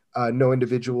 I know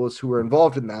individuals who were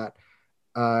involved in that,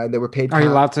 and they were paid. Are you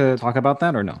allowed to talk about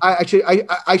that or no?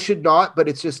 I should not, but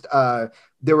it's just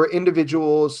there were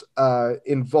individuals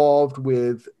involved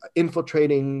with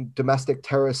infiltrating domestic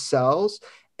terrorist cells,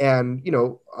 and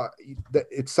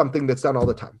it's something that's done all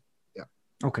the time. Yeah.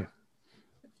 Okay.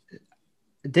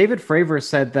 David Fravor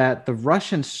said that the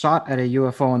Russians shot at a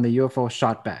UFO and the UFO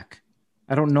shot back.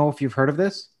 I don't know if you've heard of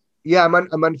this. Yeah, I'm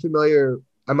unfamiliar.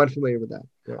 I'm unfamiliar with that.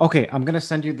 Yeah. Okay, I'm gonna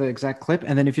send you the exact clip,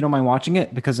 and then if you don't mind watching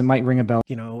it, because it might ring a bell.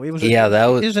 It was it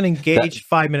was an engaged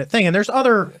 5-minute thing, and there's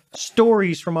other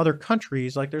stories from other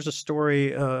countries. Like there's a story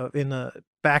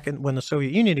back when the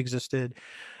Soviet Union existed,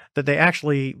 that they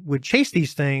actually would chase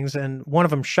these things, and one of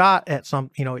them shot at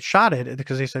it shot at it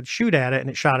because they said shoot at it, and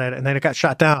it shot at it, and then it got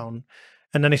shot down.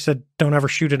 And then he said, don't ever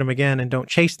shoot at them again and don't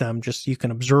chase them. Just you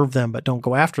can observe them, but don't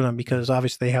go after them, because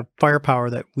obviously they have firepower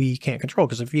that we can't control.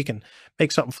 Because if you can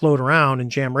make something float around and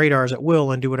jam radars at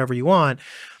will and do whatever you want,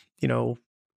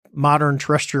 modern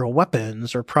terrestrial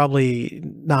weapons are probably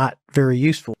not very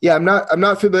useful. Yeah, I'm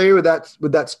not familiar with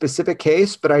that specific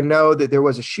case, but I know that there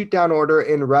was a shoot down order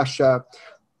in Russia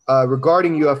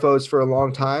regarding UFOs for a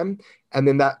long time. And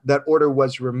then that order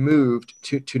was removed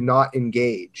to not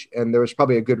engage. And there was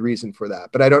probably a good reason for that.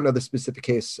 But I don't know the specific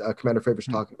case Commander Favor's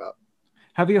talking about.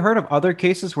 Have you heard of other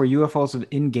cases where UFOs have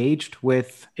engaged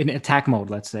in attack mode,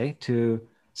 let's say, to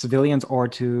civilians or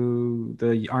to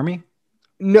the army?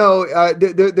 No,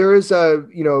 there's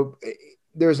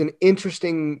an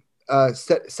interesting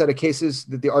set of cases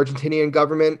that the Argentinian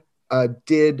government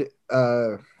did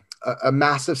a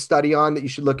massive study on that you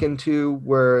should look into,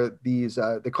 where these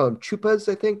they call them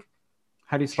chupas, I think.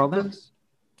 How do you spell that?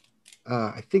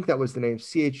 I think that was the name,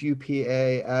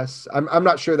 CHUPAS. I'm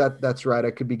not sure that's right.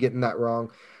 I could be getting that wrong,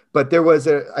 but there was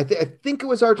I think it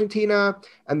was Argentina,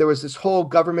 and there was this whole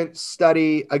government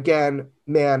study. Again,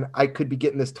 man, I could be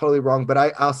getting this totally wrong, but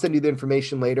I'll send you the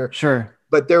information later. Sure.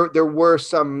 But there were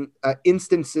some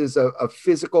instances of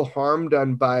physical harm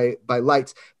done by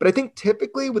lights. But I think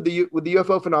typically with the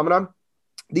UFO phenomenon,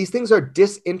 these things are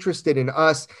disinterested in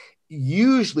us.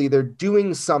 Usually they're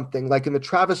doing something, like in the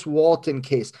Travis Walton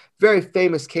case, very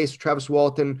famous case. Travis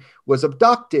Walton was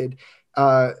abducted,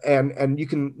 and you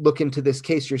can look into this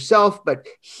case yourself. But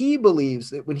he believes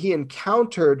that when he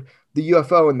encountered the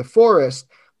UFO in the forest,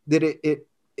 that it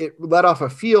let off a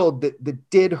field that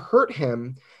did hurt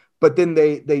him. But then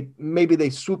they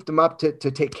swooped them up to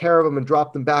take care of them and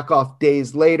drop them back off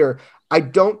days later. I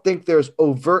don't think there's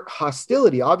overt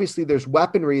hostility. Obviously, there's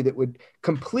weaponry that would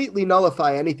completely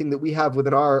nullify anything that we have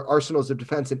within our arsenals of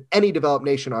defense in any developed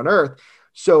nation on Earth.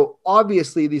 So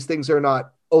obviously, these things are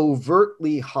not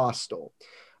overtly hostile.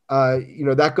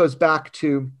 That goes back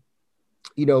to,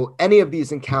 any of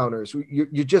these encounters.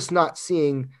 You're just not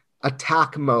seeing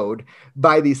attack mode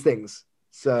by these things.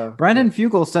 So Brandon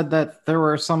Fugel said that there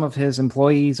were some of his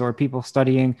employees or people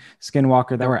studying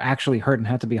Skinwalker that were actually hurt and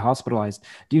had to be hospitalized.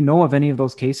 Do you know of any of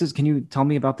those cases? Can you tell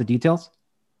me about the details?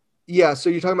 Yeah, so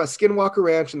you're talking about Skinwalker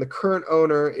Ranch, and the current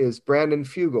owner is Brandon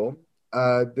Fugel.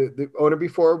 The owner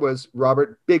before was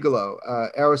Robert Bigelow,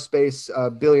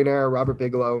 aerospace billionaire Robert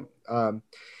Bigelow.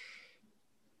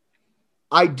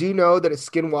 I do know that at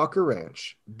Skinwalker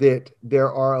Ranch that there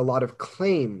are a lot of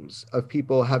claims of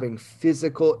people having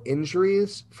physical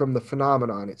injuries from the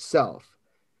phenomenon itself.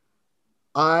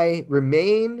 I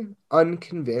remain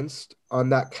unconvinced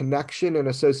on that connection and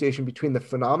association between the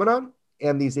phenomenon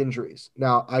and these injuries.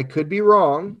 Now, I could be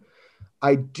wrong.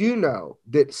 I do know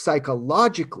that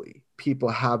psychologically people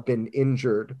have been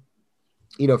injured,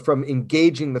 from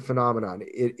engaging the phenomenon.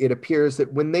 It appears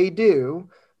that when they do,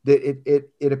 that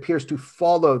it appears to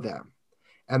follow them.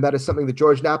 And that is something that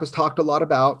George Knapp has talked a lot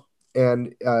about.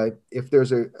 And if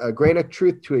there's a grain of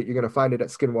truth to it, you're going to find it at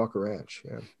Skinwalker Ranch.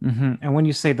 Yeah. Mm-hmm. And when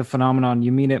you say the phenomenon,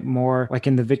 you mean it more like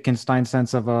in the Wittgenstein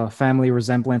sense of a family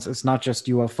resemblance. It's not just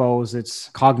UFOs, it's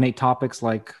cognate topics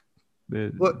like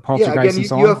poltergeist and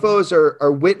so on. UFOs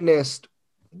are witnessed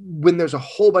when there's a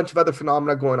whole bunch of other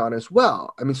phenomena going on as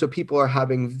well. I mean, so people are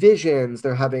having visions,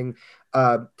 they're having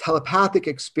telepathic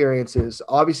experiences.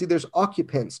 Obviously, there's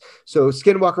occupants. So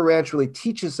Skinwalker Ranch really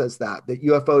teaches us that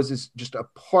UFOs is just a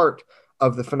part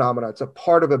of the phenomena. It's a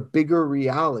part of a bigger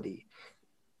reality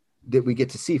that we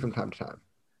get to see from time to time.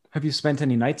 Have you spent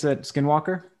any nights at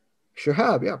Skinwalker? Sure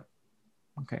have, yeah.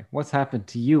 Okay. What's happened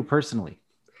to you personally?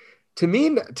 To me,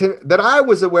 that I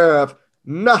was aware of,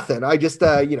 nothing. I just,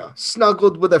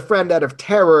 snuggled with a friend out of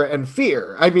terror and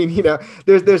fear. I mean,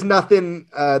 there's nothing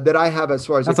that I have as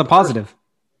far as that's a positive.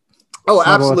 Oh,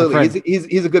 snuggle with a absolutely. friend.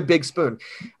 He's a good big spoon.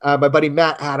 My buddy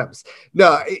Matt Adams.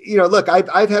 No, look,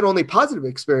 I've had only positive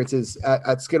experiences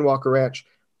at Skinwalker Ranch.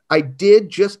 I did,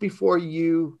 just before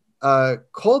you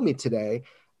called me today,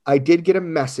 I did get a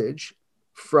message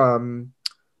from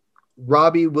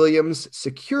Robbie Williams'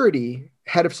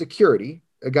 head of security,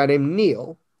 a guy named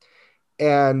Neil.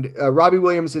 And Robbie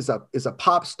Williams is a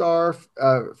pop star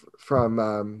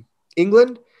from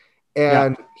England.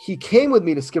 And he came with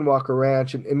me to Skinwalker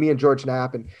Ranch, and me and George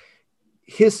Knapp, and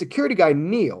his security guy,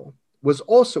 Neil, was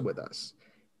also with us.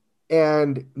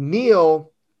 And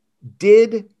Neil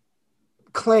did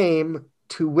claim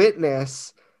to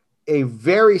witness a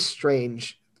very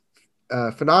strange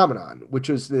phenomenon, which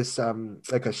was this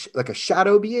like a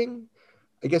shadow being,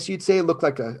 I guess you'd say. It looked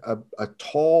like a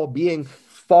tall being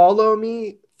follow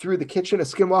me through the kitchen of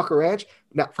Skinwalker Ranch.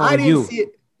 Now, I didn't see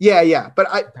it. Yeah.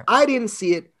 But I didn't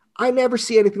see it. I never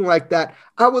see anything like that.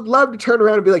 I would love to turn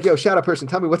around and be like, yo, shadow person,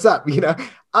 tell me what's up.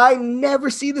 I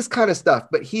never see this kind of stuff,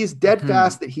 but he's dead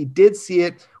fast that he did see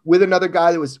it with another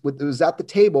guy that was at the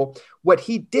table. What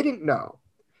he didn't know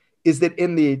is that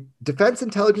in the Defense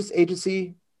Intelligence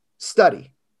Agency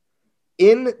study,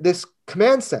 in this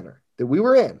command center that we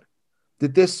were in,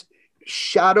 that this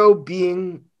shadow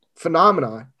being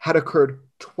phenomenon had occurred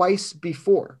twice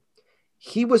before.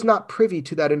 He was not privy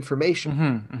to that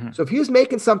information. So if he was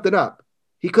making something up,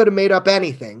 he could have made up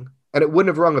anything and it wouldn't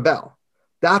have rung a bell.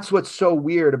 That's what's so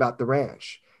weird about the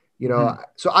ranch.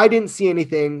 So I didn't see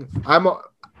anything.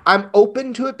 I'm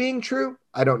open to it being true.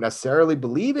 I don't necessarily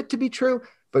believe it to be true,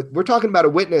 but we're talking about a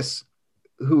witness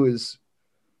who is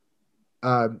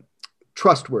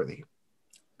trustworthy.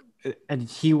 And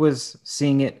he was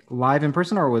seeing it live in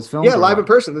person, or was filmed? Yeah, live in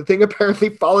person. The thing apparently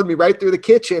followed me right through the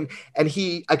kitchen, and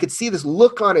I could see this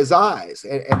look on his eyes,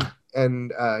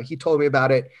 and he told me about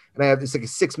it. And I have this like a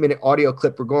 6-minute audio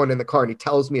clip. We're going in the car, and he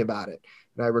tells me about it,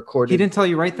 and I recorded. He didn't tell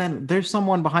you right then, there's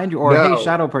someone behind you, or No. hey,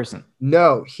 shadow person.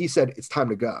 No, he said it's time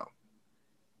to go.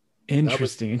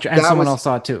 Interesting. And someone else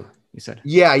saw it too, you said.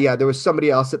 Yeah. There was somebody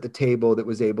else at the table that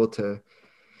was able to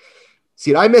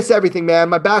see it. I miss everything, man.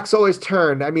 My back's always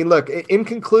turned. I mean, look, in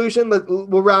conclusion,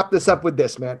 we'll wrap this up with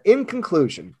this, man. In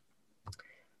conclusion,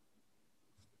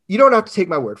 you don't have to take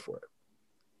my word for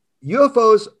it.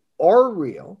 UFOs are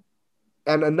real,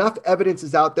 and enough evidence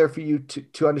is out there for you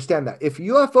to understand that. If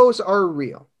UFOs are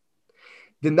real,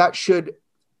 then that should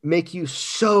make you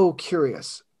so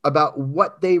curious about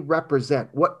what they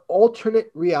represent, what alternate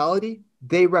reality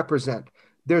they represent.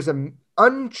 There's an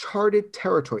uncharted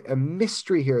territory, a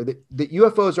mystery here that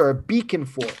UFOs are a beacon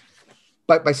for.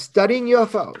 But by studying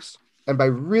UFOs and by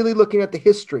really looking at the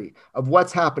history of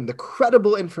what's happened, the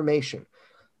credible information,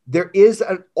 there is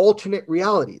an alternate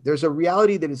reality. There's a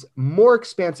reality that is more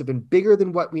expansive and bigger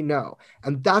than what we know.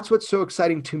 And that's what's so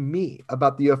exciting to me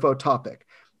about the UFO topic.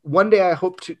 One day I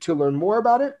hope to learn more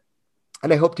about it,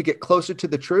 and I hope to get closer to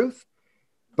the truth.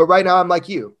 But right now I'm like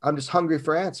you. I'm just hungry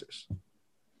for answers.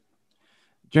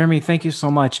 Jeremy, thank you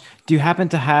so much. Do you happen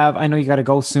to have, I know you got to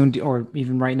go soon, or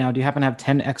even right now, do you happen to have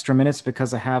 10 extra minutes?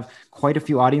 Because I have quite a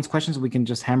few audience questions. We can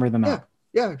just hammer them out.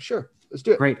 Yeah, sure. Let's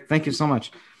do it. Great. Thank you so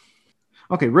much.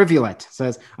 Okay, Rivulet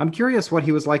says, I'm curious what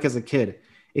he was like as a kid,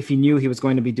 if he knew he was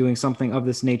going to be doing something of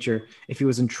this nature, if he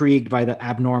was intrigued by the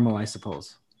abnormal, I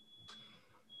suppose.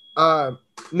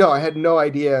 No, I had no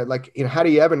idea. Like, how do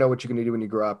you ever know what you're going to do when you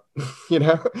grow up?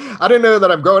 I don't know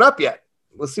that I'm growing up yet.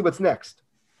 Let's see what's next.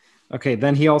 Okay,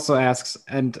 then he also asks,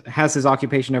 and has his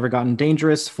occupation ever gotten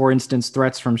dangerous? For instance,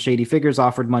 threats from shady figures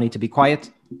offered money to be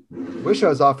quiet? Wish I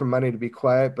was offered money to be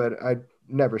quiet, but I'd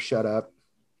never shut up.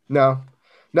 No,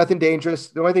 nothing dangerous.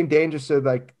 The only thing dangerous are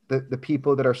like the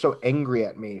people that are so angry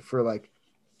at me for like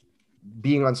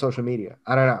being on social media.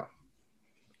 I don't know.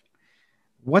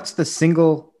 What's the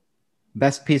single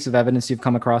best piece of evidence you've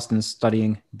come across in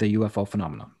studying the UFO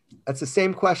phenomenon? That's the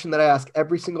same question that I ask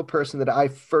every single person that I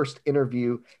first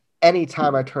interview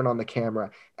anytime I turn on the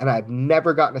camera, and I've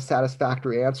never gotten a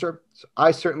satisfactory answer. So I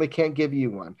certainly can't give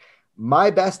you one. My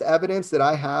best evidence that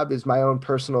I have is my own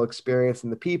personal experience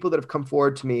and the people that have come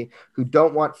forward to me who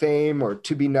don't want fame or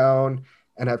to be known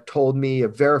and have told me a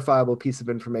verifiable piece of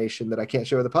information that I can't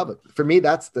share with the public. For me,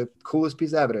 that's the coolest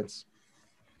piece of evidence.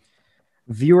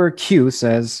 Viewer Q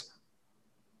says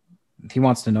he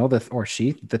wants to know the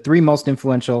 3 most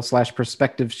influential /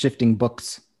 perspective shifting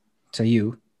books to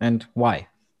you, and why?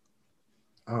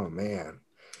 Oh man.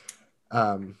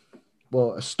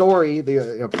 Well, a story,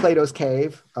 Plato's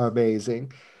Cave,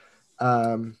 amazing.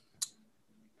 3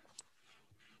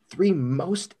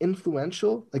 most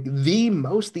influential, like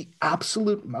the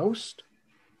absolute most.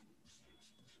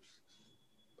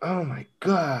 Oh my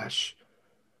gosh.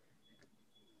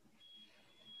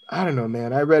 I don't know,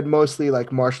 man. I read mostly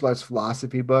like martial arts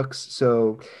philosophy books.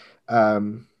 So,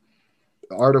 The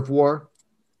Art of War,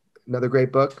 another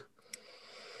great book.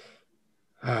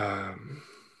 Um,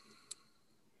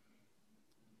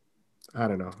 I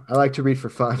don't know. I like to read for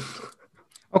fun.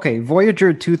 Okay, Voyager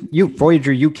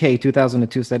UK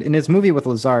 2002 said in his movie with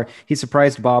Lazar, he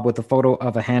surprised Bob with a photo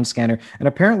of a hand scanner, and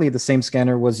apparently the same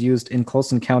scanner was used in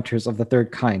Close Encounters of the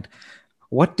Third Kind.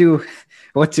 What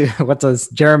does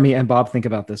Jeremy and Bob think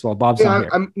about this? Well, Bob's not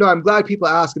here. I'm glad people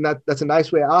ask, and that's a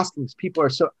nice way of asking, because people are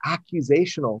so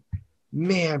accusational.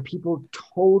 Man, people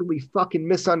totally fucking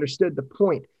misunderstood the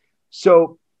point.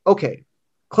 So, okay,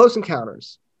 Close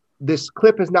Encounters. This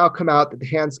clip has now come out that the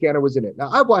hand scanner was in it. Now,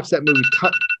 I've watched that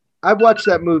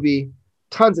movie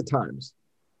tons of times.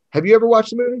 Have you ever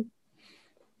watched the movie?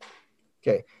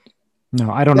 Okay. No,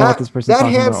 I don't know what this person's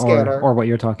talking about or what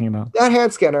you're talking about. That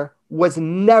hand scanner was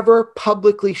never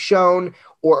publicly shown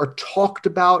or talked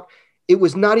about. It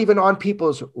was not even on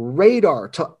people's radar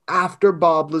till after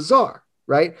Bob Lazar,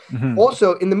 right? Mm-hmm.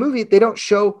 Also, in the movie, they don't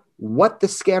show what the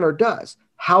scanner does,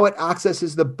 how it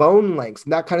accesses the bone lengths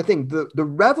and that kind of thing. The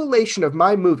revelation of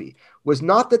my movie was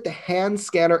not that the hand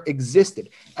scanner existed.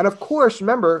 And of course,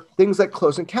 remember, things like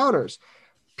Close Encounters.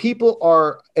 People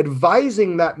are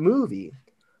advising that movie.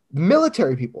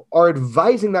 Military people are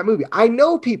advising that movie. I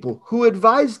know people who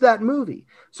advised that movie.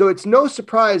 So it's no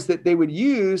surprise that they would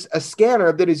use a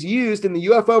scanner that is used in the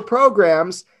UFO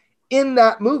programs in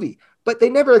that movie, but they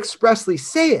never expressly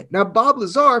say it. Now, Bob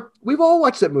Lazar, we've all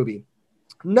watched that movie.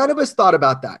 None of us thought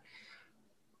about that.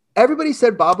 Everybody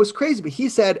said Bob was crazy, but he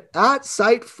said at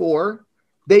Site 4,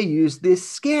 they used this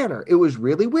scanner. It was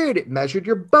really weird. It measured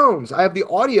your bones. I have the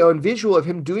audio and visual of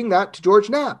him doing that to George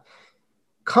Knapp.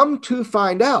 Come to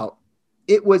find out,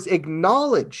 it was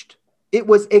acknowledged. It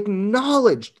was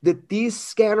acknowledged that these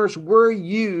scanners were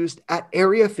used at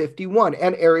Area 51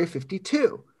 and Area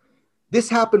 52. This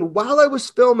happened while I was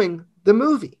filming the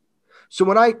movie. So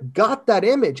when I got that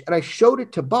image and I showed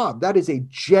it to Bob, that is a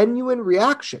genuine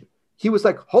reaction. He was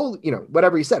like, holy,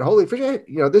 whatever he said, holy shit,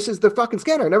 this is the fucking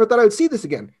scanner. I never thought I would see this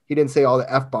again. He didn't say all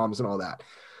the F-bombs and all that.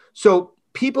 So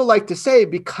people like to say,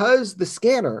 because the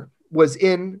scanner was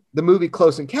in the movie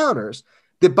Close Encounters,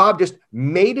 that Bob just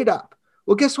made it up.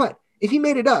 Well, guess what? If he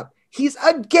made it up, he's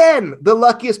again the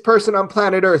luckiest person on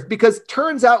planet Earth, because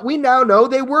turns out we now know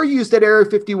they were used at Area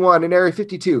 51 and Area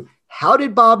 52. How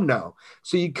did Bob know?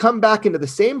 So you come back into the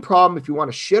same problem if you want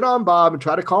to shit on Bob and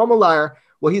try to call him a liar.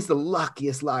 Well, he's the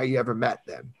luckiest liar you ever met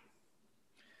then.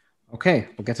 Okay,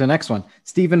 we'll get to the next one.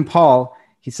 Stephen Paul,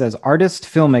 he says, artist,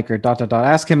 filmmaker, ...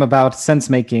 Ask him about sense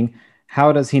making.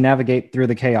 How does he navigate through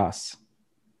the chaos?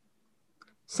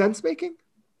 Sense making?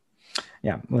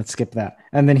 Yeah, let's skip that.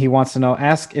 And then he wants to know,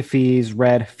 ask if he's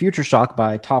read Future Shock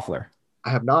by Toffler.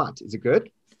 I have not. Is it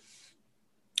good?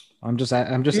 I'm just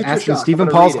asking Stephen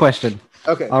Paul's question.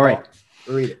 Okay. All right.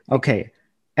 Read it. Okay.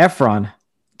 Efron,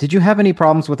 did you have any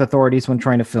problems with authorities when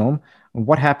trying to film?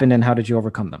 What happened and how did you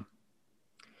overcome them?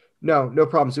 No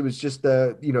problems. It was just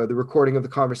the recording of the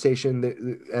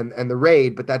conversation and the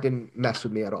raid, but that didn't mess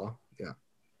with me at all. Yeah.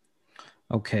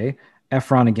 Okay.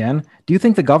 Efron again. Do you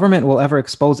think the government will ever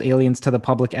expose aliens to the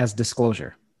public as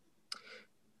disclosure?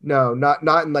 No, not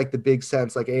in like the big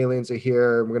sense, like aliens are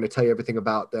here and we're going to tell you everything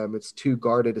about them. It's too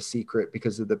guarded a secret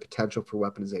because of the potential for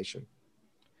weaponization.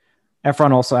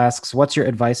 Efron also asks, what's your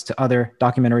advice to other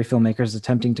documentary filmmakers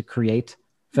attempting to create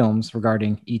films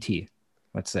regarding ET,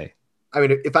 let's say? I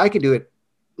mean, if I can do it,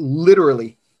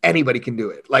 literally anybody can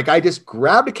do it. Like I just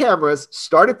grabbed the cameras,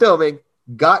 started filming,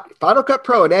 got Final Cut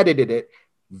Pro and edited it.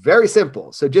 Very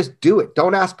simple. So just do it.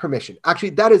 Don't ask permission.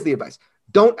 Actually, that is the advice.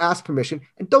 Don't ask permission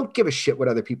and don't give a shit what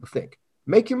other people think.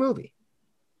 Make your movie.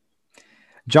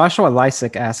 Joshua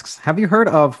Lysick asks, have you heard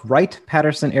of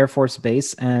Wright-Patterson Air Force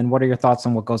Base and what are your thoughts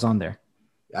on what goes on there?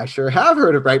 I sure have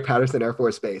heard of Wright-Patterson Air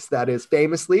Force Base. That is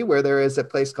famously where there is a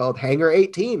place called Hangar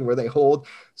 18 where they hold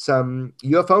some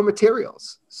UFO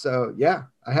materials. So yeah,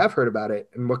 I have heard about it.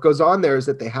 And what goes on there is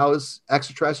that they house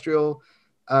extraterrestrial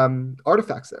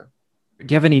artifacts there.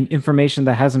 Do you have any information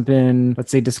that hasn't been, let's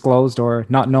say, disclosed or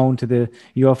not known to the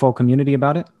UFO community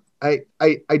about it?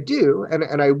 I do,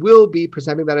 and I will be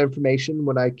presenting that information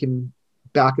when I can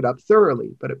back it up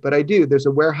thoroughly. But I do. There's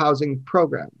a warehousing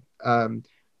program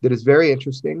that is very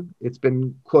interesting. It's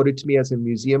been quoted to me as a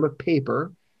museum of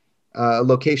paper, a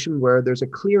location where there's a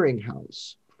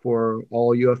clearinghouse for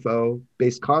all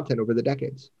UFO-based content over the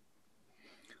decades.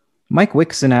 Mike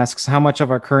Wixon asks how much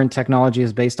of our current technology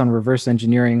is based on reverse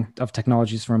engineering of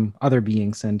technologies from other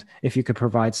beings, and if you could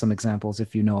provide some examples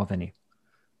if you know of any.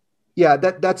 Yeah,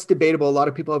 that's debatable. A lot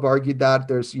of people have argued that.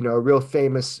 There's, a real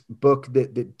famous book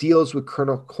that deals with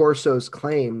Colonel Corso's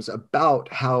claims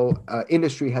about how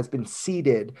industry has been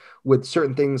seeded with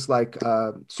certain things like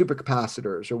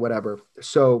supercapacitors or whatever.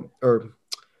 So, or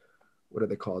what are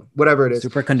they called? Whatever it is.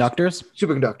 Superconductors?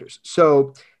 Superconductors.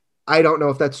 So I don't know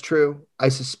if that's true. I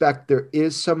suspect there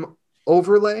is some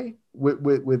overlay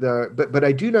but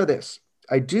I do know this.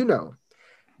 I do know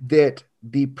that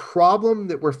the problem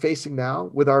that we're facing now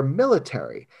with our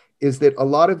military is that a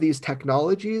lot of these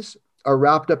technologies are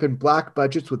wrapped up in black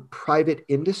budgets with private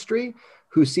industry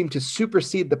who seem to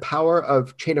supersede the power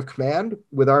of chain of command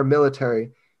with our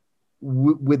military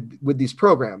with these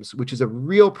programs, which is a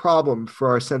real problem for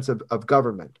our sense of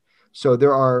government. So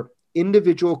there are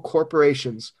individual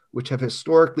corporations which have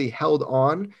historically held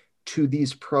on to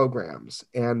these programs,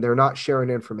 and they're not sharing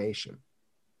information.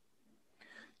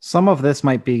 Some of this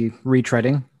might be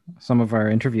retreading some of our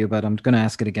interview, but I'm going to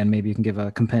ask it again. Maybe you can give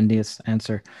a compendious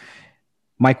answer.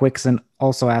 Mike Wixon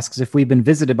also asks if we've been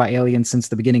visited by aliens since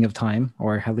the beginning of time,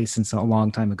 or at least since a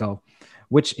long time ago.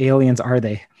 Which aliens are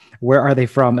they? Where are they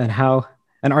from? And how?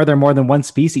 And are there more than one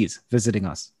species visiting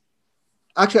us?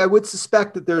 Actually, I would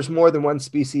suspect that there's more than one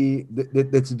species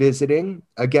that's visiting.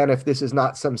 Again, if this is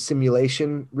not some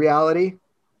simulation reality,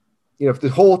 if the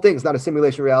whole thing's not a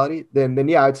simulation reality, then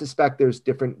yeah, I'd suspect there's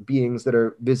different beings that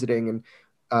are visiting. And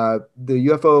the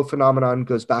UFO phenomenon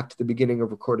goes back to the beginning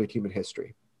of recorded human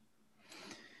history.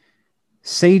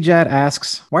 Sajad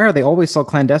asks, why are they always so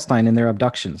clandestine in their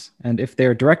abductions? And if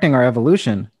they're directing our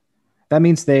evolution, that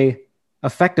means they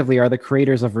effectively are the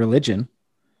creators of religion.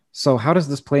 So how does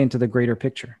this play into the greater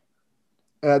picture?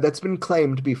 That's been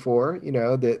claimed before,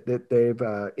 that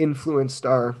they've influenced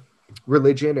our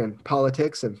religion and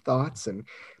politics and thoughts. And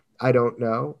I don't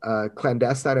know.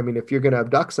 Clandestine, I mean, if you're going to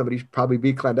abduct somebody, you should probably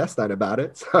be clandestine about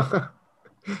it. So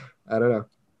I don't know.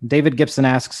 David Gibson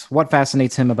asks, what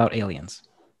fascinates him about aliens?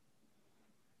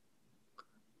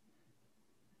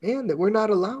 Man, that we're not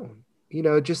alone.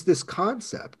 Just this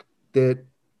concept that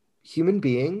human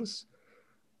beings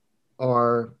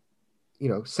are,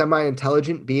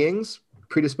 semi-intelligent beings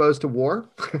predisposed to war,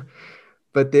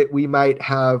 but that we might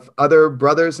have other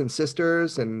brothers and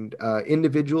sisters and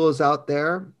individuals out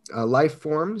there, life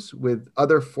forms with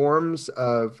other forms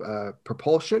of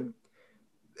propulsion,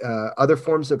 other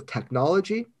forms of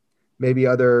technology, maybe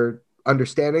other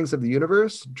understandings of the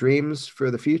universe, dreams for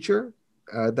the future.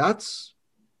 That's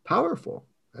powerful.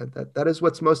 That is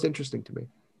what's most interesting to me.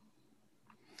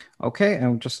 Okay,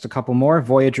 and just a couple more.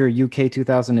 Voyager UK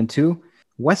 2002.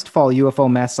 Westfall UFO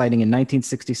mass sighting in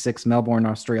 1966, Melbourne,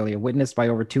 Australia, witnessed by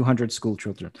over 200 school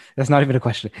children. That's not even a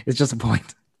question. It's just a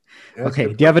point. Okay,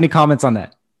 do you have any comments on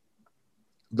that?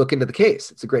 Look into the case.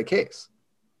 It's a great case.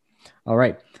 All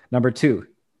right, number 2.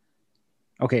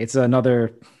 Okay, it's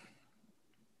another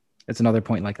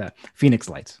point like that. Phoenix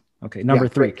Lights. Okay, number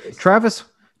 3.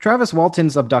 Travis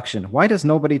Walton's abduction. Why does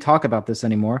nobody talk about this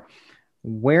anymore?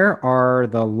 Where are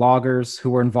the loggers who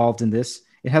were involved in this?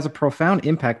 It has a profound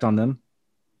impact on them.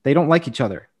 They don't like each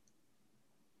other,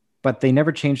 but they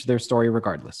never changed their story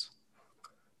regardless.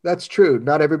 That's true.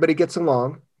 Not everybody gets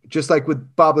along, just like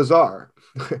with Bob Lazar.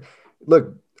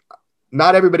 Look,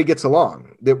 not everybody gets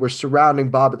along that were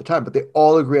surrounding Bob at the time, but they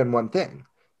all agree on one thing.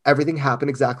 Everything happened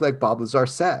exactly like Bob Lazar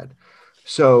said.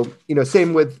 So,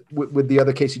 same with the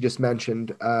other case you just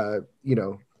mentioned, Travis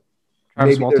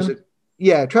maybe Walton?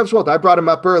 Travis Walton. I brought him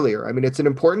up earlier. I mean, it's an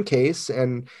important case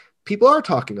and people are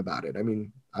talking about it. I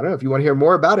mean, I don't know if you want to hear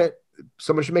more about it.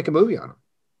 Someone should make a movie on him.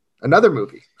 Another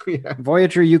movie. Yeah.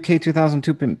 Voyager UK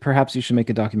 2002. Perhaps you should make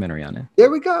a documentary on it. There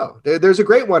we go. There's a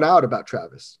great one out about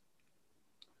Travis.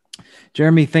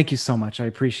 Jeremy, thank you so much. I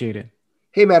appreciate it.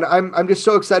 Hey man, I'm just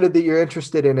so excited that you're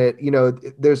interested in it.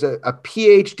 There's a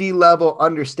PhD level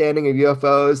understanding of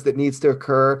UFOs that needs to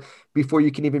occur before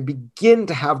you can even begin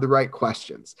to have the right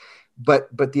questions. But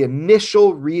the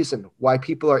initial reason why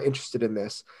people are interested in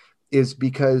this is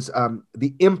because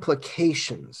the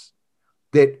implications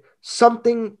that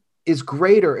something is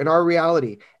greater in our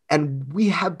reality and we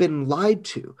have been lied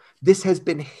to. This has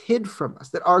been hid from us,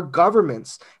 that our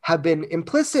governments have been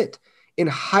implicit in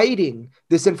hiding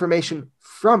this information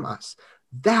from us.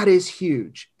 That is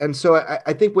huge. And so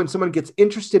I think when someone gets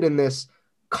interested in this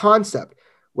concept,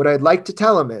 what I'd like to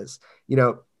tell them is,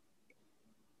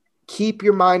 keep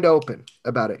your mind open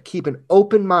about it. Keep an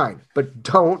open mind, but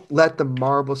don't let the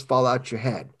marbles fall out your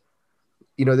head.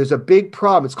 There's a big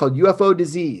problem. It's called UFO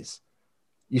disease.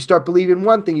 You start believing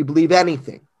one thing, you believe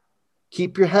anything.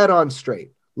 Keep your head on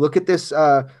straight. Look at this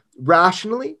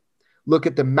rationally. Look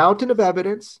at the mountain of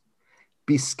evidence.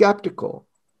 Be skeptical,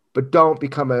 but don't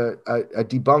become a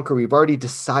debunker. We've already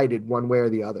decided one way or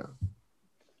the other.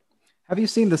 Have you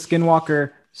seen the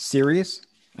Skinwalker series?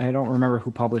 I don't remember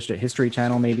who published it. History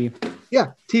Channel, maybe?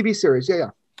 Yeah, TV series.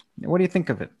 Yeah. What do you think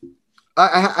of it?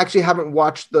 I actually haven't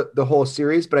watched the whole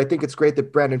series, but I think it's great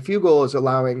that Brandon Fugel is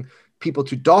allowing people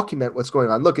to document what's going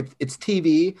on. Look, it's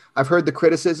TV. I've heard the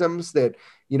criticisms that,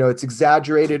 it's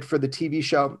exaggerated for the TV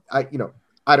show. I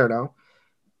don't know.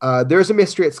 There's a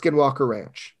mystery at Skinwalker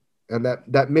Ranch, and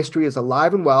that mystery is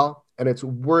alive and well, and it's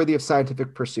worthy of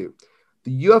scientific pursuit.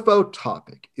 The UFO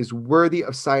topic is worthy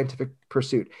of scientific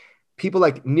pursuit. People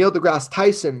like Neil deGrasse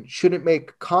Tyson shouldn't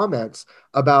make comments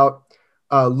about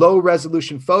low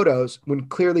resolution photos when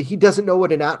clearly he doesn't know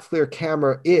what an at-FLIR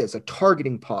camera is, a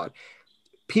targeting pod.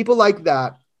 People like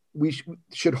that, we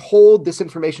should hold this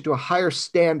information to a higher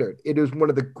standard. It is one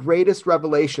of the greatest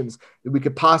revelations that we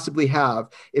could possibly have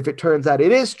if it turns out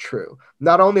it is true.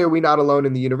 Not only are we not alone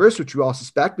in the universe, which we all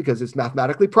suspect because it's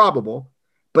mathematically probable,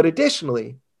 but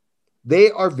additionally,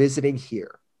 they are visiting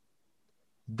here.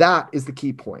 That is the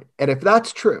key point. And if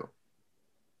that's true,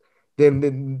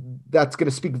 then that's going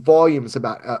to speak volumes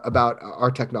about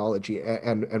our technology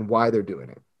and why they're doing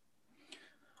it.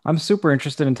 I'm super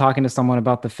interested in talking to someone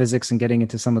about the physics and getting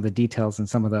into some of the details and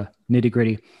some of the nitty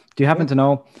gritty. Do you happen to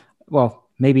know, well,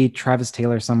 maybe Travis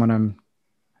Taylor, I don't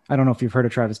know if you've heard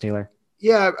of Travis Taylor.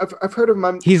 Yeah, I've heard of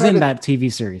him. He's in that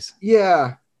TV series.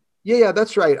 Yeah,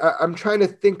 that's right. I'm trying to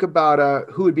think about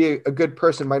who would be a good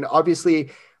person.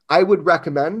 Obviously, I would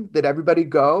recommend that everybody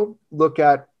go look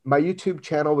at my YouTube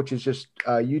channel, which is just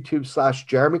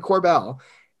YouTube/Jeremy Corbell.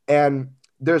 And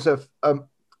there's a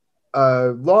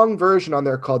long version on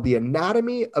there called The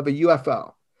Anatomy of a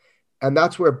UFO. And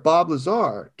that's where Bob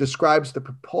Lazar describes the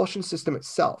propulsion system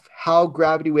itself, how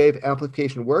gravity wave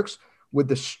amplification works with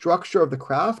the structure of the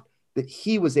craft that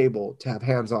he was able to have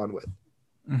hands-on with.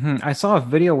 Mm-hmm. I saw a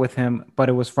video with him, but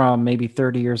it was from maybe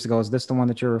 30 years ago. Is this the one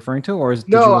that you're referring to, or did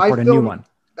you record a new one?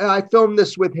 I filmed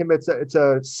this with him. It's a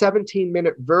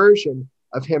 17-minute version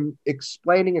of him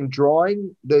explaining and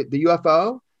drawing the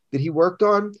UFO that he worked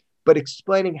on, but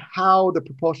explaining how the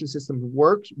propulsion system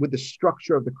works with the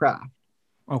structure of the craft.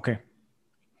 Okay.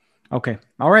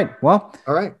 All right. Well,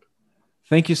 all right.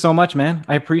 Thank you so much, man.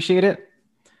 I appreciate it.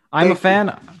 I'm a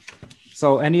fan.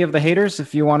 So any of the haters,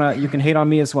 if you want to, you can hate on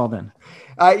me as well then.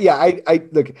 I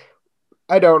look,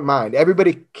 I don't mind.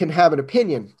 Everybody can have an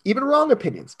opinion, even wrong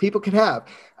opinions people can have.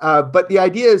 But the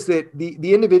idea is that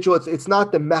the individual, it's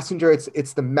not the messenger,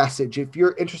 it's the message. If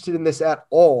you're interested in this at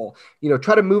all,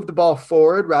 try to move the ball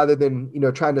forward rather than,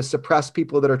 trying to suppress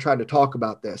people that are trying to talk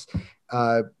about this.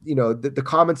 The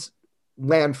comments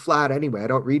land flat anyway. I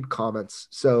don't read comments.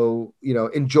 So,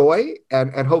 enjoy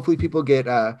and hopefully people get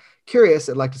curious.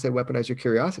 I'd like to say weaponize your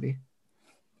curiosity.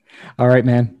 All right,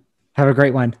 man. Have a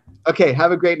great one. Okay.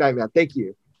 Have a great night, man. Thank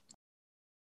you.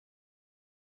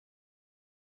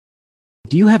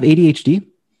 Do you have ADHD?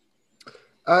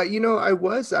 I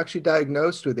was actually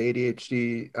diagnosed with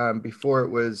ADHD before it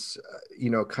was,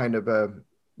 kind of a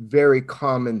very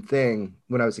common thing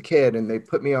when I was a kid. And they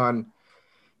put me on,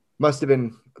 must have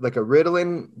been like a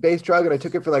Ritalin-based drug. And I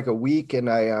took it for like a week and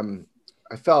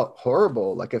I felt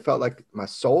horrible. Like I felt like my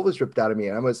soul was ripped out of me.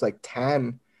 And I was like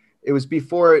 10. It was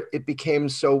before it became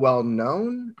so well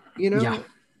known, Yeah.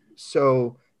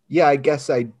 So, yeah, I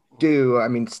guess I do. I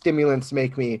mean, stimulants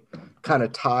make me kind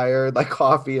of tired, like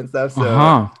coffee and stuff. So,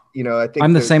 I think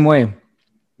I'm the same way.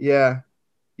 Yeah.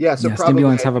 Yeah. So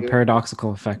stimulants have a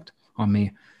paradoxical effect on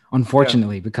me,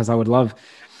 unfortunately, because I would love,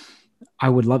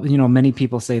 many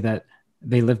people say that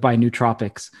they live by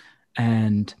nootropics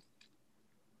and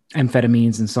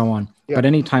amphetamines and so on. Yeah. But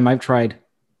anytime I've tried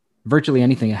virtually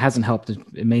anything, it hasn't helped.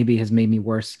 It maybe has made me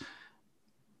worse.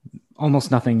 Almost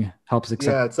nothing helps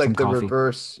except it's like the coffee.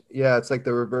 Reverse. Yeah, it's like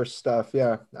the reverse stuff.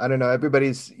 Yeah, I don't know.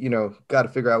 Everybody's got to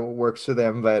figure out what works for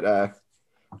them, but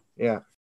yeah.